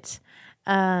 But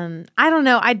I don't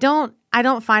know. I don't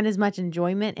find as much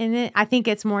enjoyment in it. I think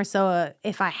it's more so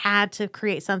if I had to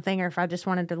create something, or if I just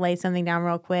wanted to lay something down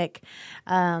real quick,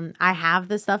 I have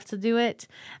the stuff to do it.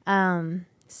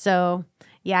 So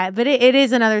yeah, but it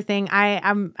is another thing.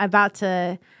 I'm about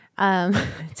to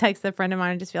text a friend of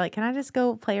mine and just be like, can I just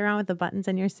go play around with the buttons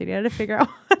in your studio to figure out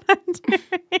what I'm doing?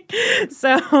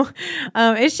 So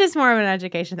it's just more of an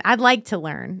education. I'd like to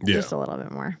learn just a little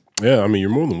bit more. Yeah, I mean, you're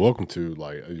more than welcome to.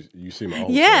 Like, you see my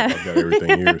whole Yeah. stuff. I've got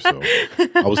everything here. So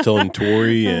I was telling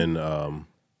Tori and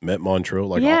Met Montrell,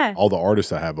 like all the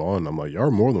artists I have on, I'm like, y'all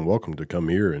are more than welcome to come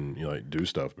here and like do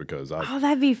stuff, because Oh,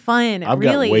 that'd be fun. I've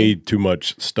really. got way too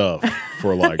much stuff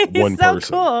for like one so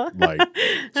person. cool. Like,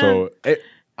 so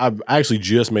I've actually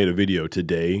just made a video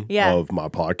today of my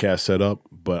podcast setup,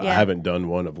 but I haven't done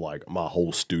one of like my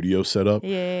whole studio setup.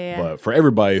 Yeah. But for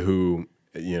everybody who,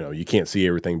 you can't see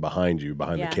everything behind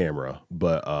the camera,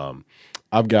 but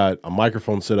I've got a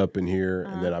microphone set up in here,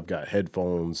 and then I've got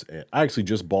headphones. And I actually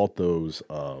just bought those.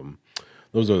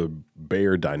 Those are the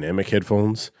Bear Dynamic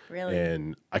headphones. Really?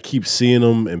 And I keep seeing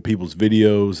them in people's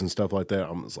videos and stuff like that.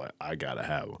 I'm just like, I gotta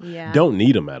have them. Yeah. Don't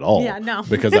need them at all. Yeah, no.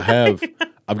 Because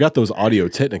I've got those Audio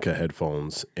Technica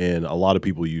headphones, and a lot of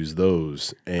people use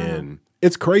those. And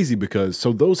it's crazy because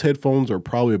those headphones are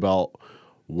probably about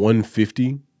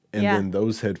 $150, and then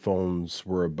those headphones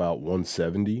were about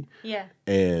 $170. Yeah.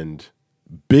 And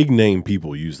big name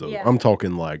people use those. Yeah. I'm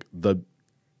talking like the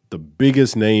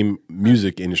biggest name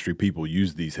music industry people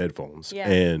use these headphones. Yeah.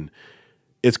 And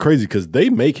it's crazy because they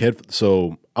make headphones.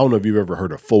 So I don't know if you've ever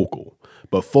heard of Focal,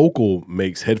 but Focal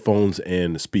makes headphones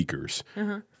and speakers.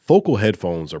 Focal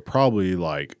headphones are probably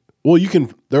like, well,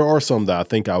 there are some that I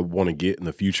think I want to get in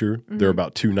the future. They're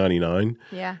about $299.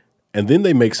 Yeah. And then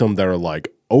they make some that are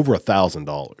like over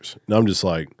 $1,000. And I'm just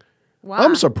like, Wow.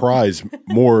 I'm surprised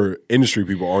more industry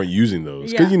people aren't using those.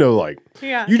 Because,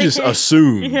 Yeah. you just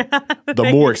assume the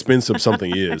more expensive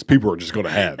something is, people are just going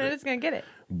to have They're it. just gonna get it.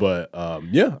 But,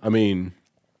 I mean,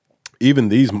 even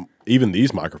these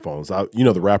microphones,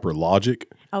 the rapper Logic,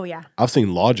 Oh yeah. I've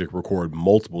seen Logic record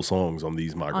multiple songs on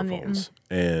these microphones.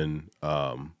 And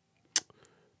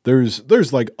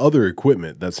there's like other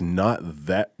equipment that's not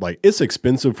that, like, it's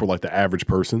expensive for like the average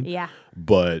person. Yeah.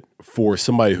 But for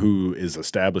somebody who is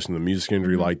established in the music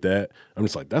industry like that, I'm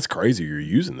just like, that's crazy you're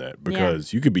using that,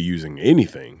 because you could be using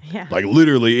anything. Yeah. Like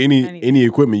literally any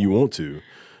equipment you want to.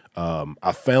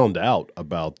 I found out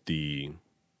about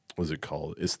what's it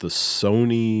called? It's the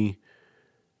Sony,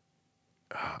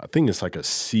 I think it's like a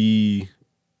C4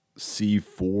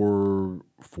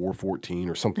 414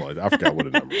 or something like that. I forgot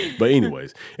what the number is. But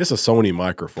anyways, it's a Sony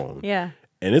microphone. Yeah.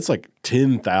 And it's like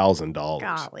 $10,000.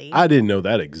 Golly. I didn't know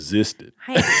that existed.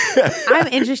 I'm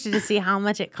interested to see how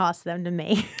much it costs them to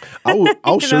make.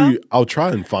 I'll show you. I'll try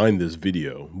and find this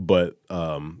video. But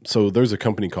so there's a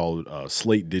company called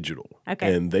Slate Digital.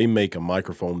 Okay. And they make a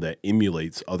microphone that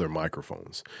emulates other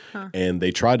microphones. And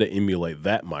they try to emulate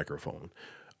that microphone.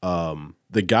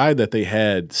 The guy that they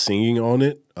had singing on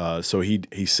it, so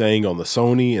he sang on the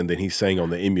Sony, and then he sang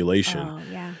on the emulation. Oh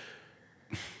yeah.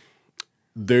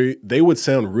 they would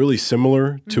sound really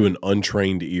similar to an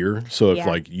untrained ear. So if Yeah.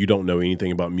 like you don't know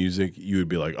anything about music, you would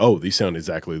be like, oh, these sound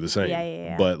exactly the same.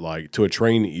 Yeah. But like to a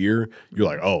trained ear, you're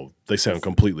like, oh, they sound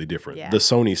completely different. Yeah. The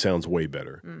Sony sounds way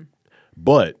better.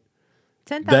 But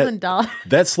 $10,000.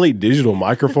 that Slate Digital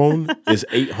microphone is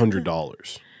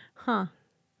 $800. Huh.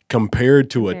 Compared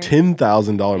to a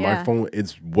 $10,000 Yeah. microphone,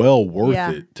 it's well worth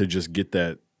Yeah. it to just get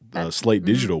that Slate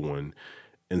Digital one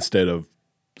instead of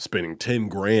spending 10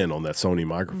 grand on that Sony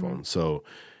microphone. So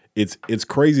it's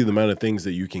crazy the amount of things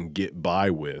that you can get by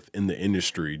with in the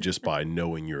industry just by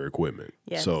knowing your equipment.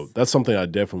 Yes. So that's something I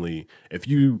definitely, if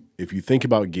you think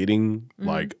about getting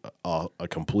like a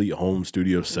complete home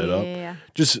studio setup, Yeah.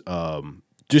 just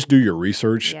do your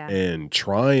research Yeah. and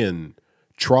try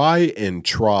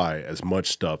as much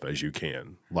stuff as you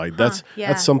can. Like that's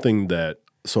something that,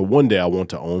 so one day I want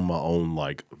to own my own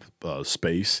like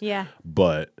space. Yeah.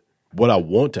 But what I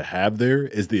want to have there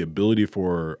is the ability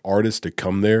for artists to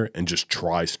come there and just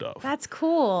try stuff. That's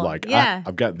cool. Like yeah.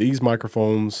 I've got these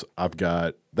microphones.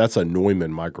 That's a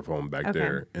Neumann microphone back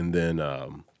there, and then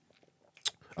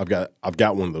I've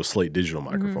got one of those Slate Digital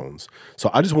microphones. So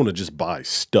I just want to just buy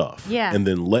stuff, Yeah. and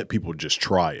then let people just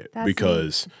try it That's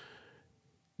because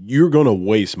you're gonna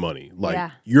waste money. Like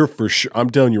Yeah. you're for sure. I'm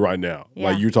telling you right now. Yeah.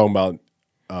 Like you're talking about.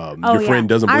 Your friend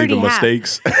doesn't I believe in already have.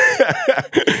 mistakes.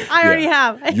 I already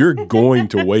have. You're going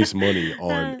to waste money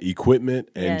on equipment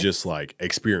and Yes. just like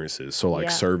experiences. So like Yeah.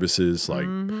 services, like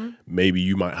maybe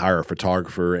you might hire a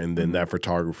photographer and then that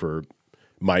photographer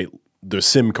the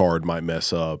SIM card might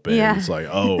mess up and Yeah. it's like,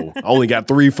 oh, I only got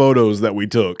 3 photos that we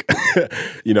took.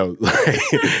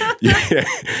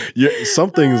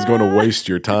 Something's going to waste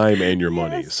your time and your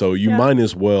money. Yes. So you might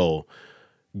as well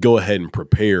go ahead and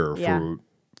prepare Yeah.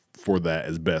 for that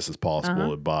as best as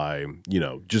possible by,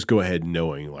 just go ahead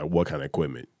knowing like what kind of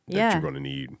equipment that Yeah. you're going to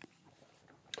need.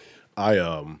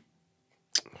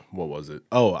 What was it?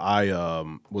 Oh, I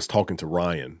was talking to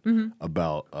Ryan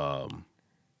about, by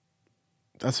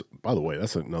the way,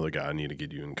 that's another guy I need to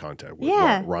get you in contact with.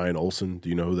 Yeah. Ryan Olson. Do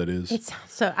you know who that is?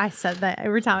 So I said that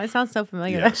every time. It sounds so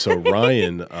familiar. Yeah. So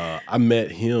Ryan, I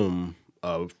met him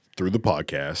through the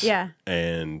podcast. Yeah.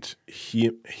 And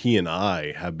he and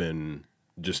I have been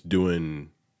just doing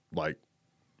like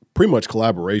pretty much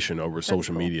collaboration over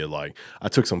social media. Like I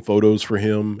took some photos for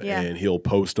him and he'll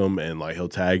post them and like he'll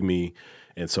tag me.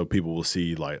 And so people will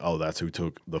see like, oh, that's who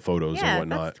took the photos and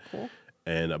whatnot. That's cool.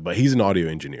 And but he's an audio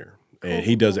engineer and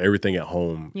he does everything at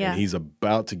home. Yeah. And he's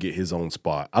about to get his own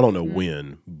spot. I don't know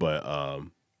when, but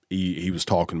he was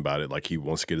talking about it like he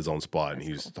wants to get his own spot and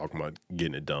he's talking about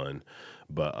getting it done.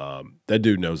 But that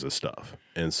dude knows his stuff.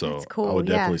 And so That's cool, I would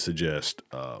yeah. definitely suggest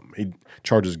he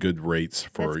charges good rates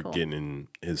for That's cool. getting in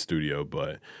his studio,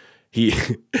 but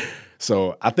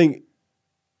so I think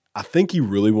he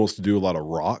really wants to do a lot of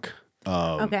rock.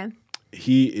 Okay.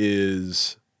 He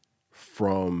is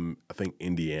from, I think,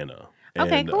 Indiana.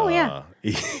 Okay, cool, yeah.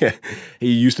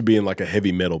 He used to be in like a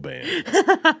heavy metal band.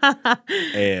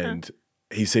 And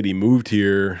he said he moved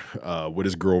here with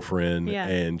his girlfriend Yeah.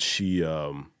 and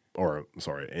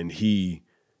and he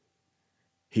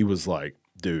was like,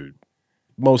 dude,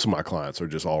 most of my clients are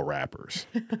just all rappers.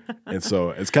 And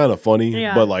so it's kind of funny,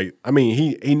 Yeah. but like, I mean,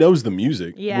 he knows the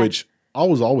music, Yeah. which I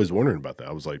was always wondering about that.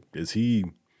 I was like, is he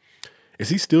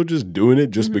still just doing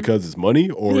it just because it's money,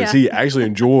 or Yeah. does he actually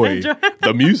enjoy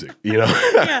the music?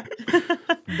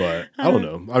 But I don't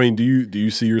know. I mean, do you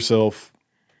see yourself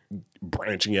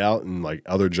branching out in like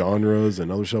other genres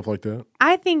and other stuff like that?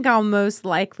 I think I'll most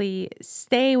likely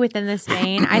stay within this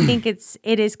vein. I think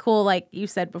it is cool, like you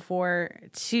said before,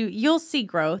 you'll see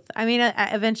growth. I mean,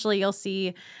 eventually you'll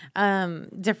see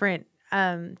different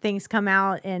things come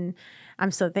out, and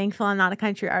I'm so thankful I'm not a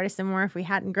country artist anymore. If we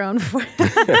hadn't grown before,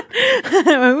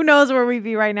 who knows where we'd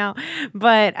be right now.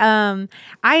 But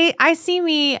I see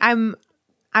me.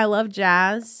 I love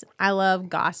jazz. I love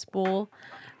gospel.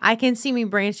 I can see me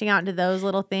branching out into those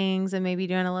little things and maybe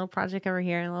doing a little project over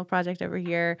here and a little project over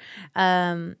here.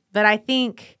 But I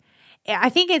think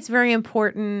it's very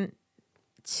important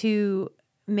to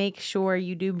make sure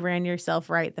you do brand yourself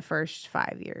right the first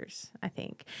 5 years. I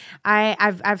think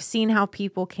I've seen how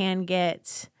people can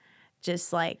get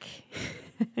just like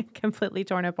completely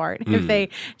torn apart if they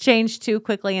change too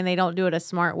quickly and they don't do it a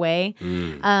smart way.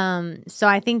 So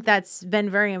I think that's been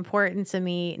very important to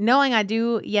me, knowing I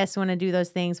do, yes, want to do those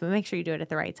things, but make sure you do it at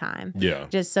the right time. Yeah.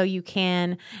 Just so you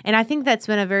can. And I think that's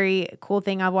been a very cool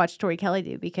thing I've watched Tori Kelly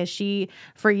do, because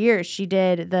for years, she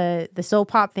did the soul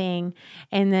pop thing.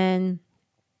 And then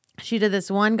she did this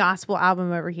one gospel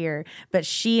album over here, but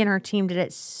she and her team did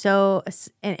it so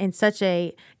in such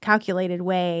a calculated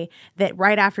way that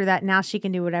right after that, now she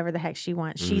can do whatever the heck she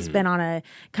wants. She's been on a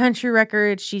country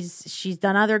record. She's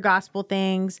done other gospel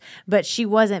things, but she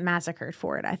wasn't massacred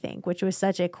for it, I think, which was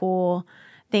such a cool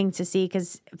thing to see,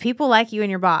 because people like you in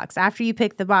your box. After you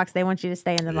pick the box, they want you to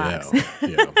stay in the box.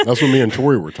 Yeah. That's what me and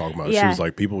Tori were talking about. Yeah. She was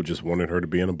like, people just wanted her to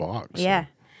be in a box. Yeah.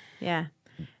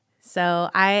 So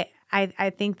I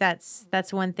think that's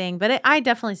one thing, but I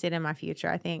definitely see it in my future.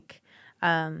 I think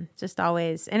just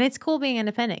always, and it's cool being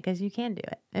independent because you can do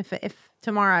it. If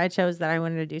tomorrow I chose that I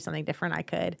wanted to do something different, I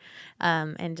could,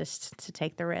 and just to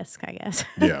take the risk, I guess.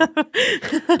 Yeah.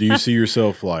 Do you see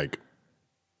yourself like,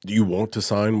 do you want to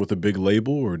sign with a big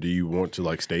label, or do you want to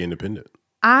like stay independent?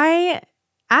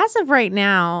 As of right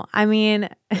now, I mean,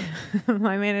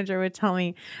 my manager would tell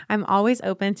me I'm always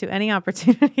open to any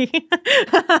opportunity.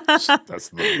 That's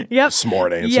the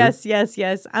smart answer.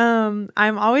 Yes.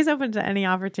 I'm always open to any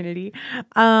opportunity.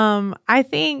 I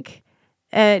think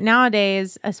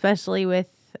nowadays, especially with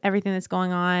everything that's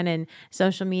going on and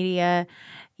social media,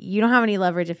 you don't have any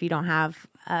leverage if you don't have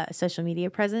a social media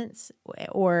presence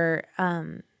or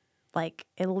like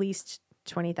at least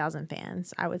 20,000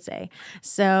 fans, I would say.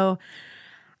 So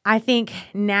I think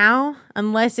now,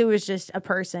 unless it was just a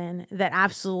person that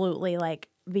absolutely, like,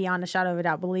 beyond a shadow of a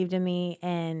doubt believed in me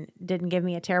and didn't give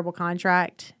me a terrible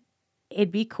contract,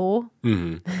 it'd be cool.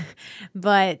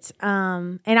 But,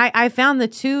 and I found the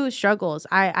two struggles.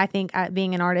 I think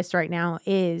being an artist right now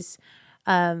is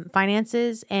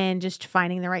finances and just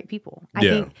finding the right people. I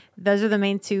think those are the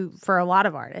main two for a lot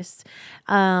of artists.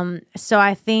 So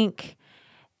I think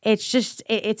it's just,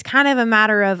 it's kind of a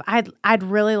matter of, I'd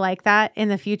really like that in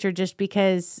the future, just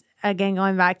because, again,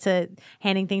 going back to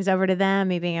handing things over to them,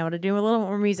 me being able to do a little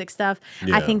more music stuff,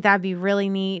 I think that'd be really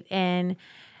neat. And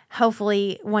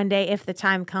hopefully one day, if the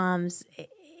time comes,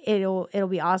 it'll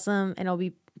be awesome and it'll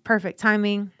be perfect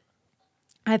timing.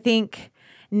 I think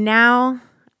now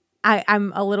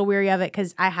I'm a little weary of it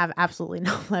because I have absolutely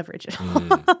no leverage at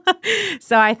all.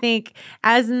 So I think,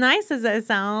 as nice as it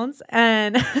sounds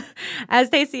and as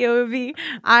tasty it would be,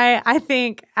 I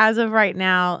think as of right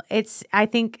now, I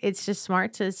think it's just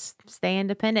smart to stay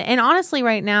independent. And honestly,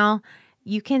 right now,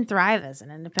 you can thrive as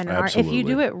an independent artist if you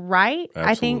do it right.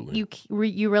 I think you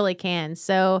really can.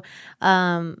 So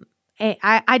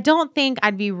I don't think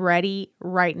I'd be ready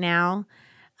right now.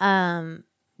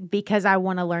 Because I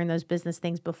want to learn those business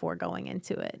things before going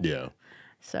into it. Yeah.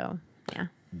 So, yeah.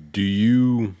 Do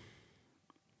you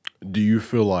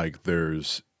feel like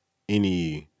there's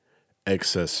any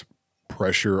excess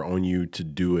pressure on you to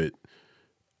do it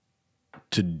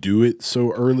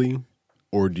so early,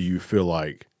 or do you feel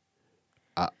like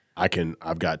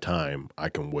I've got time, I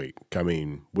can wait? I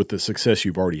mean, with the success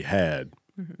you've already had,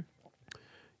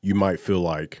 you might feel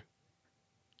like,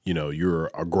 you know,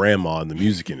 you're a grandma in the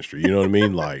music industry. You know what I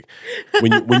mean? Like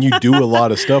when you do a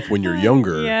lot of stuff when you're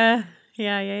younger. Yeah.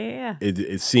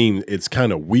 It's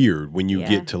kind of weird when you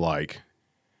get to, like,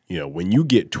 you know,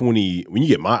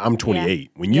 I'm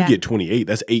 28. When you get 28,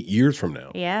 that's 8 years from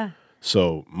now. Yeah.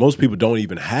 So most people don't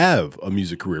even have a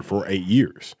music career for 8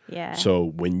 years. Yeah.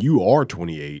 So when you are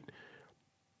 28,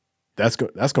 that's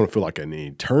going to feel like an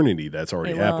eternity that's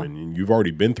already happened, and you've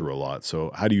already been through a lot. So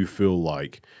how do you feel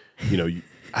like, you know,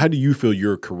 how do you feel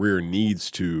your career needs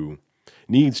to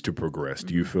progress?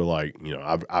 Do you feel like, you know,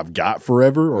 I've got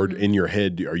forever, or in your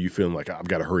head are you feeling like I've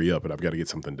got to hurry up and I've got to get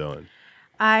something done?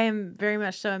 I am very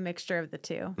much so a mixture of the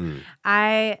two.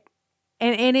 And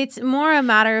it's more a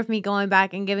matter of me going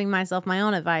back and giving myself my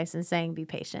own advice and saying, be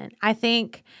patient. I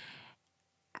think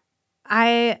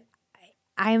I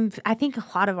think a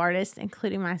lot of artists,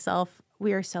 including myself,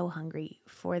 we are so hungry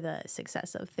for the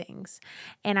success of things.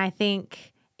 And I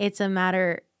think it's a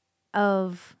matter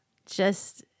of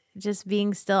just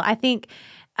being still. I think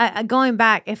going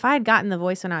back, if I had gotten The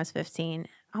Voice when I was 15,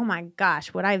 oh my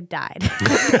gosh, would I have died?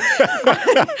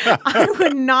 I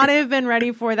would not have been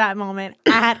ready for that moment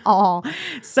at all.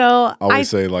 So I always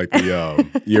say, like,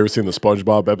 the you ever seen the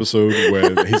SpongeBob episode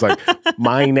when he's like,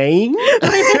 my name?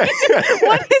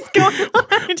 What is going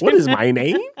on? What is my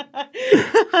name?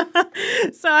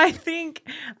 So I think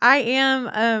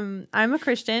I'm a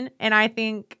Christian, and I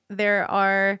think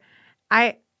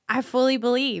I fully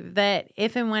believe that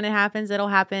if and when it happens, it'll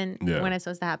happen when it's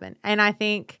supposed to happen. And I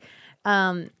think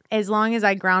as long as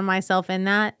I ground myself in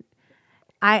that,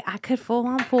 I could full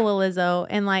on pull a Lizzo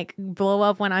and, like, blow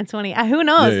up when I'm 20. Who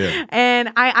knows? Yeah.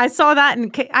 And I saw that,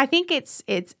 and I think it's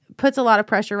puts a lot of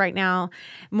pressure right now,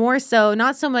 more so,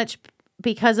 not so much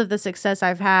because of the success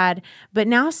I've had, but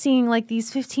now seeing like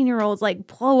these 15-year-olds like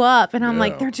blow up, and I'm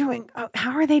like, they're doing,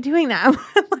 how are they doing that?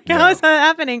 Like, how is that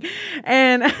happening?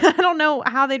 And I don't know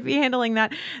how they'd be handling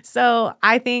that. So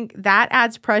I think that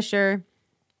adds pressure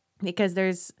because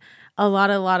there's a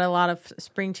lot of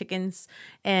spring chickens.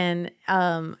 And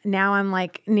now I'm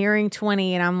like nearing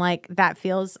 20, and I'm like, that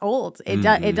feels old. It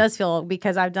does feel old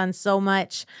because I've done so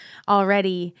much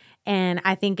already. And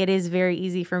I think it is very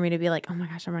easy for me to be like, oh my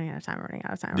gosh, I'm running out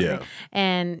of time. Yeah.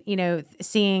 And, you know,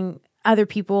 seeing other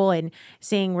people and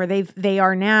seeing where they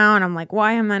are now. And I'm like,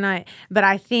 why am I not? But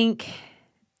I think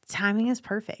timing is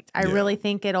perfect. I really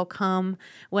think it'll come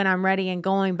when I'm ready, and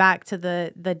going back to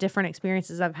the different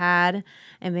experiences I've had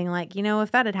and being like, you know,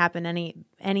 if that had happened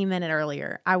any minute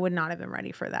earlier, I would not have been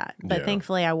ready for that. But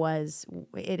thankfully I was.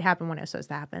 It happened when it was supposed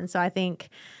to happen. So I think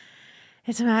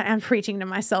I'm preaching to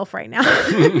myself right now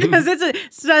because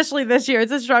especially this year,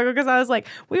 it's a struggle because I was like,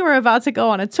 we were about to go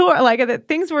on a tour, like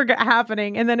things were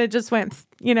happening, and then it just went,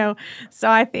 you know. So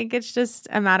I think it's just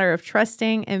a matter of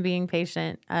trusting and being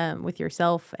patient with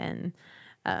yourself, and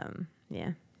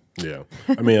yeah.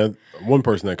 I mean, one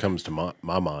person that comes to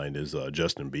my mind is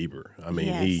Justin Bieber. I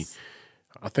mean,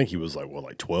 I think he was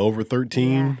like 12 or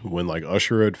 13 when like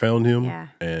Usher had found him,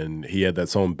 and he had that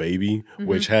song "Baby,"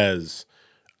 which has.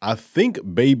 I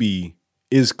think Baby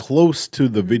is close to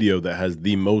the video that has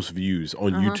the most views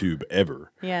on YouTube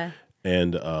ever. Yeah.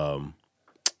 And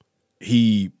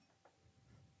he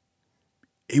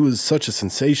was such a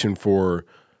sensation for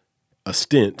a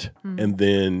stint, and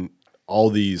then all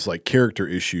these like character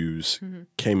issues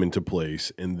came into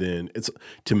place, and then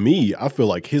to me, I feel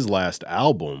like his last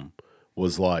album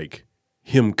was like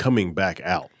him coming back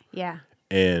out. Yeah.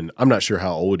 And I'm not sure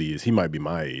how old he is. He might be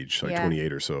my age, like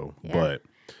 28 or so, but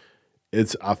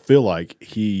I feel like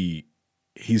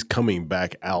he's coming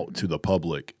back out to the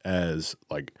public as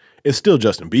like, it's still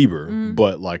Justin Bieber,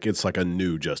 but like it's like a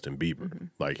new Justin Bieber.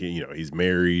 Like, you know, he's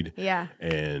married. Yeah.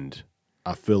 And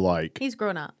I feel like he's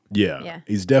grown up. Yeah.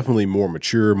 He's definitely more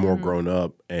mature, more grown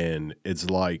up, and it's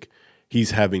like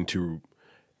he's having to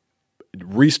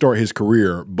restart his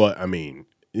career, but I mean,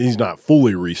 he's not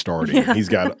fully restarting. Yeah. He's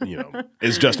got, you know,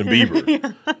 it's Justin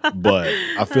Bieber. But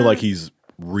I feel like he's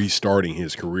restarting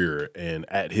his career, and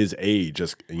at his age,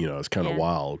 just, you know, it's kind of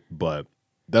wild. But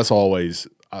that's always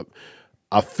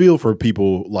I feel for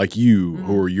people like you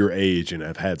who are your age and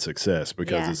have had success,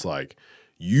 because it's like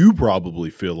you probably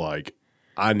feel like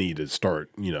I need to start,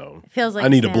 you know, feels like I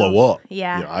need to blow up.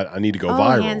 Yeah, you know, I need to go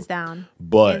viral. Hands down.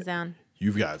 But hands down.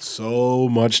 You've got so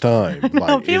much time.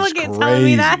 Like, people it's keep crazy. telling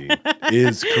me that.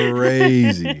 It's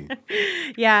crazy.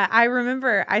 Yeah, I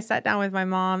remember I sat down with my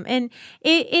mom, and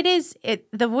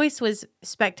the voice was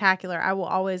spectacular. I will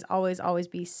always, always, always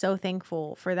be so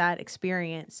thankful for that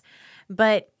experience.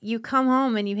 But you come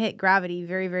home and you hit gravity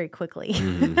very, very quickly.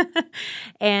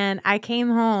 And I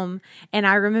came home, and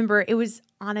I remember it was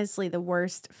honestly the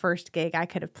worst first gig I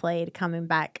could have played coming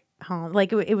back home.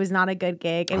 Like it was not a good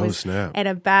gig. It was at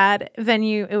a bad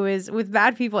venue. It was with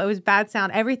bad people. It was bad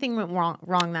sound. Everything went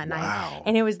wrong that night.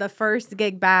 And it was the first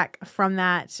gig back from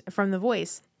The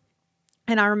Voice.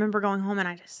 And I remember going home, and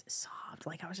I just sobbed.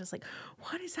 Like I was just like,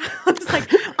 what is that? I was like,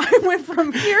 I went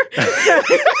from here to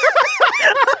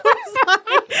I was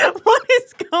like, what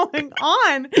is going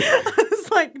on? I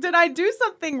was like, did I do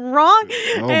something wrong?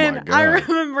 And I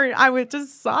remember I would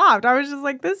just sobbed. I was just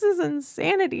like, this is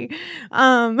insanity.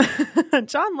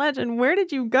 John Legend, where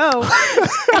did you go?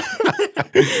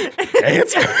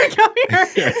 Answer. Come here.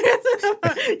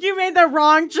 You made the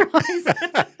wrong choice.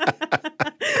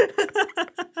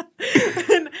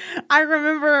 And I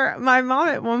remember my mom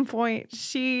at one point,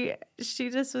 she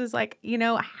just was like, you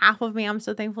know, half of me, I'm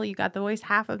so thankful you got The Voice.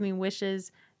 Half of me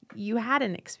wishes you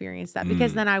hadn't experienced that,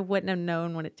 because then I wouldn't have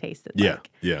known what it tasted like.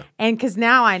 Yeah. And because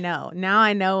now I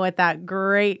know what that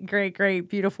great, great, great,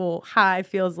 beautiful high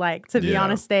feels like to be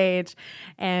on a stage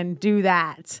and do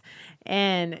that.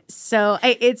 And so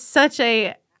it's such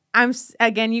a,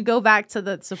 again, you go back to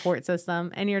the support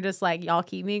system, and you're just like, y'all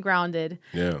keep me grounded.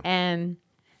 Yeah. And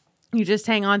you just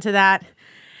hang on to that.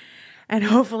 And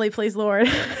hopefully, please, Lord,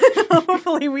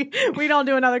 hopefully we don't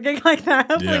do another gig like that.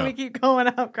 Hopefully we keep going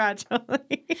up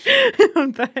gradually.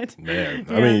 But man,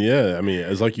 I mean,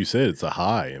 it's like you said, it's a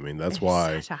high. I mean, that's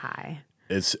why such a high.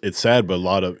 It's sad, but a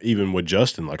lot of, even with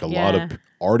Justin, like a lot of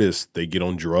artists, they get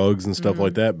on drugs and stuff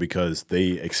like that because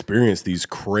they experience these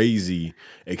crazy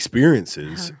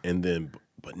experiences, and then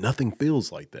but nothing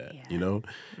feels like that, you know.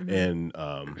 And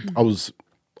I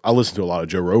listened to a lot of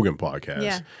Joe Rogan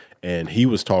podcasts. And he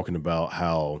was talking about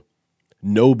how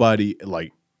nobody,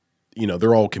 like, you know,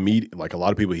 they're all like a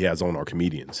lot of people he has on are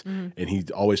comedians. And he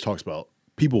always talks about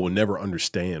people will never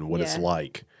understand what it's Yeah.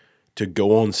 like to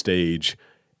go on stage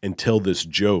and tell this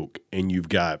joke, and you've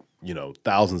got, you know,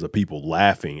 thousands of people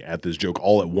laughing at this joke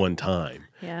all at one time.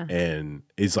 Yeah. And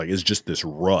it's like, it's just this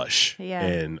rush. Yeah.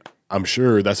 And I'm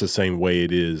sure that's the same way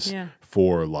it is Yeah.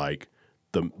 for like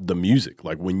the music.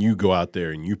 Like when you go out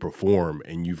there and you perform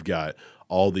and you've got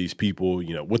all these people,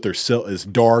 you know, with their it's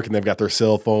dark and they've got their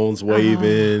cell phones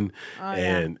waving,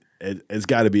 and it's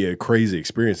got to be a crazy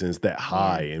experience, and it's that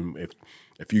high. And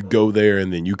if you go there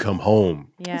and then you come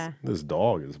home, Yeah. this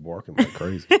dog is barking like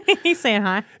crazy. He's saying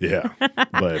hi. Yeah.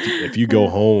 But if you go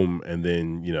home and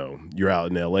then, you know, you're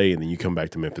out in LA and then you come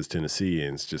back to Memphis, Tennessee,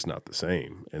 and it's just not the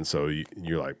same. And so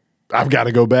you're like, I've got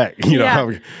to go back. You know,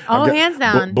 Yeah. Hands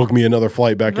down. Book me another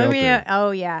flight back out there.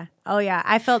 Oh yeah.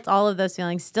 I felt all of those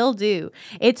feelings. Still do.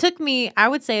 It took me, I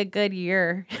would say, a good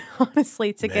year,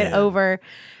 honestly, to get over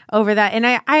that. And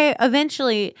I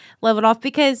eventually leveled off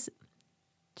because,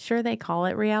 sure, they call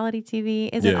it reality TV.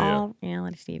 Is it all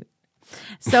reality TV?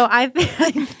 So I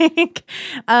think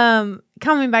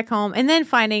coming back home and then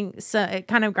finding,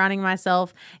 kind of grounding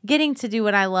myself, getting to do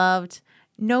what I loved.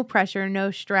 No pressure, no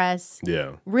stress.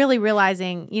 Yeah. Really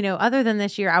realizing, you know, other than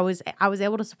this year, I was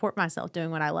able to support myself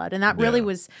doing what I loved. And that really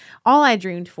was all I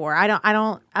dreamed for. I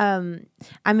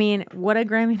mean, would a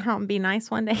Grammy Mountain be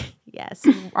nice one day? Yes.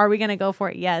 Are we going to go for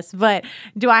it? Yes. But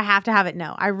do I have to have it?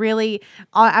 No.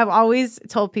 I've always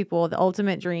told people the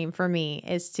ultimate dream for me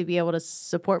is to be able to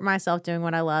support myself doing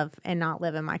what I love and not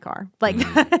live in my car. Like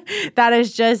that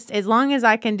is just, as long as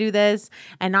I can do this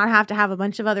and not have to have a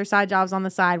bunch of other side jobs on the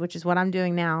side, which is what I'm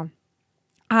doing now,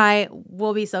 I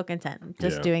will be so content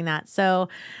just doing that. So,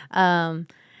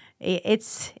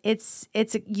 it's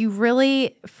you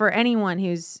really, for anyone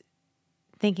who's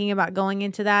thinking about going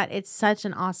into that, it's such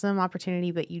an awesome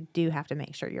opportunity, but you do have to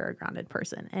make sure you're a grounded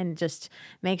person and just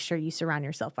make sure you surround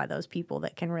yourself by those people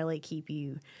that can really keep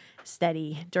you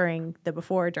steady during the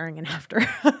before, during, and after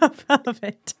of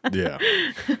it. Yeah.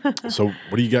 So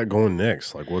what do you got going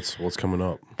next? Like what's coming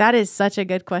up? That is such a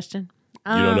good question.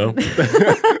 You don't know?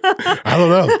 I don't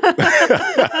know.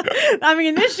 I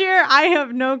mean, this year I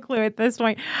have no clue at this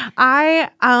point.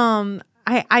 I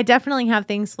definitely have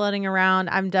things floating around.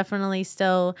 I'm definitely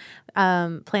still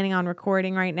planning on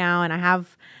recording right now, and I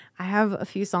have a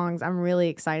few songs I'm really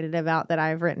excited about that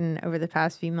I've written over the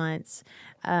past few months,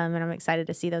 and I'm excited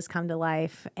to see those come to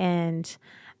life. And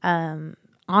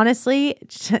honestly,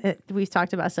 we've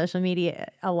talked about social media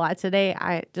a lot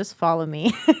today. Just follow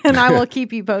me, and I will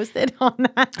keep you posted on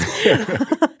that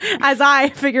as I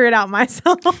figure it out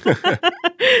myself.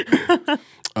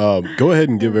 Go ahead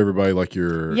and give everybody like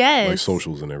your Yes. like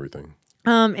socials and everything.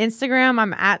 Instagram,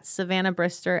 I'm at Savannah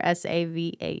Brister,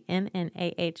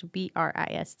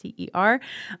 SAVANNAHBRISTER.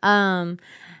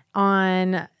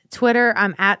 On Twitter,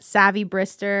 I'm at Savvy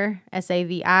Brister,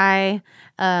 SAVI.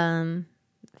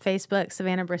 Facebook,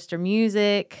 Savannah Brister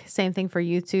Music. Same thing for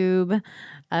YouTube.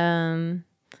 I'm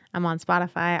on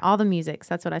Spotify. All the musics.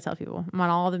 That's what I tell people. I'm on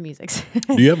all the musics.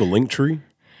 Do you have a link tree?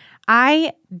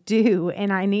 I do,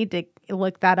 and I need to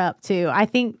look that up too. I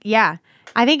think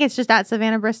it's just at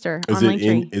Savannah Brister on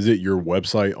Linktree. Is it your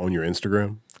website on your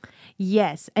Instagram?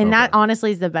 Yes, and that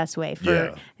honestly is the best way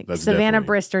for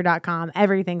SavannahBrister.com.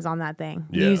 Everything's on that thing.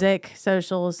 Yeah. Music,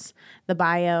 socials, the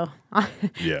bio,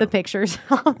 the pictures,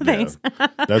 all the things.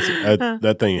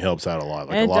 That thing helps out a lot.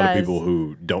 Like It a lot does. of people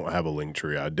who don't have a link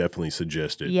tree, I definitely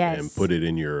suggest it and put it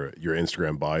in your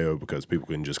Instagram bio, because people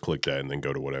can just click that and then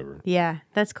go to whatever. Yeah,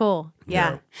 that's cool.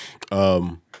 Yeah.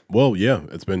 Well, yeah,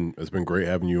 it's been great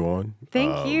having you on.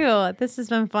 Thank you. This has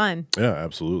been fun. Yeah,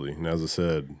 absolutely. And as I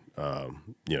said,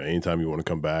 anytime you want to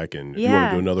come back and if you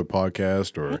want to do another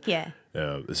podcast or Heck yeah.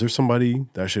 is there somebody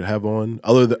that I should have on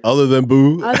other than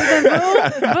Boo? Other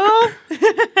than Boo?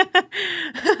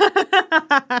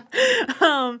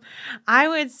 I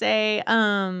would say,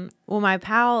 my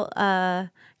pal,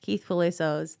 Keith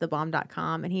Peluso is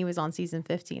thebomb.com, and he was on season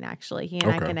 15, actually. He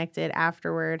and I connected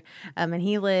afterward. And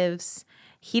he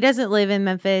doesn't live in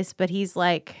Memphis, but he's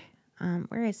like,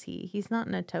 where is he? He's not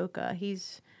in Atoka.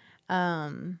 He's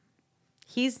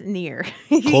near.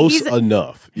 Close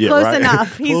enough. Yeah, close right?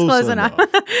 enough. He's close enough.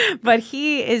 But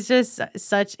he is just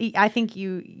I think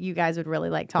you guys would really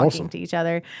like talking to each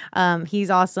other. He's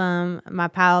awesome. My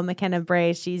pal, McKenna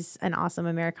Bray, she's an awesome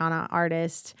Americana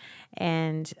artist,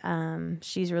 and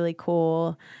she's really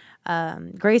cool.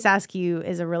 Grace Askew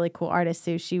is a really cool artist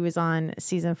too. She was on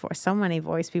season 4. So many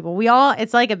voice people.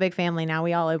 It's like a big family now.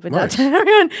 We all opened up to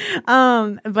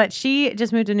everyone. But she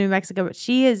just moved to New Mexico, but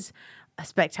she is a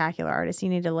spectacular artist. You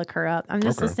need to look her up. I'm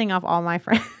just listing off all my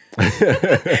friends.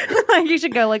 Like, you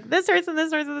should go like this person,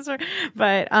 this person, this person.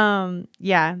 But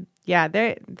Yeah,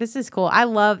 this is cool.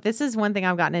 This is one thing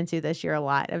I've gotten into this year a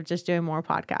lot, of just doing more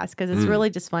podcasts, because it's really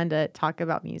just fun to talk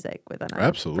about music with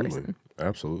another person.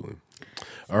 Absolutely.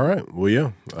 All right. Well,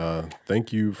 yeah.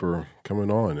 Thank you for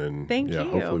coming on, and Thank you.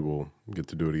 hopefully we'll get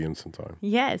to do it again sometime.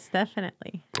 Yes,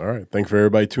 definitely. All right. Thanks for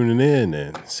everybody tuning in,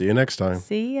 and see you next time.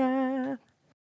 See ya.